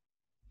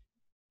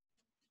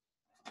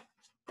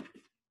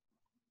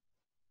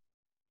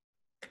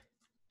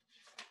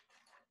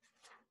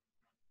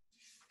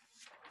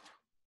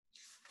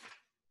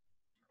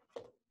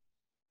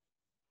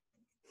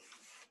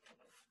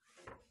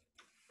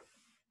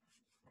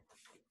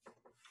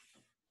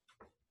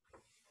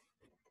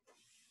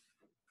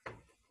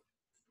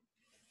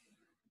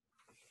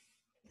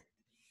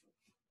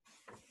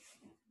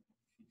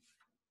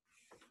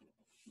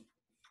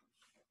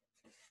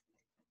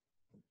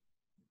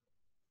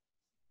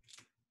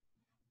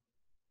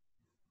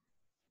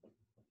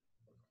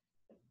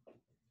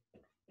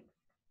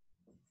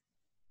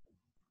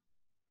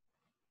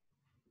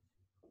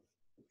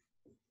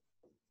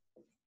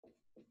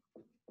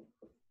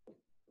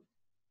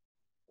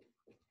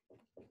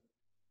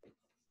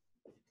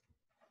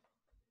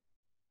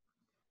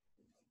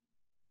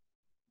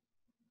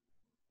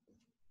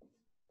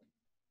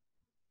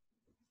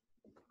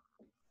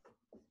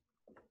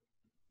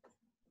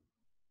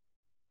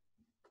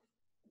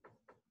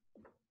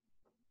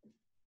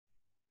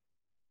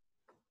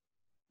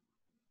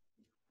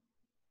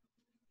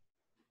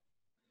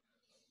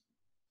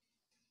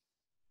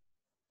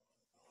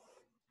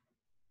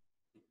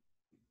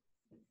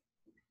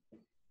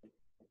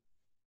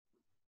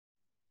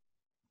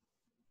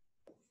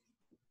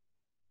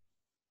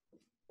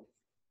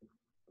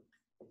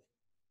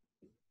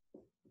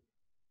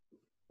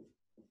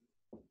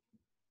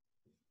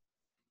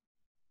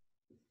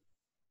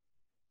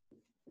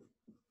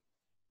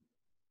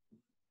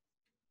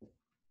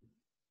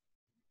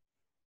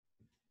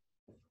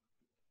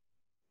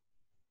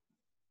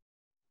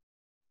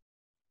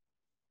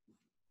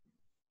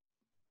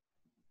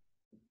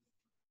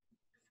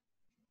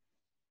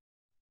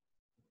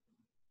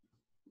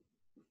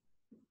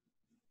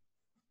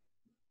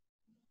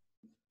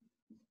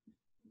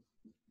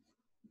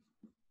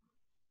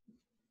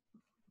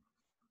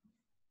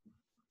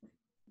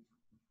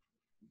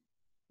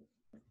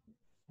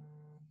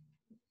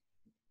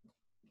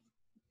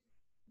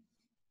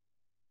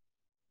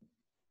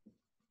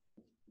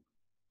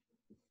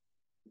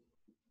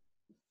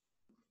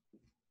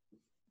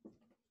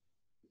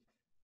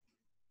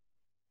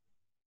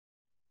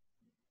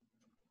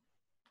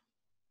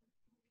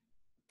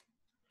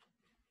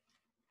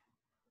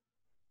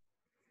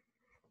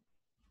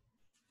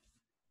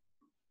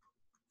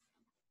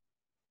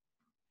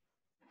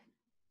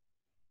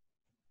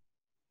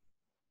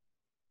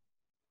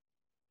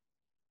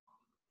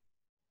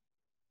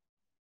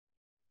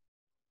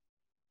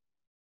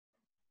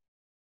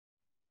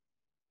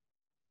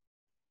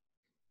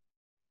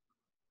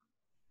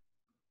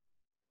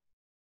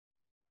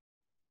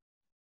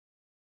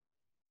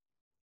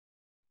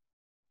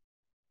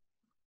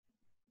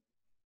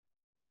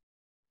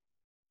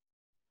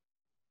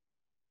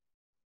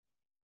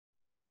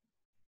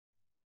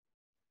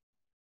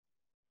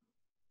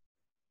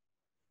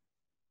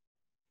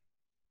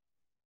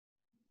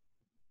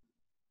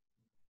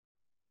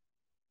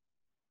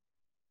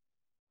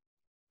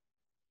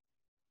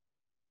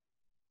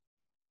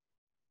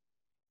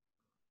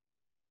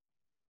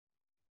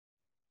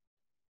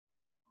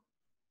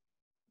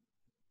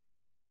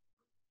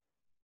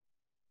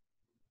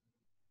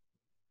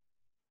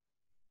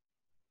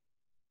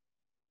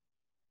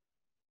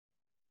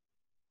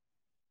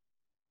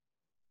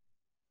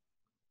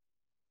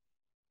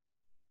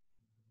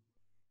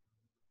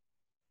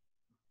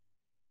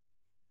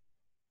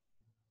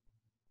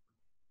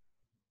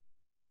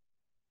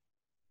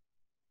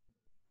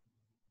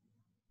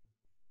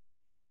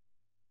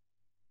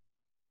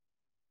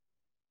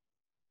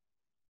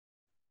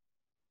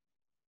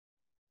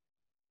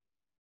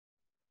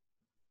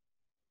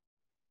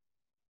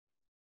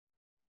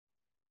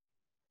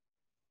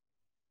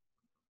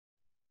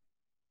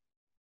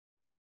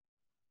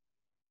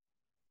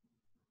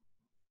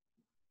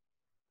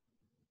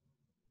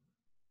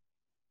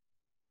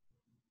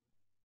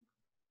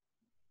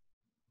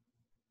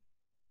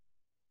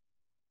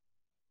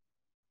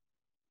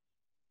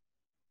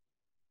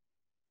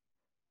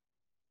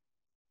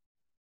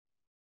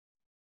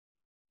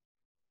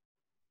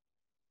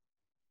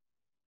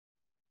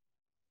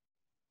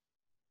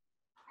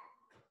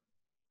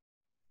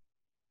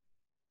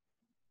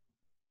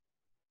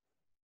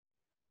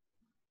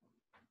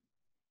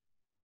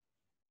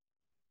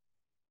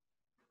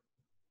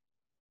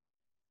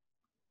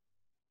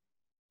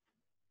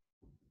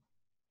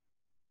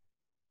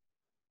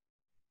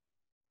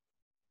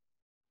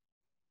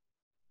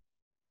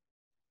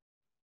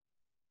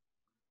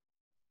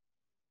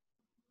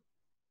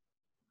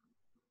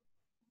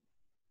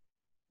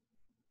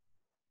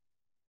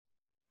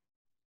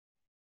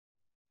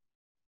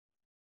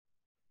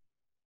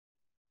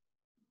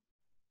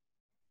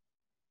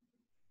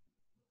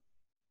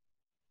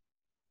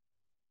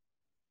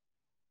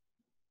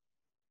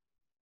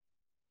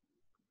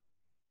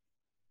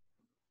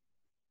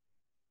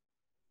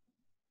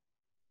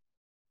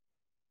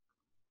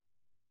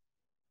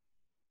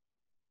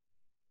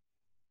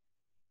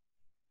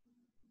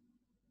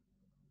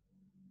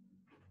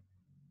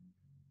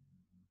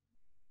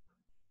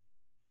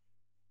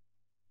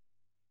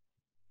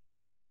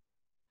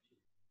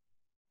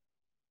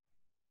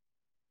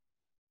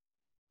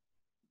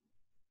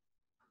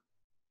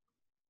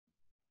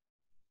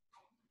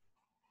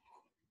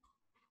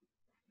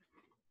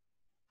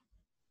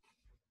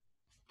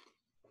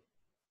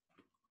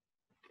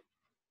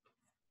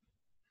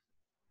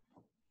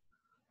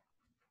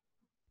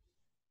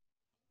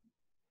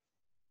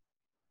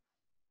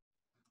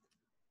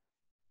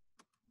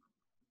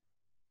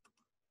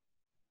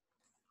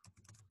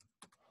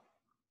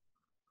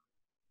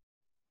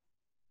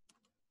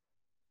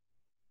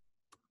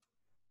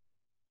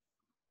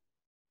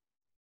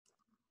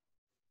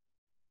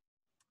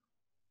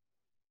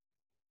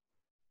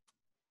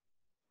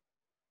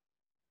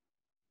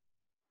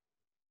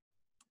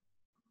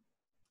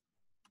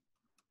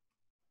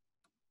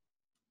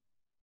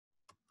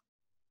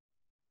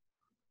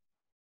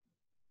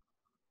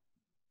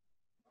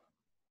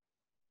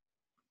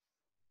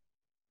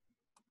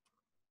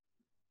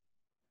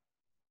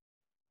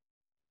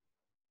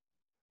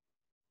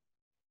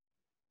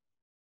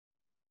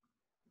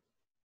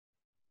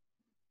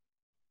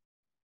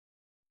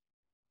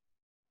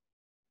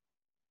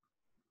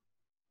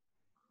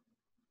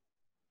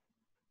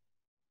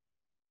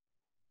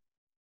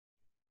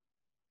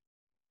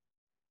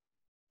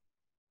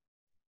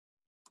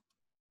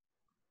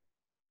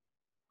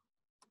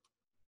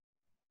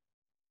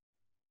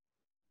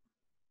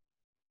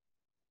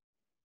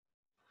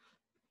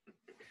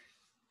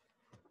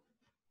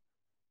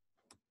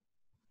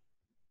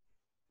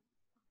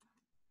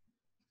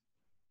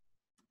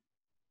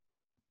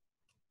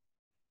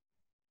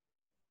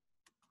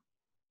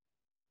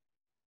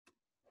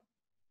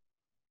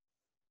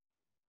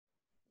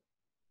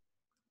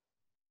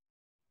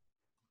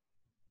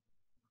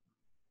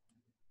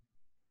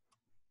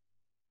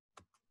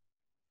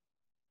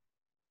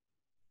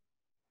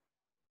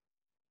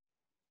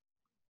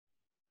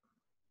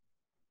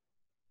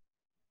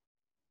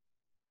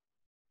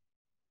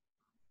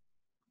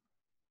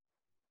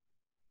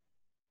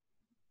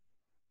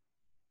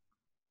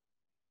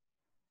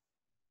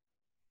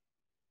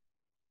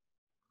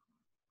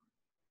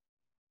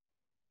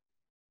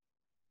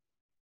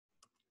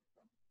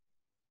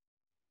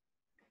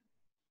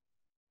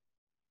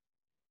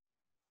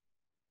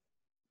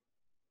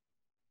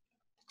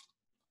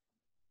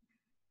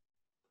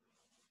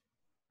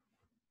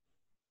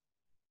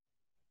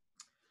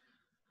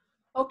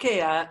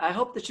 Okay, I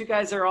hope that you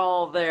guys are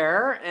all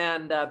there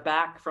and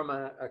back from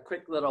a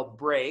quick little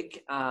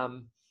break.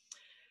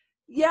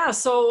 Yeah,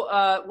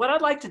 so what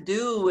I'd like to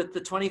do with the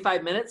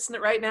 25 minutes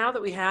right now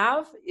that we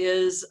have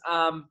is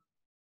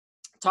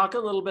talk a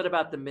little bit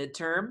about the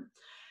midterm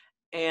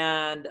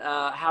and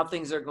how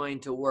things are going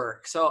to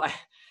work. So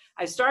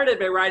I started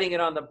by writing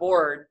it on the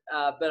board,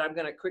 but I'm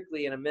going to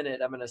quickly in a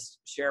minute, I'm going to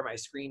share my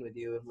screen with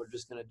you, and we're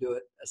just going to do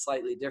it a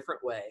slightly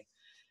different way.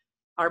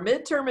 Our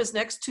midterm is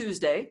next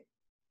Tuesday,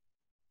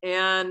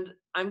 and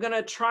I'm going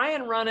to try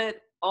and run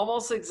it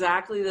almost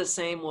exactly the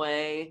same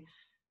way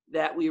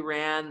that we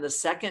ran the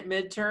second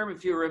midterm,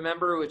 if you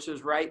remember, which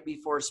was right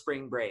before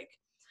spring break.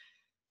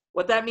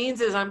 What that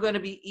means is I'm going to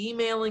be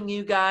emailing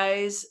you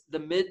guys the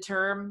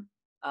midterm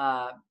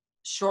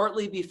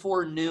shortly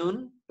before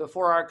noon,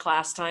 before our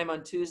class time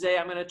on Tuesday.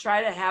 I'm going to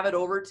try to have it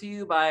over to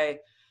you by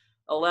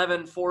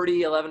 11:40,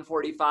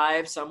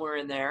 11:45, somewhere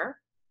in there.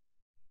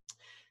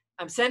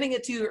 I'm sending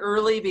it to you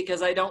early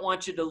because I don't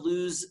want you to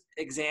lose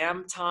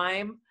exam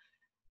time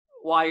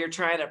while you're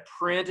trying to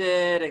print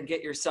it and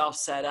get yourself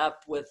set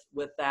up with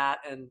that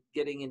and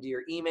getting into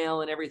your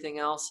email and everything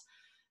else.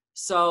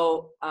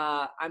 So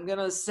I'm going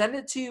to send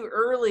it to you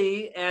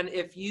early, and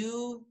if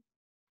you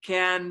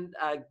can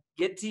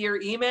get to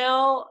your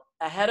email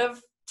ahead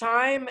of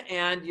time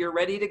and you're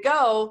ready to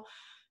go,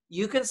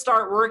 you can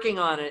start working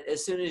on it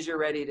as soon as you're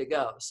ready to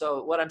go.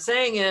 So what I'm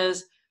saying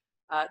is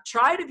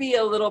try to be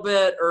a little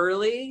bit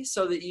early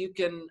so that you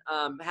can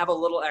have a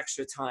little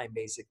extra time,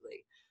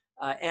 basically.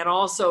 And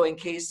also, in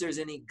case there's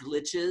any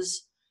glitches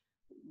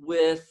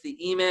with the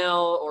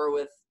email or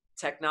with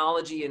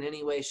technology in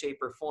any way, shape,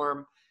 or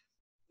form,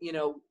 you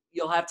know,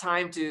 you'll have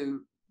time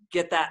to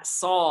get that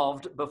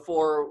solved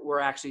before we're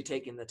actually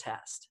taking the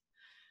test.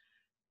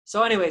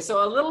 So anyway,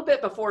 so a little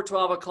bit before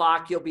 12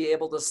 o'clock, you'll be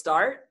able to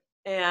start,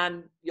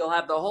 and you'll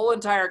have the whole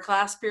entire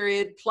class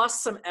period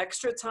plus some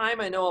extra time.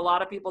 I know a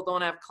lot of people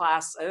don't have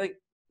class. I think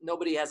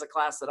nobody has a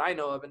class that I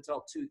know of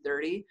until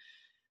 2:30.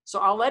 So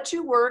I'll let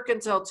you work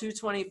until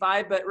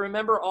 2:25, but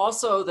remember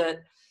also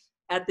that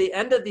at the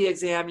end of the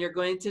exam, you're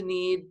going to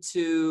need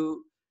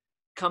to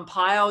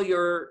compile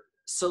your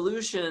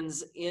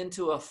solutions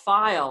into a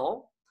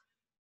file,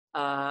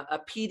 a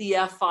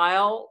PDF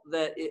file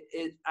that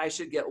I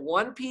should get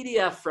one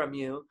PDF from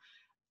you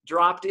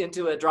dropped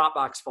into a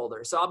Dropbox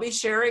folder. So I'll be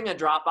sharing a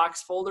Dropbox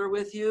folder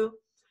with you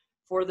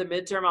for the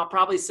midterm. I'll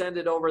probably send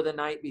it over the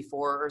night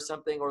before or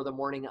something, or the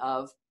morning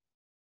of,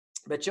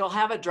 but you'll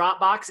have a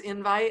Dropbox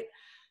invite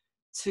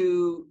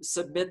to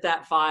submit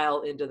that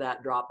file into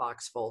that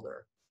Dropbox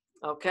folder.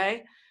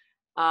 Okay,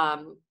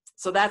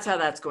 so that's how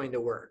that's going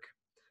to work.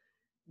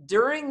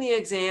 During the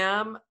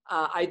exam,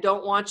 I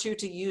don't want you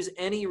to use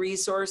any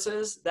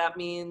resources. That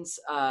means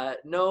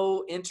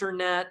no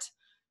internet,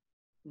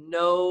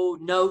 no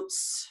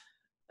notes.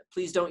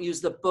 Please don't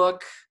use the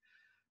book.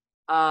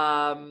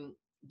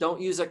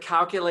 Don't use a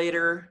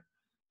calculator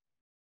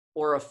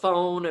or a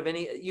phone of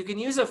any. You can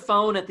use a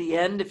phone at the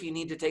end if you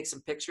need to take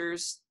some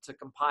pictures to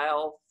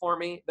compile for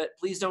me, but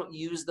please don't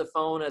use the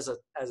phone as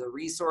a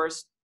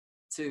resource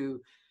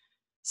to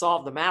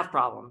solve the math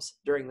problems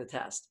during the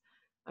test.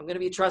 I'm going to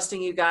be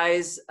trusting you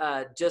guys,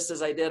 just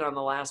as I did on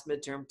the last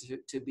midterm,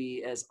 to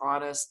be as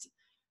honest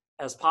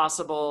as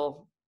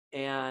possible,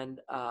 and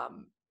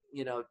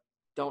you know,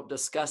 don't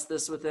discuss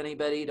this with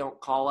anybody. Don't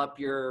call up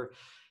your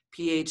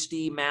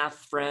PhD math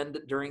friend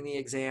during the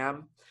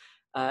exam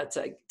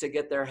to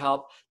get their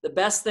help. The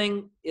best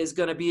thing is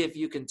going to be if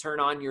you can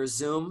turn on your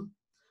Zoom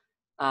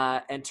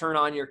and turn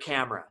on your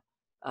camera.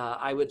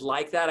 I would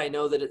like that. I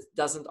know that it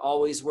doesn't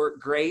always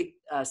work great.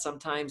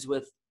 Sometimes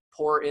with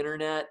poor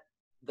internet,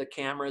 the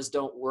cameras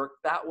don't work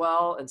that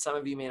well, and some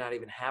of you may not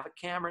even have a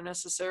camera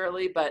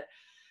necessarily, but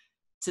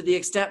to the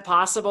extent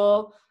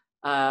possible,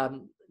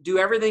 do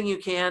everything you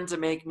can to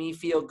make me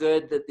feel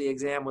good that the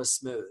exam was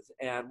smooth.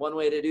 And one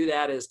way to do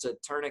that is to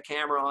turn a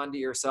camera onto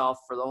yourself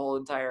for the whole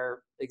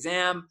entire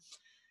exam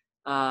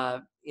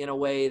in a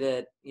way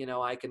that, you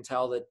know, I can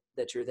tell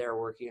that you're there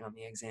working on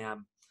the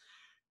exam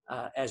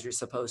as you're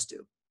supposed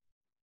to.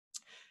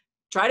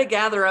 Try to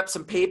gather up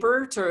some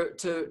paper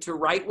to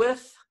write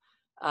with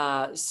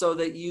so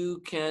that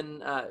you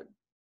can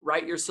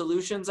write your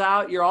solutions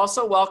out. You're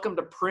also welcome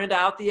to print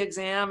out the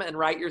exam and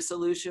write your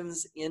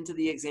solutions into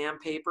the exam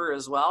paper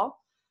as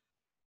well.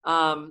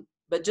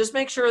 But just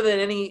make sure that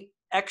any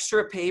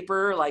extra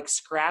paper, like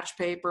scratch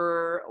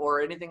paper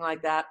or anything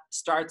like that,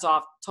 starts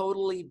off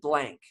totally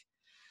blank.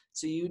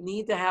 So you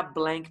need to have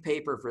blank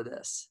paper for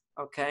this,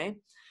 okay?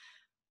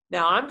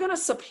 Now I'm going to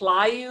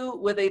supply you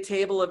with a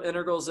table of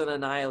integrals and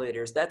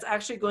annihilators. That's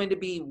actually going to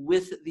be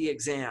with the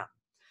exam.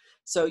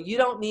 So you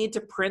don't need to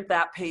print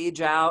that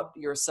page out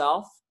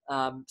yourself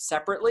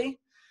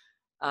separately.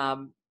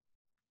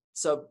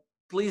 So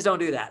please don't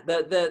do that.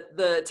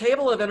 The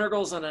table of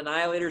integrals and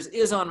annihilators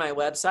is on my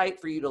website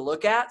for you to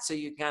look at, so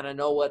you kind of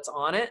know what's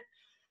on it.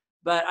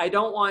 But I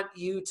don't want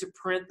you to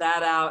print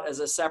that out as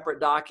a separate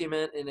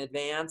document in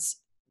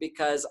advance,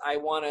 because I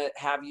want to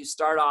have you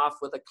start off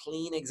with a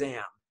clean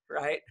exam,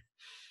 right?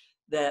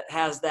 That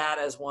has that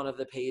as one of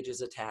the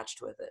pages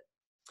attached with it.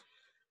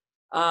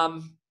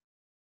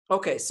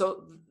 Okay,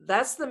 so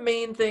that's the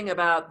main thing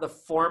about the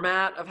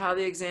format of how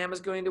the exam is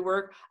going to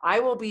work. I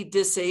will be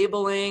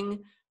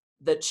disabling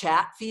the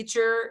chat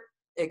feature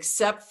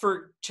except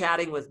for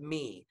chatting with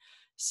me.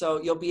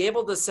 So you'll be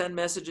able to send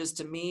messages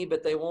to me,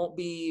 but they won't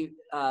be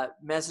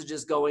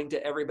messages going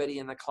to everybody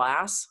in the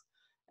class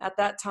at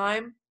that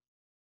time.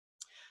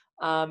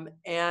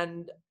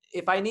 And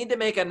if I need to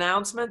make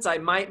announcements, I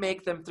might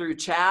make them through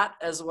chat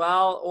as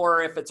well.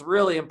 Or if it's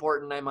really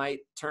important, I might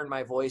turn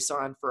my voice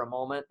on for a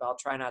moment, but I'll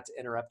try not to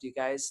interrupt you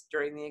guys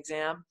during the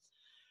exam.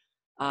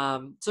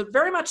 So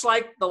very much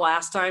like the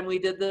last time we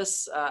did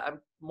this, I'm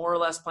more or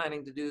less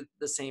planning to do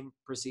the same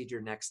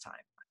procedure next time.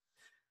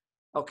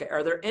 Okay,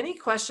 are there any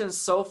questions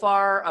so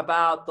far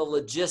about the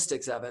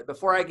logistics of it?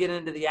 Before I get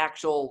into the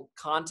actual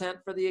content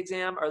for the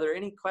exam, are there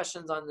any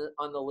questions on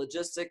the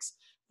logistics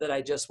that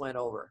I just went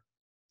over?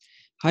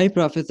 Hi,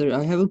 Professor.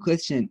 I have a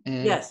question.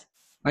 Yes.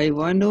 I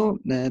want to know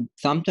that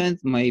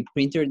sometimes my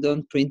printer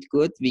don't print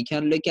good. We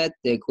can look at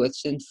the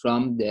question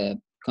from the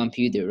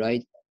computer,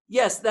 right?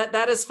 Yes,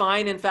 that is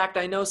fine. In fact,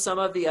 I know some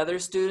of the other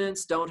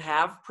students don't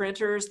have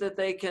printers that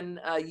they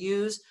can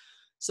use.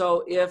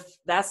 So if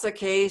that's the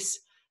case,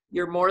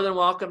 you're more than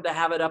welcome to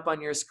have it up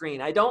on your screen.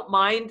 I don't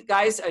mind,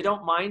 guys, I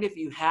don't mind if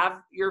you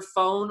have your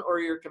phone or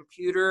your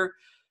computer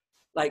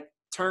like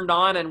turned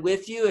on and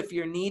with you. If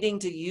you're needing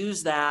to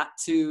use that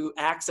to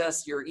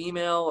access your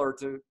email or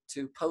to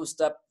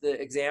post up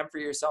the exam for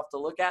yourself to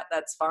look at,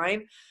 that's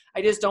fine.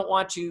 I just don't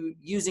want you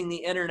using the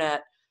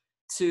internet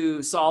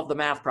to solve the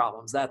math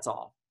problems, that's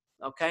all.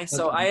 Okay,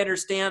 so I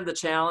understand the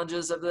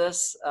challenges of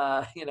this.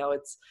 You know,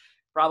 it's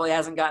probably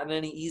hasn't gotten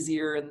any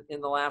easier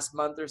in the last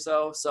month or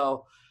so.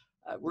 So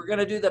we're going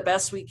to do the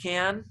best we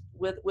can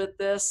with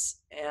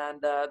this.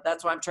 And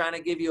that's why I'm trying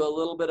to give you a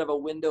little bit of a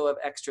window of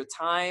extra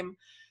time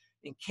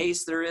in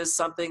case there is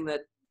something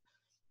that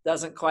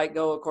doesn't quite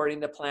go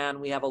according to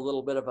plan. We have a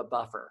little bit of a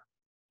buffer.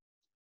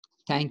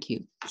 Thank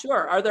you.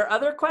 Sure. Are there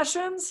other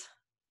questions?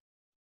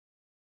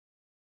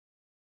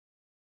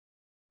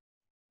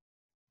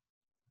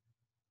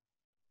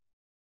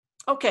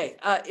 Okay,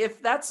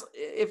 if that's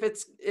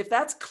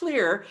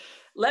clear,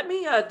 let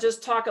me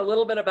just talk a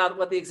little bit about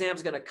what the exam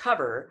is going to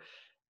cover.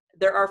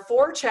 There are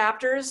 4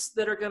 chapters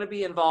that are going to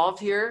be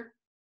involved here,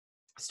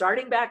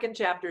 starting back in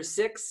chapter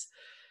 6,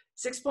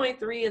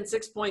 6.3 and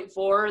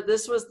 6.4.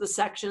 This was the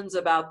sections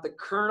about the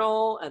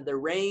kernel and the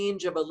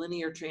range of a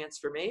linear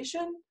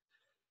transformation,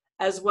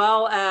 as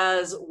well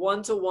as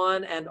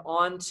one-to-one and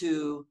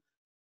onto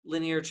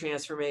linear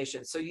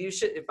transformation. So you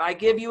should, if I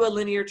give you a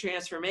linear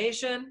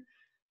transformation,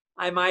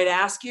 I might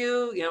ask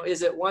you,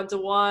 is it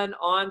one-to-one,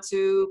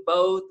 onto,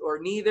 both, or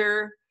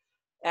neither?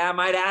 And I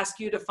might ask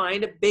you to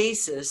find a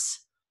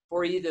basis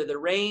for either the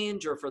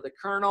range or for the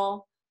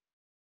kernel.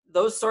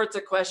 Those sorts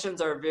of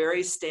questions are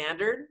very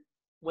standard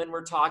when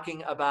we're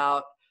talking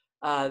about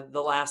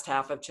the last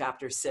half of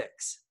chapter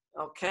 6.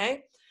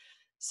 Okay,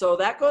 so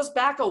that goes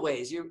back a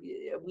ways.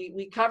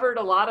 We covered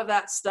a lot of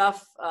that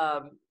stuff,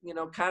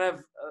 kind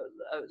of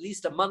at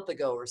least a month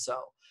ago or so.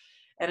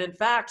 And in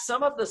fact,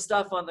 some of the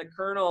stuff on the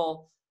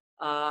kernel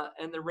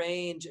and the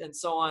range and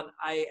so on,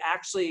 I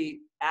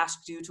actually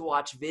asked you to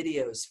watch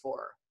videos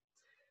for.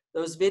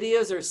 Those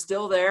videos are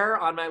still there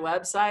on my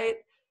website,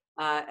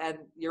 and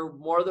you're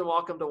more than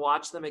welcome to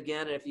watch them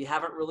again. And if you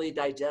haven't really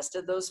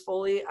digested those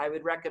fully, I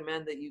would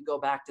recommend that you go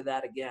back to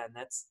that again.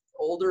 That's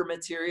older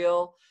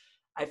material.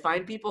 I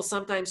find people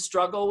sometimes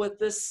struggle with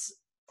this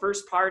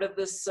first part of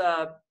this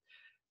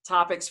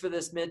topics for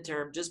this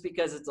midterm just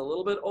because it's a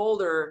little bit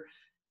older,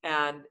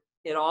 and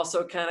it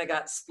also kind of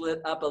got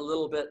split up a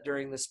little bit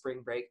during the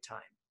spring break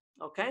time.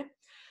 Okay,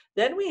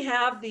 then we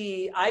have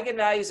the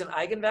eigenvalues and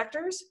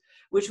eigenvectors,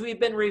 which we've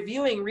been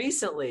reviewing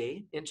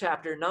recently in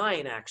chapter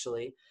 9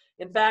 actually.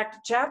 In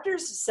fact,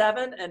 chapters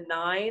 7 and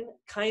 9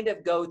 kind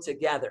of go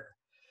together,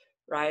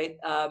 right?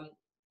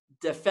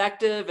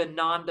 Defective and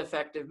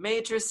non-defective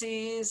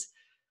matrices,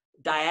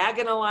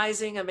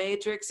 diagonalizing a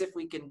matrix if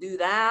we can do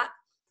that.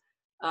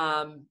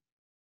 Those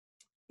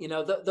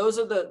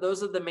are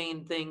the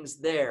main things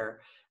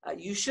there.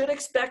 You should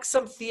expect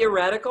some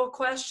theoretical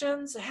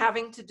questions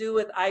having to do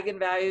with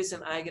eigenvalues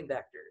and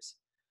eigenvectors.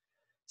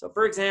 So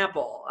for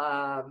example,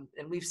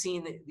 and we've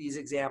seen these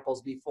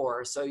examples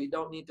before, so you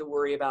don't need to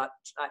worry about,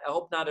 I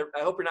hope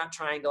you're not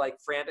trying to like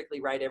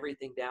frantically write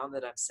everything down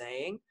that I'm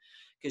saying,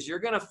 because you're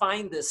going to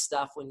find this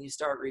stuff when you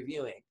start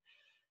reviewing.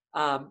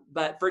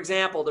 But for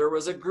example, there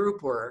was a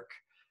group work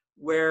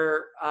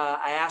where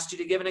I asked you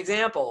to give an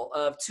example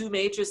of 2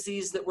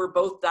 matrices that were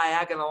both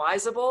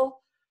diagonalizable,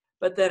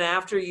 but then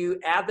after you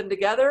add them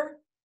together,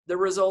 the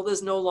result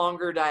is no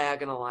longer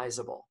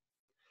diagonalizable.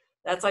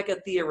 That's like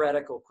a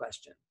theoretical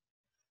question.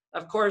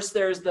 Of course,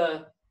 there's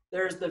the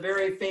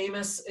very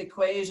famous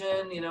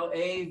equation,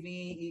 AV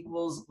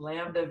equals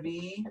lambda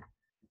V.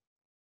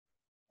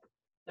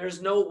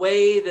 There's no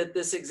way that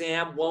this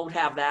exam won't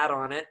have that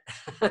on it,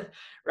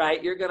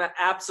 right? You're going to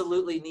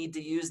absolutely need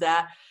to use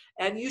that.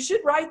 And you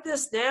should write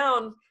this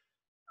down,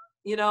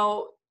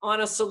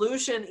 on a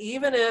solution,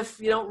 even if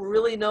you don't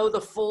really know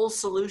the full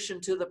solution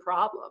to the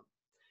problem.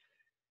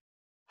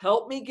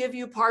 help me give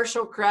you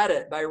partial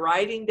credit by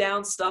writing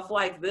down stuff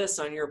like this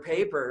on your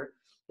paper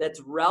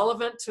that's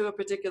relevant to a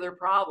particular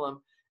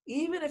problem,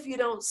 even if you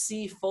don't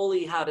see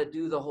fully how to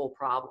do the whole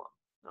problem,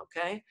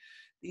 okay?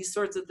 These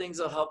sorts of things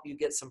will help you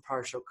get some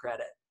partial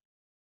credit.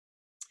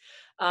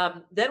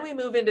 Then we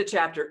move into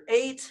chapter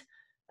 8.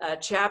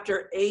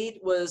 Chapter 8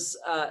 was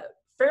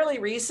fairly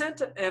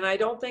recent, and I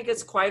don't think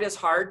it's quite as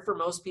hard for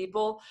most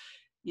people.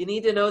 You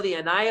need to know the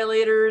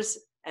annihilators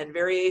and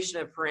variation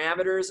of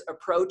parameters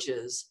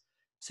approaches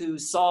to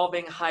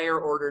solving higher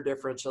order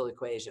differential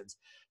equations.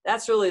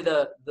 That's really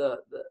the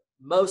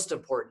most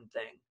important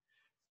thing.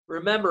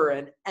 Remember,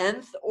 an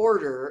nth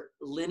order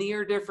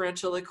linear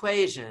differential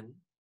equation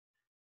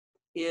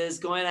is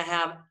going to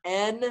have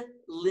n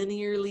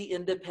linearly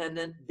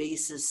independent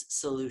basis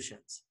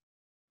solutions,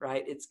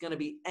 right? It's going to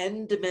be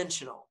n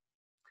dimensional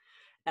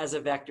as a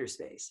vector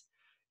space.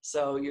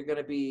 So you're going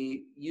to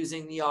be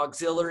using the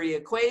auxiliary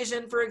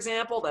equation, for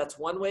example. That's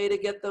one way to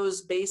get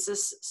those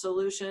basis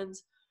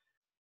solutions.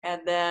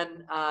 And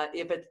then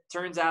if it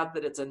turns out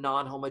that it's a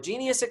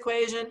non-homogeneous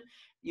equation,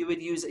 you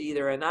would use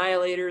either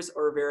annihilators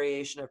or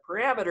variation of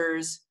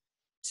parameters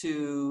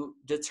to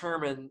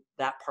determine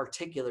that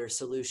particular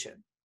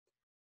solution.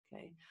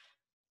 Okay,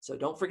 so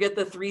don't forget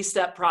the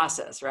three-step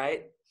process,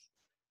 right?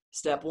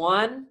 Step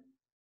 1,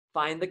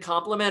 find the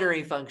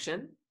complementary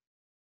function.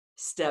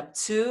 Step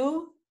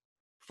 2,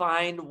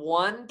 find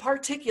one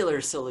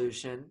particular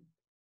solution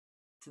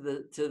to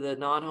the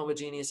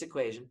non-homogeneous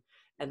equation.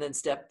 And then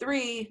step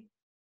 3,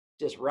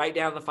 just write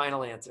down the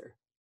final answer.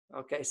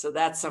 Okay, so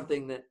that's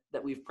something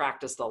that we've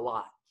practiced a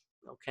lot,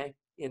 okay,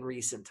 in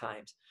recent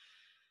times.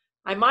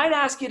 I might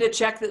ask you to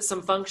check that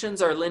some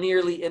functions are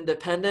linearly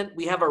independent.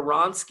 We have a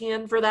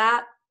Wronskian for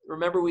that.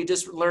 Remember, we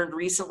just learned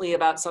recently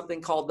about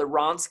something called the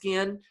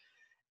Wronskian.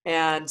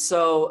 And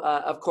so,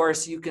 of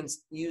course, you can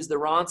use the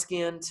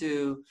Wronskian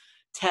to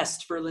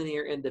test for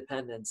linear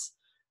independence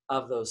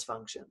of those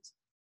functions.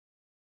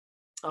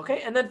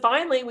 Okay, and then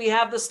finally, we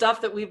have the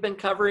stuff that we've been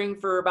covering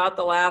for about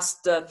the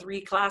last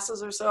 3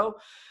 classes or so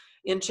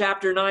in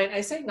chapter 9.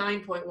 I say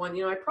 9.1,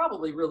 you know, I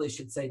probably really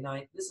should say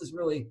 9. This is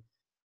really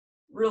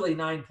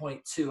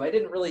 9.2. I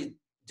didn't really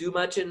do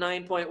much in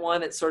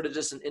 9.1. It's sort of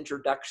just an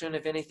introduction,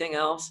 if anything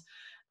else.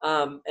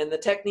 And the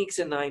techniques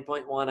in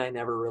 9.1, I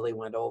never really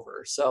went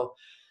over. So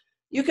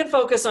you can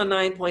focus on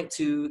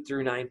 9.2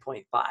 through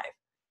 9.5.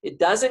 It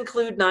does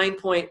include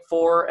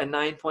 9.4 and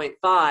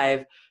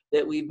 9.5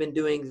 that we've been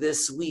doing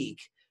this week.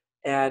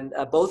 And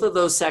both of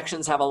those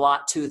sections have a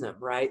lot to them,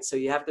 right? So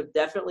you have to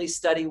definitely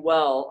study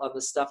well on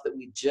the stuff that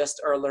we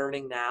just are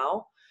learning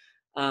now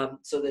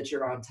so that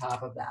you're on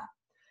top of that.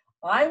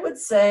 I would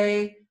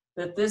say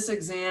that this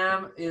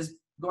exam is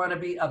going to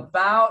be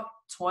about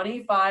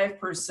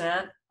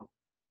 25%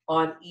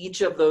 on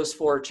each of those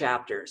 4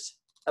 chapters,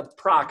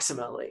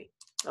 approximately,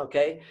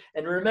 okay?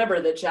 And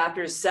remember that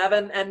chapters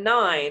 7 and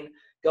 9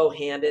 go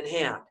hand in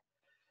hand.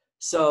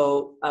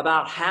 So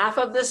about half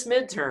of this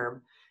midterm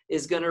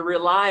is going to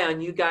rely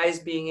on you guys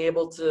being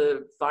able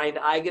to find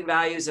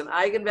eigenvalues and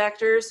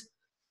eigenvectors,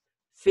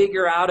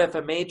 figure out if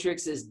a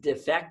matrix is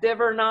defective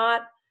or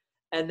not,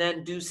 and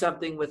then do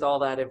something with all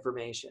that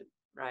information,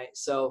 right?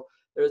 So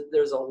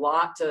there's a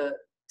lot to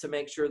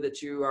make sure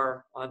that you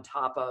are on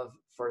top of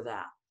for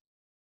that.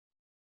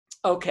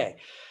 Okay,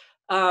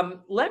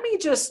 let me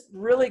just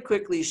really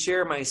quickly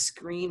share my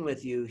screen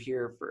with you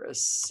here for a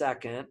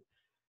second.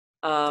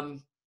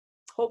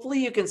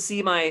 Hopefully you can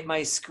see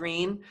my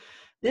screen.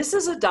 This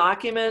is a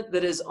document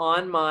that is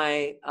on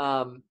my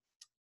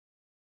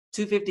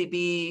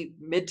 250B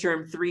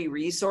midterm 3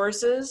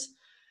 resources.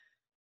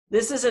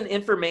 This is an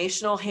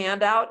informational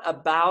handout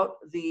about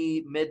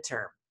the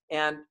midterm.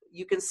 And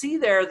you can see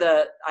there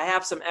that I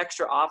have some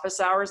extra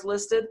office hours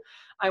listed.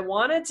 I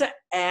wanted to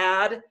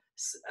add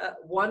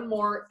one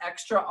more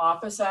extra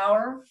office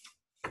hour.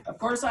 Of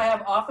course, I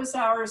have office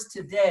hours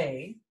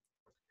today.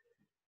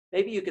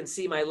 Maybe you can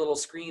see my little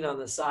screen on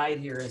the side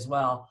here as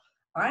well.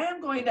 I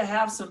am going to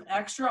have some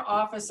extra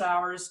office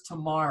hours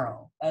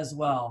tomorrow as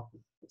well,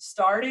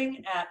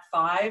 starting at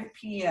 5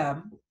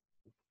 p.m.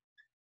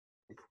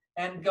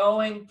 and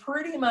going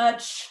pretty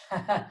much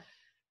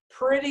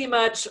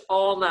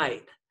all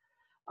night.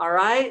 All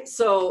right,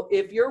 so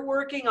if you're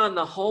working on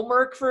the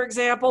homework, for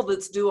example,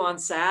 that's due on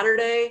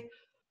Saturday,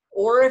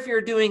 or if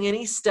you're doing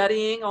any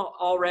studying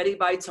already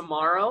by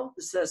tomorrow,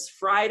 it says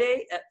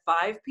Friday at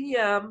 5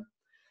 p.m.,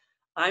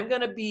 I'm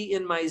going to be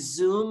in my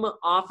Zoom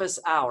office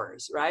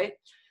hours, right?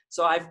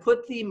 So I've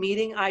put the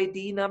meeting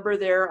ID number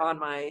there on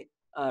my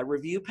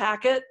review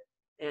packet,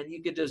 and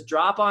you could just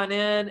drop on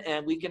in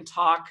and we can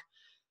talk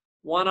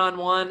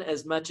one-on-one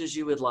as much as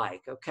you would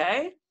like,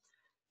 okay?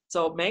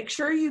 So make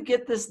sure you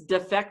get this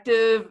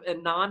defective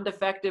and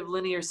non-defective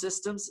linear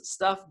systems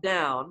stuff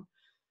down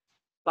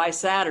by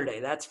Saturday.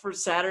 That's for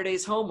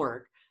Saturday's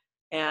homework.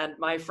 And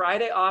my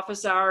Friday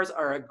office hours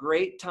are a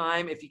great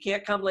time. If you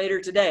can't come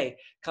later today,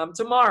 come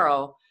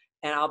tomorrow,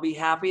 and I'll be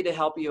happy to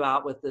help you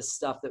out with this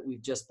stuff that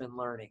we've just been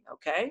learning,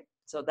 okay?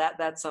 So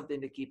that's something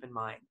to keep in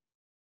mind.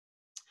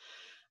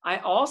 I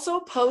also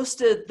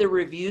posted the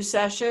review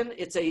session.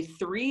 It's a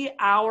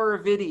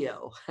 3-hour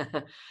video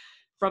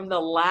from the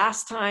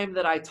last time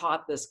that I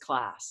taught this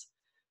class.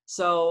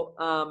 So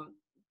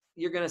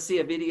you're going to see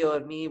a video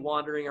of me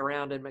wandering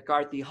around in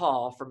McCarthy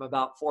Hall from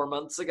about 4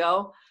 months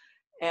ago.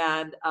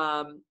 And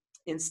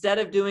instead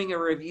of doing a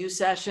review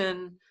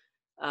session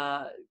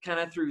kind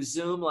of through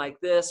Zoom like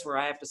this, where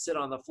I have to sit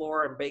on the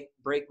floor and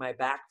break my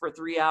back for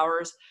 3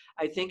 hours,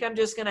 I think I'm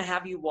just going to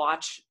have you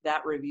watch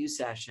that review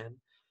session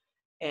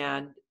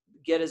and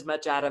get as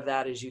much out of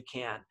that as you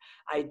can.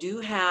 I do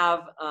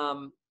have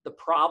the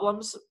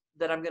problems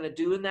that I'm going to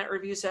do in that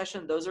review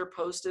session. Those are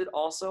posted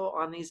also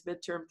on these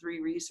midterm 3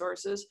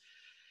 resources.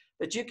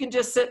 But you can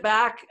just sit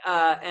back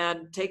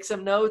and take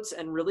some notes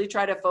and really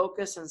try to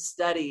focus and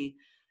study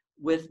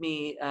with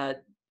me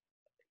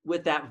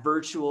with that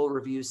virtual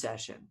review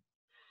session.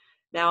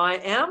 Now, I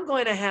am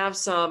going to have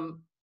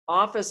some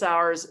office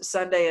hours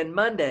Sunday and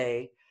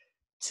Monday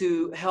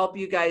to help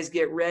you guys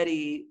get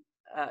ready,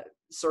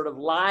 sort of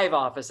live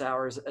office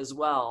hours as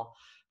well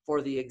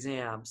for the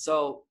exam.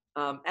 So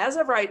as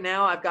of right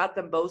now, I've got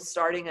them both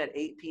starting at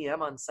 8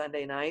 p.m. on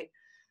Sunday night.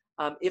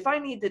 If I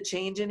need to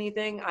change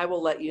anything, I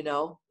will let you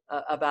know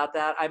about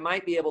that. I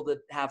might be able to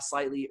have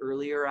slightly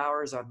earlier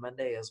hours on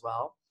Monday as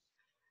well.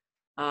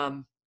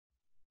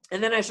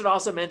 And then I should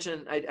also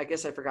mention, I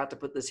guess I forgot to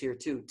put this here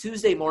too,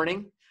 Tuesday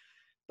morning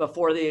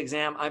before the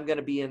exam, I'm going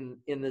to be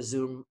in the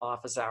Zoom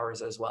office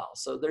hours as well.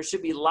 So there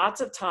should be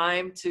lots of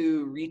time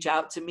to reach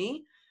out to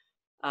me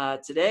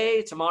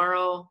today,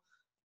 tomorrow,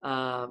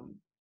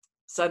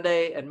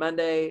 Sunday and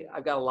Monday.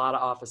 I've got a lot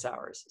of office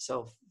hours,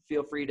 so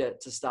feel free to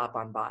stop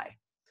on by.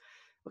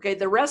 Okay,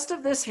 the rest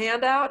of this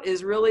handout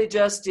is really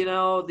just, you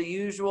know, the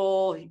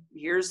usual,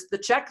 here's the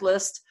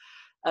checklist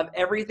of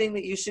everything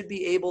that you should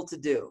be able to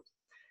do.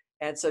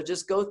 And so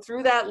just go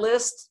through that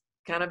list,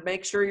 kind of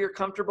make sure you're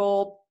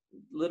comfortable,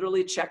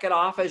 literally check it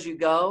off as you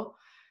go.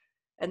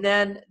 And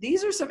then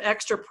these are some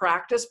extra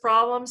practice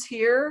problems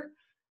here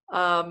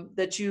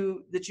that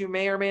you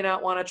may or may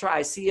not want to try.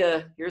 I see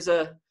here's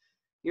a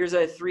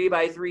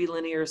 3x3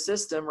 linear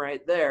system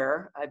right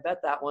there. I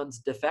bet that one's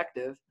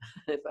defective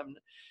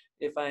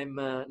if I'm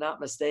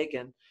not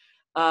mistaken.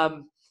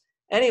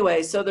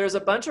 Anyway, so there's a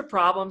bunch of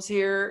problems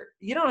here.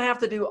 You don't have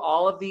to do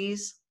all of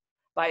these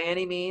by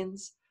any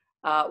means.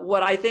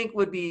 What I think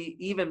would be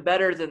even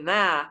better than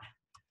that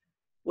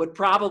would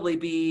probably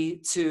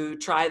be to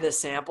try the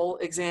sample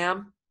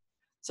exam.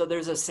 So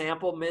there's a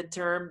sample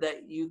midterm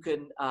that you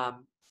can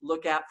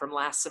look at from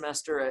last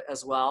semester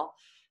as well.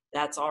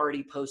 That's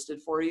already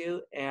posted for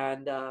you.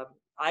 And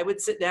I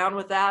would sit down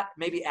with that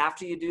maybe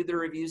after you do the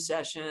review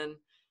session.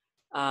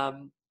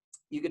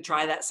 You could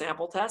try that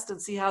sample test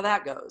and see how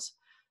that goes.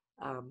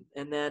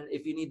 And then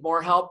if you need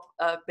more help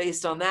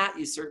based on that,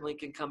 you certainly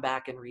can come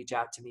back and reach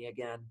out to me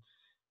again.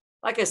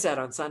 Like I said,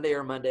 on Sunday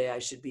or Monday, I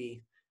should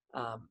be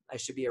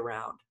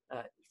around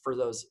for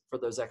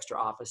those extra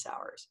office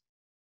hours.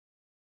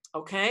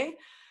 Okay.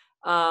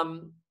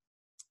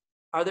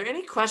 Are there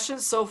any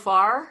questions so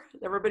far?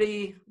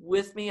 Everybody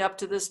with me up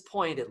to this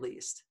point, at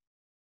least?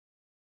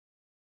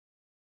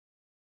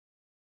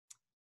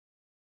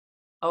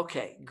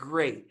 Okay,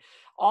 great.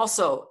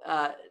 Also,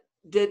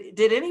 did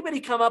anybody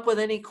come up with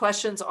any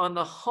questions on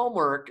the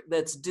homework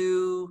that's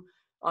due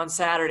on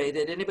Saturday?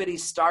 Did anybody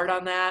start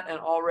on that and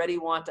already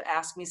want to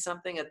ask me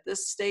something at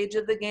this stage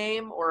of the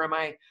game, or am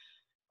I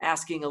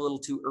asking a little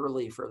too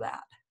early for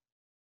that?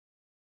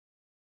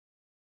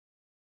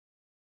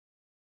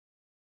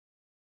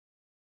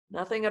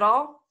 Nothing at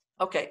all?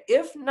 Okay,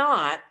 if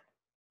not,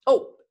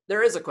 oh,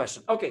 there is a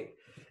question. Okay,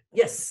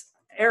 yes,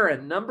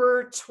 Aaron,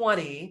 number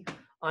 20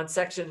 on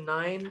section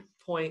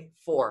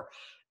 9.4.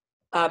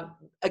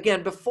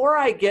 Again, before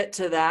I get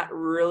to that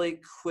really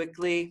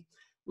quickly,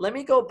 let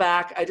me go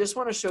back. I just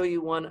want to show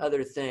you one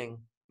other thing.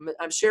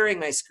 I'm sharing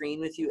my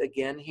screen with you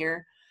again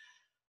here.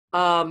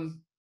 Let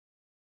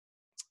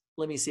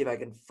me see if I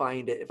can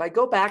find it. If I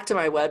go back to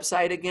my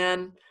website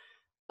again,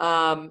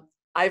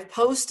 I've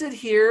posted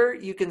here,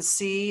 you can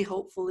see,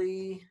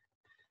 hopefully,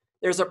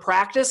 there's a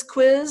practice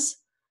quiz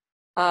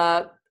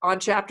on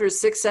chapters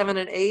 6, 7,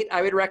 and 8.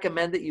 I would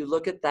recommend that you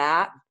look at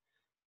that.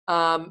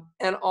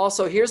 And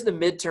also, here's the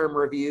midterm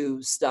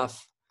review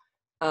stuff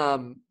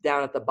down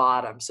at the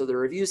bottom. So the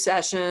review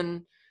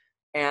session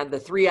and the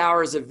 3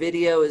 hours of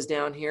video is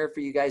down here for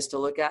you guys to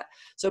look at.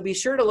 So be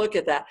sure to look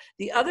at that.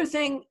 The other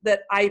thing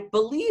that I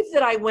believe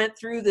that I went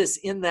through this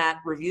in that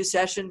review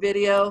session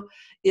video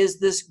is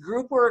this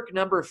group work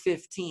number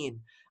 15.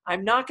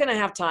 I'm not going to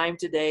have time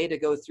today to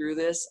go through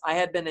this. I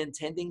had been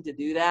intending to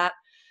do that,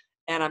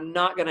 and I'm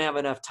not going to have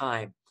enough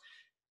time.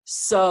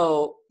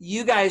 So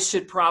you guys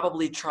should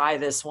probably try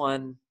this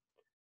one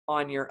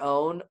on your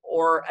own.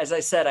 Or as I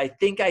said, I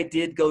think I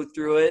did go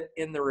through it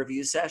in the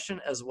review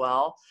session as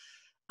well.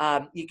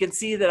 You can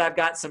see that I've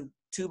got some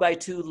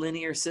 2x2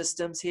 linear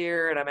systems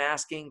here, and I'm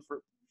asking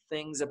for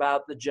things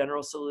about the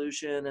general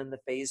solution and the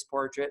phase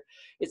portrait.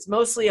 It's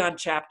mostly on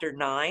chapter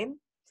 9.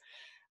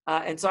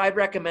 And so I'd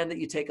recommend that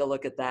you take a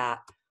look at that.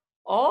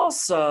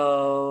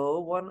 Also,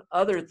 one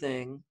other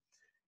thing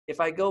if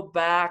I go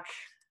back,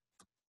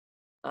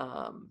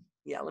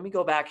 yeah, let me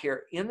go back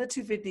here. In the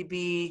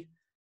 250B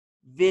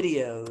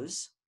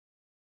videos,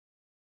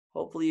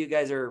 hopefully you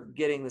guys are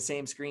getting the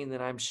same screen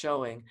that I'm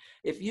showing.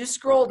 If you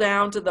scroll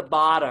down to the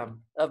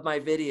bottom of my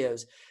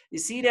videos, you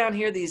see down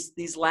here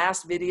these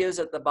last videos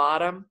at the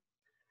bottom,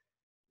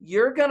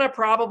 you're gonna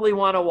probably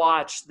wanna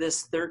watch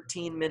this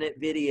 13-minute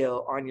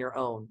video on your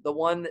own, the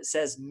one that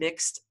says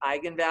mixed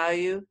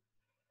eigenvalue.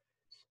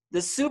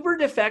 The super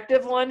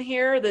defective one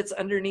here that's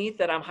underneath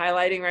that I'm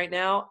highlighting right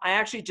now, I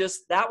actually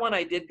that one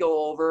I did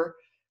go over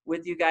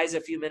with you guys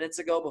a few minutes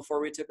ago before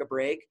we took a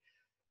break.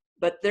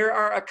 But there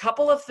are a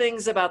couple of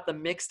things about the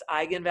mixed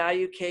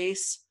eigenvalue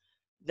case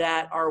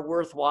that are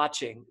worth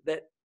watching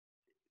that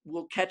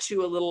will catch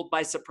you a little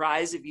by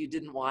surprise if you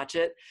didn't watch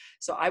it.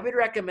 So I would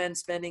recommend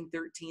spending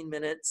 13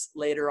 minutes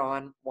later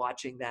on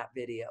watching that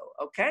video,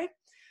 okay?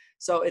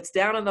 So it's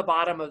down on the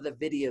bottom of the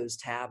videos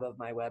tab of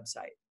my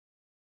website.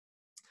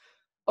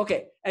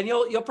 Okay, and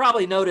you'll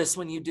probably notice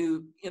when you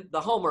do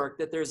the homework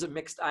that there's a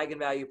mixed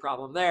eigenvalue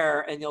problem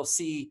there, and you'll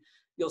see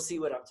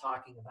what I'm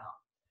talking about.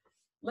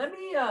 Let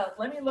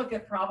me look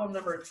at problem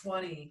number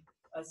 20,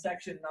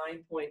 section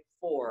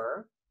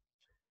 9.4.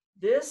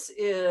 This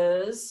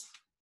is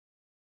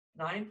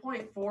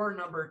 9.4,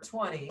 number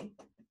 20.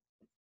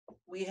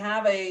 We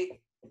have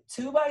a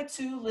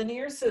 2x2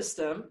 linear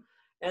system,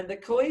 and the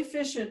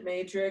coefficient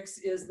matrix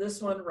is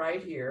this one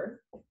right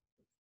here.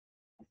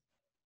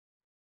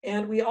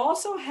 And we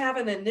also have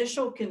an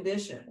initial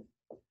condition,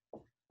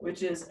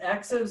 which is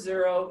x of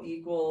 0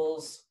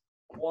 equals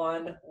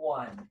 1,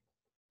 1.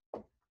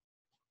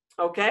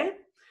 Okay?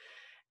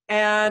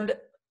 And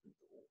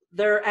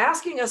they're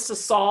asking us to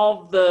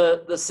solve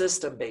the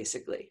system,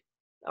 basically.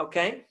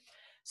 Okay?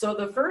 So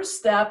the first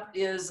step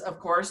is, of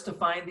course, to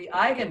find the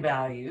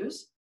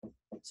eigenvalues.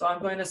 So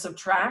I'm going to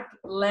subtract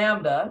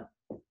lambda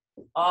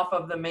off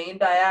of the main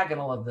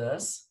diagonal of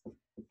this.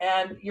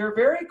 And you're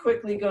very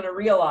quickly going to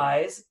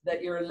realize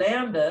that your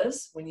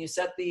lambdas, when you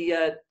set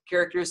the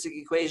characteristic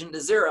equation to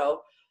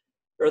 0,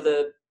 or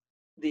the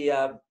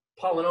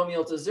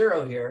polynomial to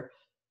 0 here,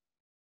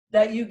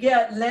 that you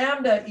get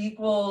lambda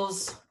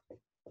equals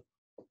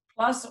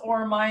plus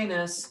or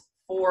minus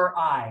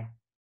 4i.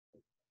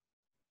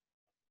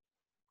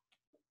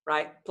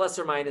 Right? Plus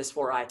or minus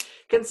 4i.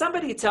 Can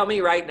somebody tell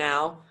me right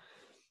now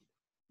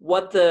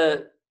what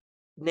the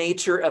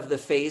nature of the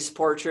phase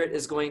portrait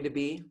is going to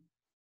be?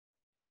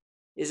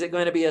 Is it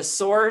going to be a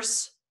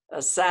source,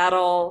 a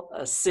saddle,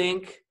 a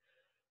sink,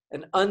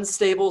 an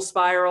unstable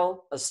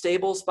spiral, a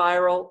stable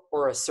spiral,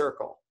 or a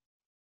circle?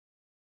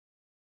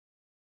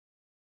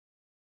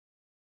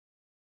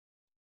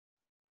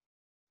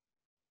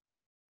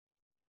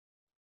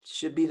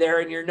 Should be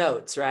there in your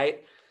notes,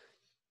 right?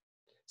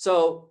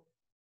 So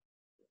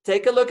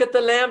take a look at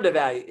the lambda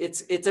value.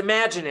 It's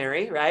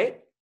imaginary, right?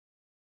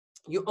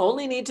 You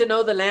only need to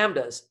know the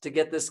lambdas to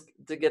get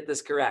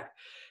this correct.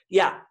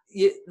 Yeah,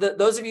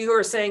 those of you who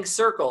are saying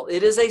circle,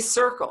 it is a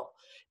circle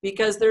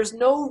because there's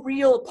no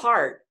real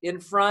part in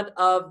front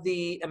of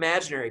the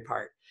imaginary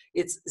part.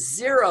 It's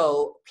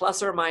 0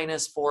 plus or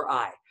minus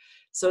 4i.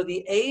 So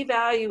the a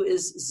value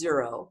is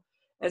 0.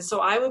 And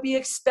so I would be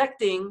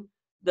expecting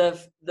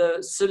the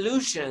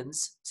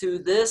solutions to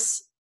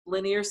this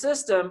linear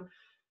system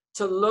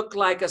to look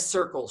like a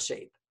circle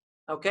shape,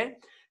 okay?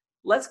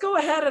 Let's go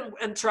ahead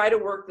and try to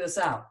work this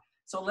out.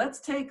 So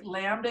let's take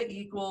lambda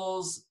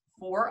equals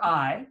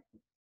 4i.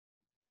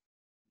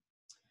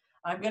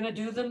 I'm going to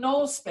do the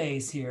null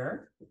space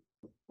here.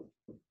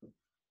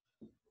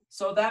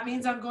 So that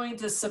means I'm going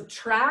to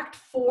subtract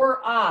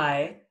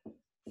 4i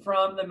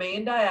from the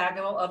main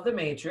diagonal of the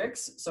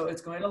matrix. So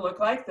it's going to look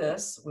like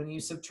this when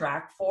you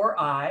subtract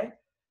 4i.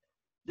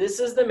 This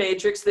is the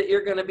matrix that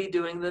you're going to be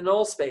doing the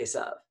null space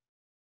of.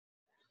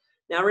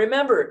 Now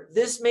remember,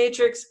 this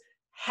matrix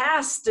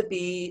has to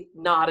be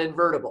not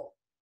invertible.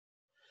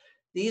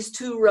 These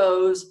two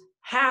rows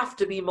have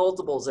to be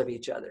multiples of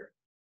each other.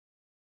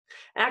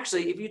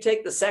 Actually, if you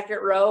take the second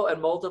row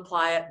and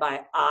multiply it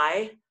by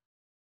I,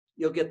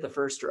 you'll get the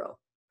first row.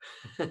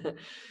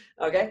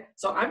 Okay,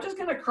 so I'm just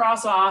going to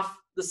cross off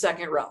the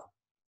second row.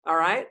 All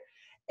right,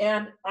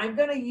 and I'm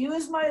going to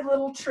use my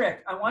little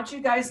trick. I want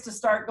you guys to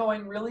start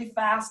going really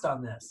fast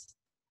on this.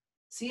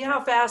 See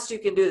how fast you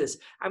can do this.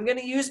 I'm going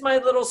to use my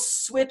little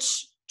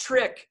switch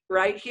trick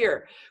right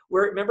here.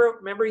 Where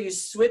remember you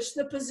switch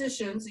the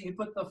positions. You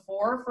put the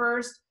 4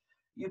 first,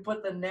 you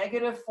put the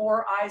negative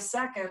 4i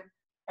second,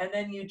 and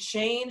then you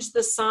change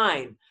the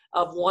sign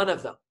of one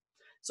of them.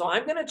 So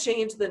I'm going to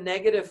change the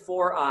negative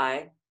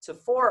 4i to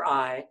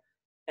 4i,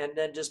 and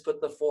then just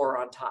put the 4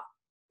 on top.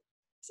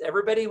 Is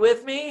everybody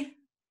with me,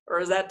 or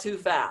is that too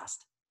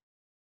fast?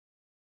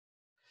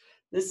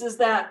 This is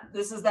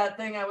that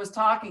thing I was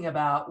talking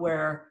about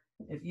where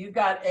if you've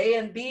got A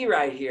and B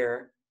right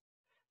here,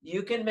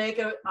 you can make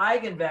an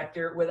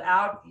eigenvector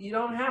without, you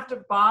don't have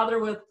to bother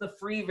with the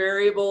free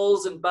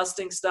variables and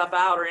busting stuff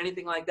out or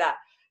anything like that.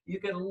 You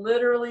can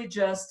literally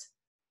just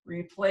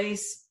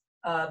replace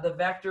the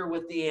vector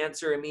with the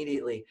answer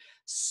immediately.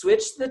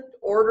 Switch the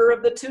order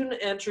of the two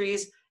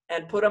entries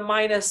and put a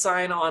minus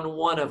sign on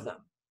one of them.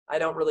 I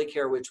don't really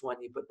care which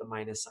one you put the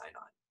minus sign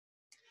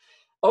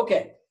on.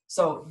 Okay,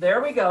 so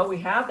there we go. We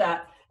have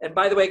that. And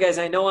by the way, guys,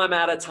 I know I'm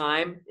out of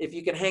time. If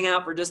you can hang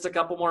out for just a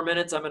couple more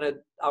minutes,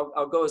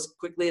 I'll go as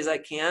quickly as I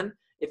can.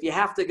 If you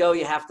have to go,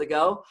 you have to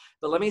go.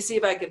 But let me see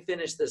if I can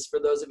finish this for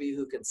those of you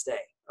who can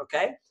stay,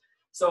 okay?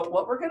 So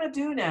what we're going to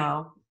do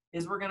now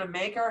is we're going to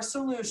make our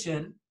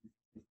solution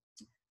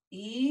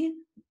e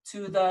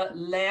to the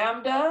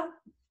lambda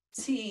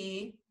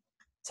t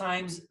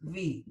times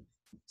v.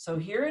 So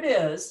here it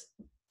is,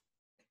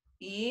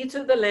 e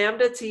to the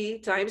lambda t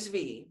times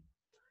v.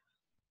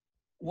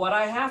 What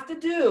I have to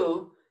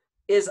do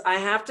is I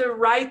have to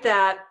write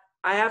that,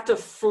 I have to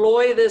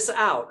FLOY this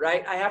out,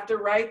 right? I have to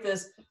write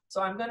this,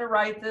 so I'm going to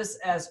write this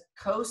as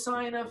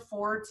cosine of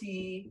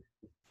 4t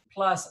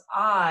plus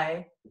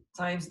I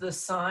times the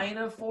sine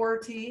of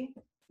 4t.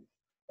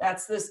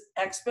 That's this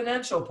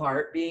exponential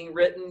part being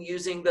written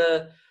using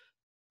the,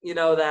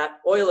 that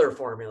Euler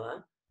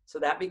formula. So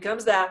that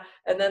becomes that.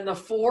 And then the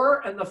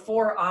 4 and the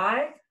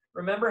 4i,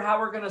 remember how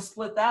we're going to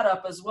split that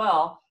up as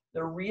well.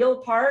 The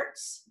real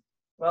parts,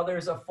 well,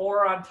 there's a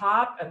 4 on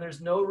top and there's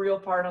no real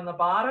part on the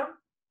bottom.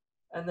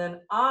 And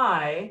then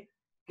I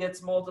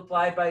gets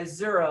multiplied by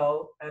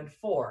 0 and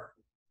 4.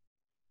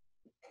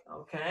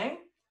 Okay?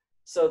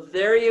 So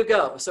there you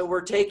go. So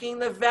we're taking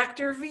the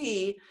vector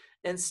v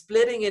and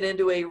splitting it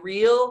into a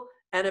real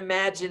and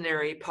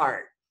imaginary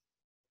part.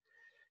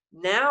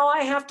 Now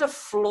I have to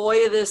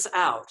FLOY this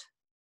out,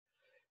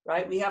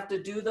 right? We have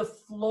to do the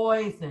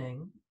FLOY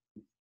thing.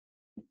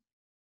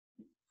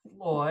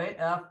 FLOY,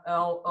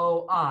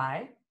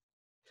 F-L-O-I.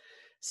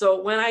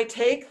 So when I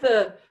take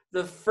the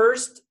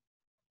first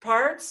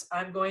parts,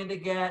 I'm going to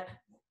get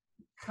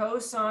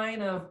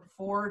cosine of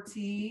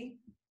 4t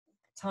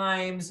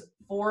times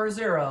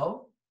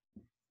 40.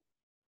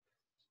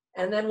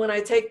 And then when I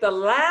take the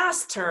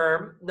last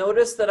term,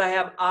 notice that I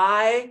have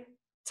I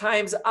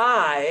times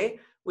I,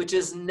 which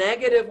is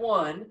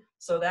 -1.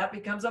 So that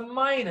becomes a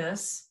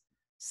minus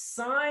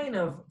sine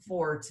of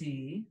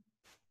 4t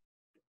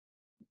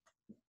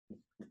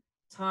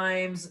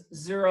times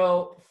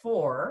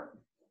 0,4.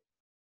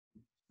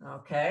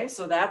 Okay,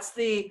 so that's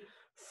the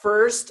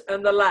first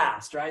and the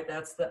last, right?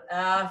 That's the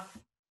F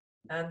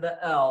and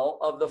the L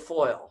of the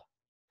FOIL.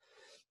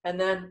 And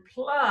then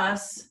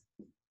plus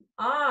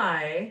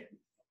I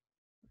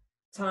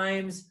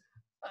times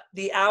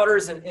the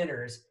outers and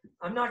inners.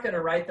 I'm not going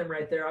to write them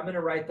right there. I'm going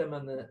to write them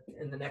in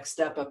the next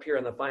step up here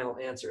in the final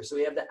answer. So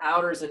we have the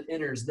outers and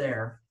inners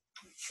there.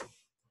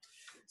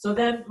 So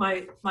then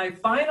my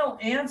final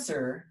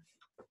answer,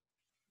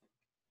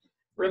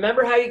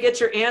 remember how you get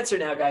your answer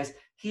now, guys.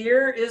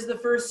 Here is the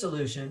first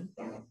solution,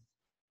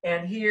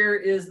 and here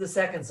is the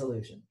second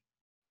solution,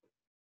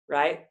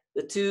 right?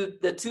 The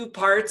two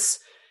parts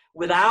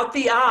without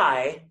the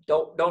I,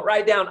 don't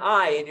write down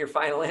I in your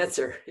final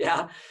answer,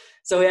 yeah?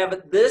 So we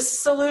have this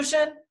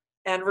solution,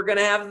 and we're going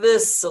to have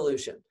this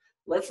solution.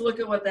 Let's look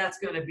at what that's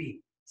going to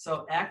be.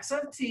 So x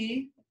of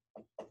t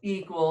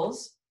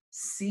equals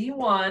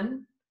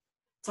C1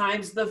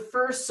 times the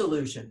first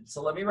solution.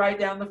 So let me write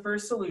down the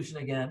first solution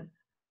again.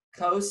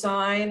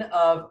 Cosine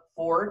of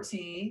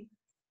 4t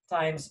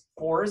times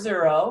 40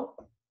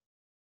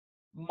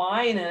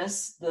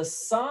 minus the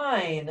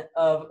sine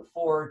of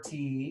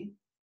 4t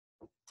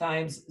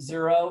times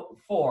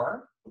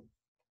 0,4.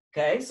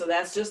 Okay, so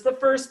that's just the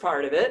first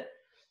part of it.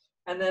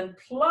 And then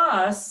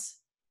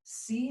plus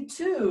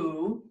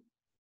C2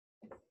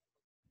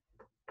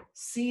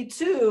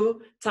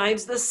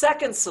 times the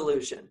second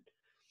solution,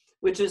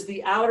 which is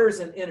the outers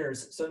and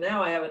inners. So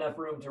now I have enough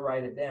room to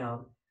write it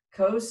down.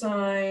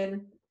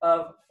 Cosine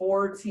of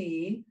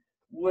 4t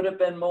would have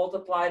been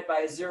multiplied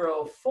by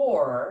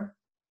 0,4,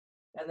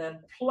 and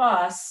then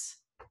plus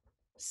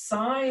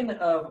sine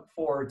of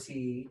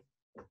 4t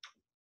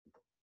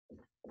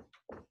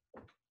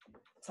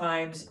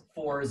times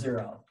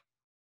 40.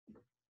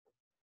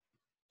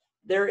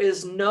 There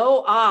is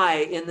no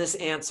I in this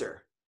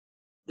answer.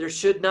 There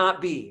should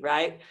not be,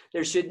 right?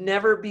 There should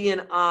never be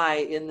an I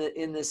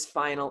in this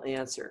final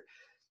answer.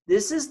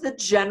 This is the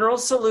general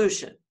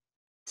solution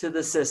to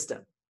the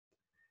system.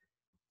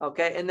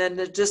 Okay, and then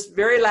the just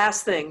very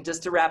last thing,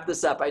 just to wrap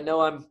this up. I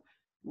know I'm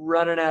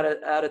running out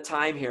of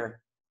time here.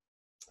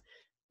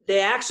 They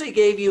actually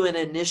gave you an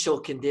initial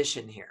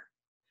condition here,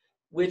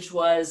 which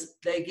was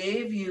they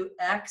gave you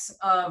x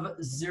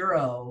of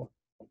 0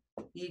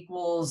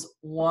 equals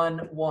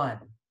 1, 1.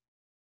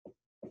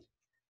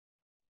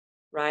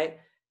 Right?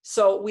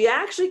 So we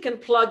actually can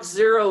plug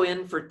 0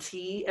 in for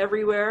t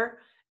everywhere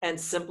and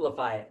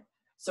simplify it.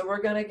 So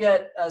we're going to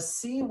get a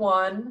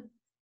C1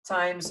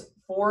 times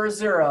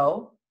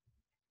 40.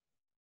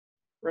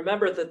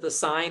 Remember that the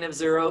sine of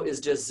 0 is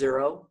just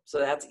 0, so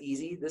that's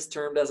easy. This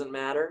term doesn't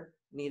matter.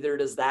 Neither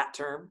does that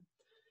term.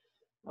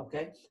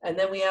 Okay, and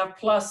then we have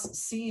plus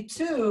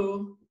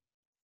C2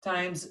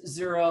 times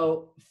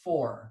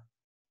 0,4.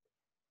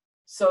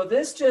 So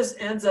this just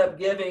ends up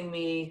giving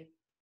me,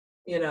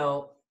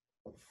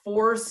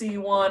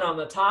 4C1 on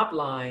the top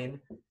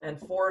line and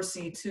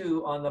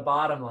 4C2 on the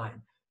bottom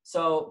line.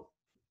 So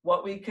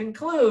what we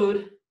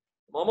conclude,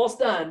 I'm almost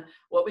done,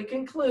 what we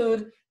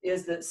conclude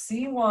is that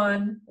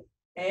C1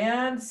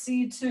 and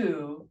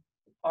C2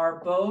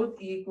 are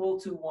both equal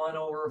to 1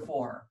 over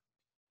 4.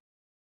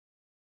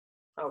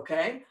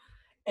 Okay?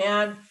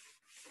 And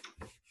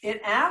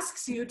it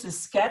asks you to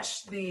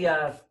sketch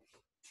the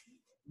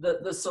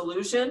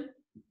solution.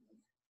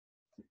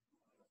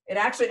 It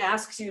actually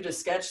asks you to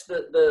sketch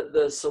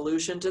the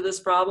solution to this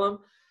problem.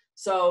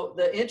 So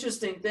the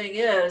interesting thing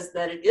is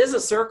that it is a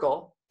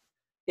circle.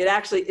 It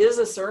actually is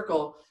a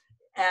circle.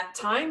 At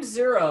time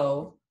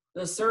 0,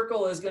 the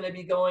circle is going to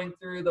be going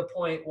through the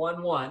point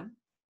 1, 1.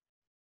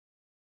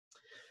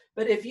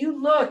 But if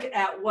you look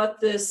at what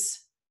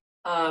this,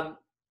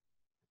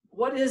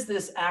 what is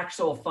this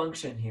actual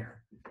function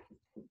here?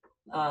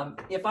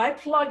 If I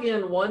plug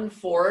in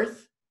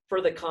 1/4 for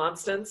the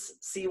constants,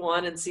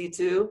 C1 and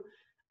C2,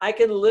 I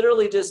can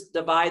literally just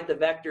divide the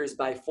vectors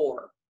by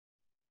 4,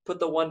 put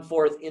the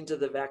 1/4 into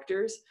the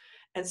vectors.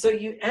 And so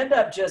you end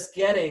up just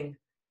getting,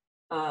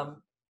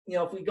 you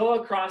know, if we go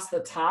across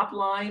the top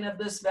line of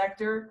this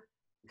vector,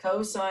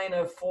 cosine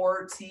of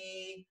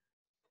 4t,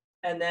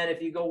 and then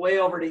if you go way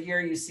over to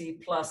here, you see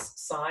plus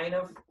sine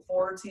of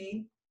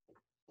 4t.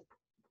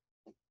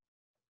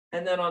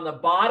 And then on the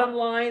bottom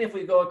line, if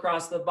we go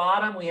across the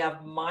bottom, we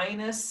have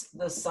minus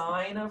the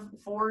sine of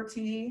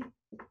 4t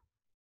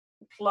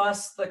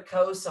plus the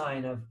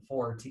cosine of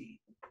 4t.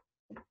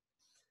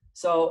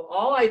 So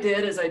all I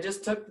did is I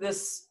just took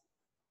this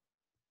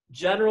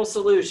general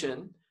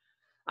solution,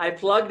 I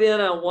plugged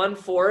in a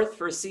 1/4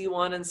 for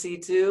C1 and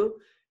C2,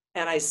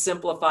 and I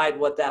simplified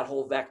what that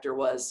whole vector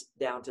was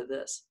down to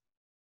this.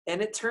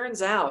 And it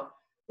turns out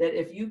that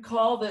if you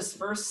call this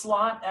first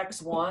slot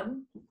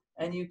x1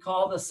 and you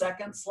call the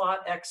second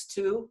slot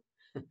x2,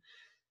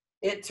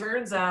 it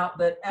turns out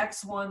that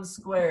x1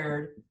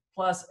 squared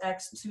plus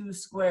x2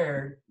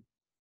 squared,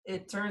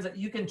 it turns out,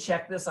 you can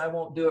check this, I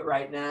won't do it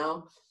right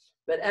now,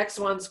 but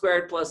x1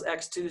 squared plus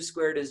x2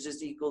 squared is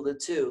just equal to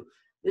 2.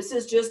 This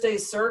is just a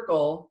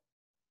circle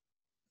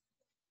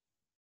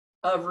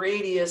of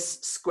radius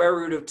square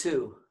root of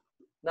 2.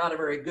 Not a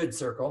very good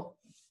circle.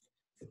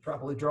 Could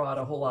probably draw it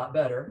a whole lot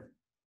better.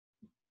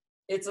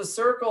 It's a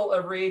circle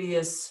of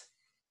radius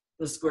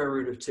the square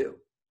root of 2.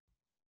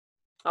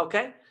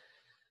 Okay?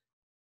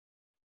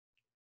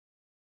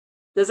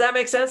 Does that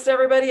make sense to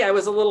everybody? I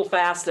was a little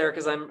fast there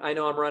because I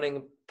know I'm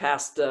running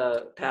past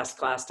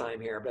class time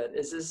here, but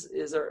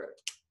is there,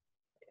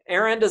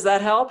 Aaron, does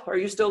that help? Are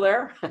you still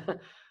there?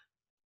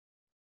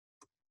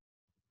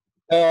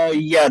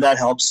 Yeah, that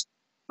helps.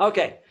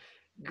 Okay,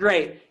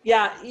 great.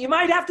 Yeah, you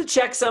might have to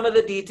check some of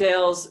the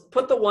details.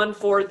 Put the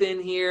 1/4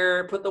 in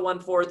here, put the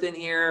 1/4 in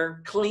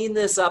here, clean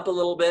this up a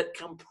little bit,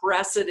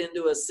 compress it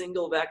into a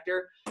single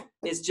vector.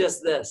 It's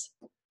just this.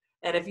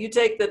 And if you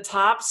take the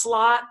top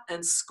slot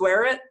and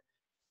square it,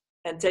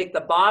 and take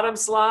the bottom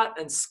slot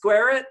and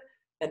square it,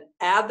 and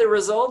add the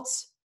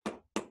results,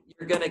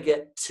 you're gonna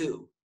get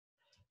 2.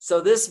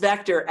 So this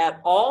vector at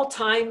all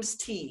times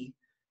t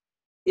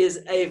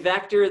is a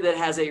vector that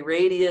has a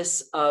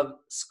radius of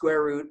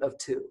square root of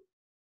 2.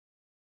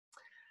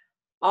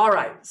 All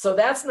right, so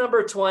that's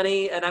number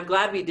 20, and I'm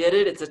glad we did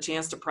it. It's a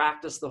chance to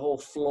practice the whole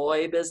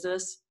Floy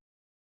business.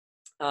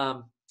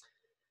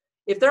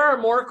 If there are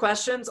more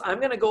questions, I'm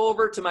going to go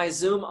over to my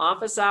Zoom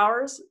office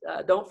hours.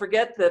 Don't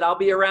forget that I'll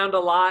be around a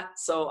lot,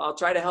 so I'll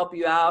try to help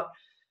you out.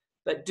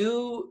 But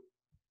do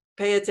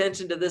pay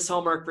attention to this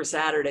homework for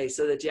Saturday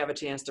so that you have a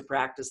chance to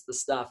practice the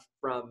stuff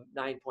from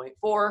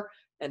 9.4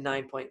 and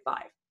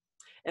 9.5.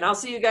 And I'll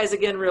see you guys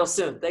again real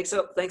soon. Thanks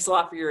a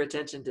lot for your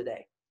attention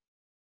today.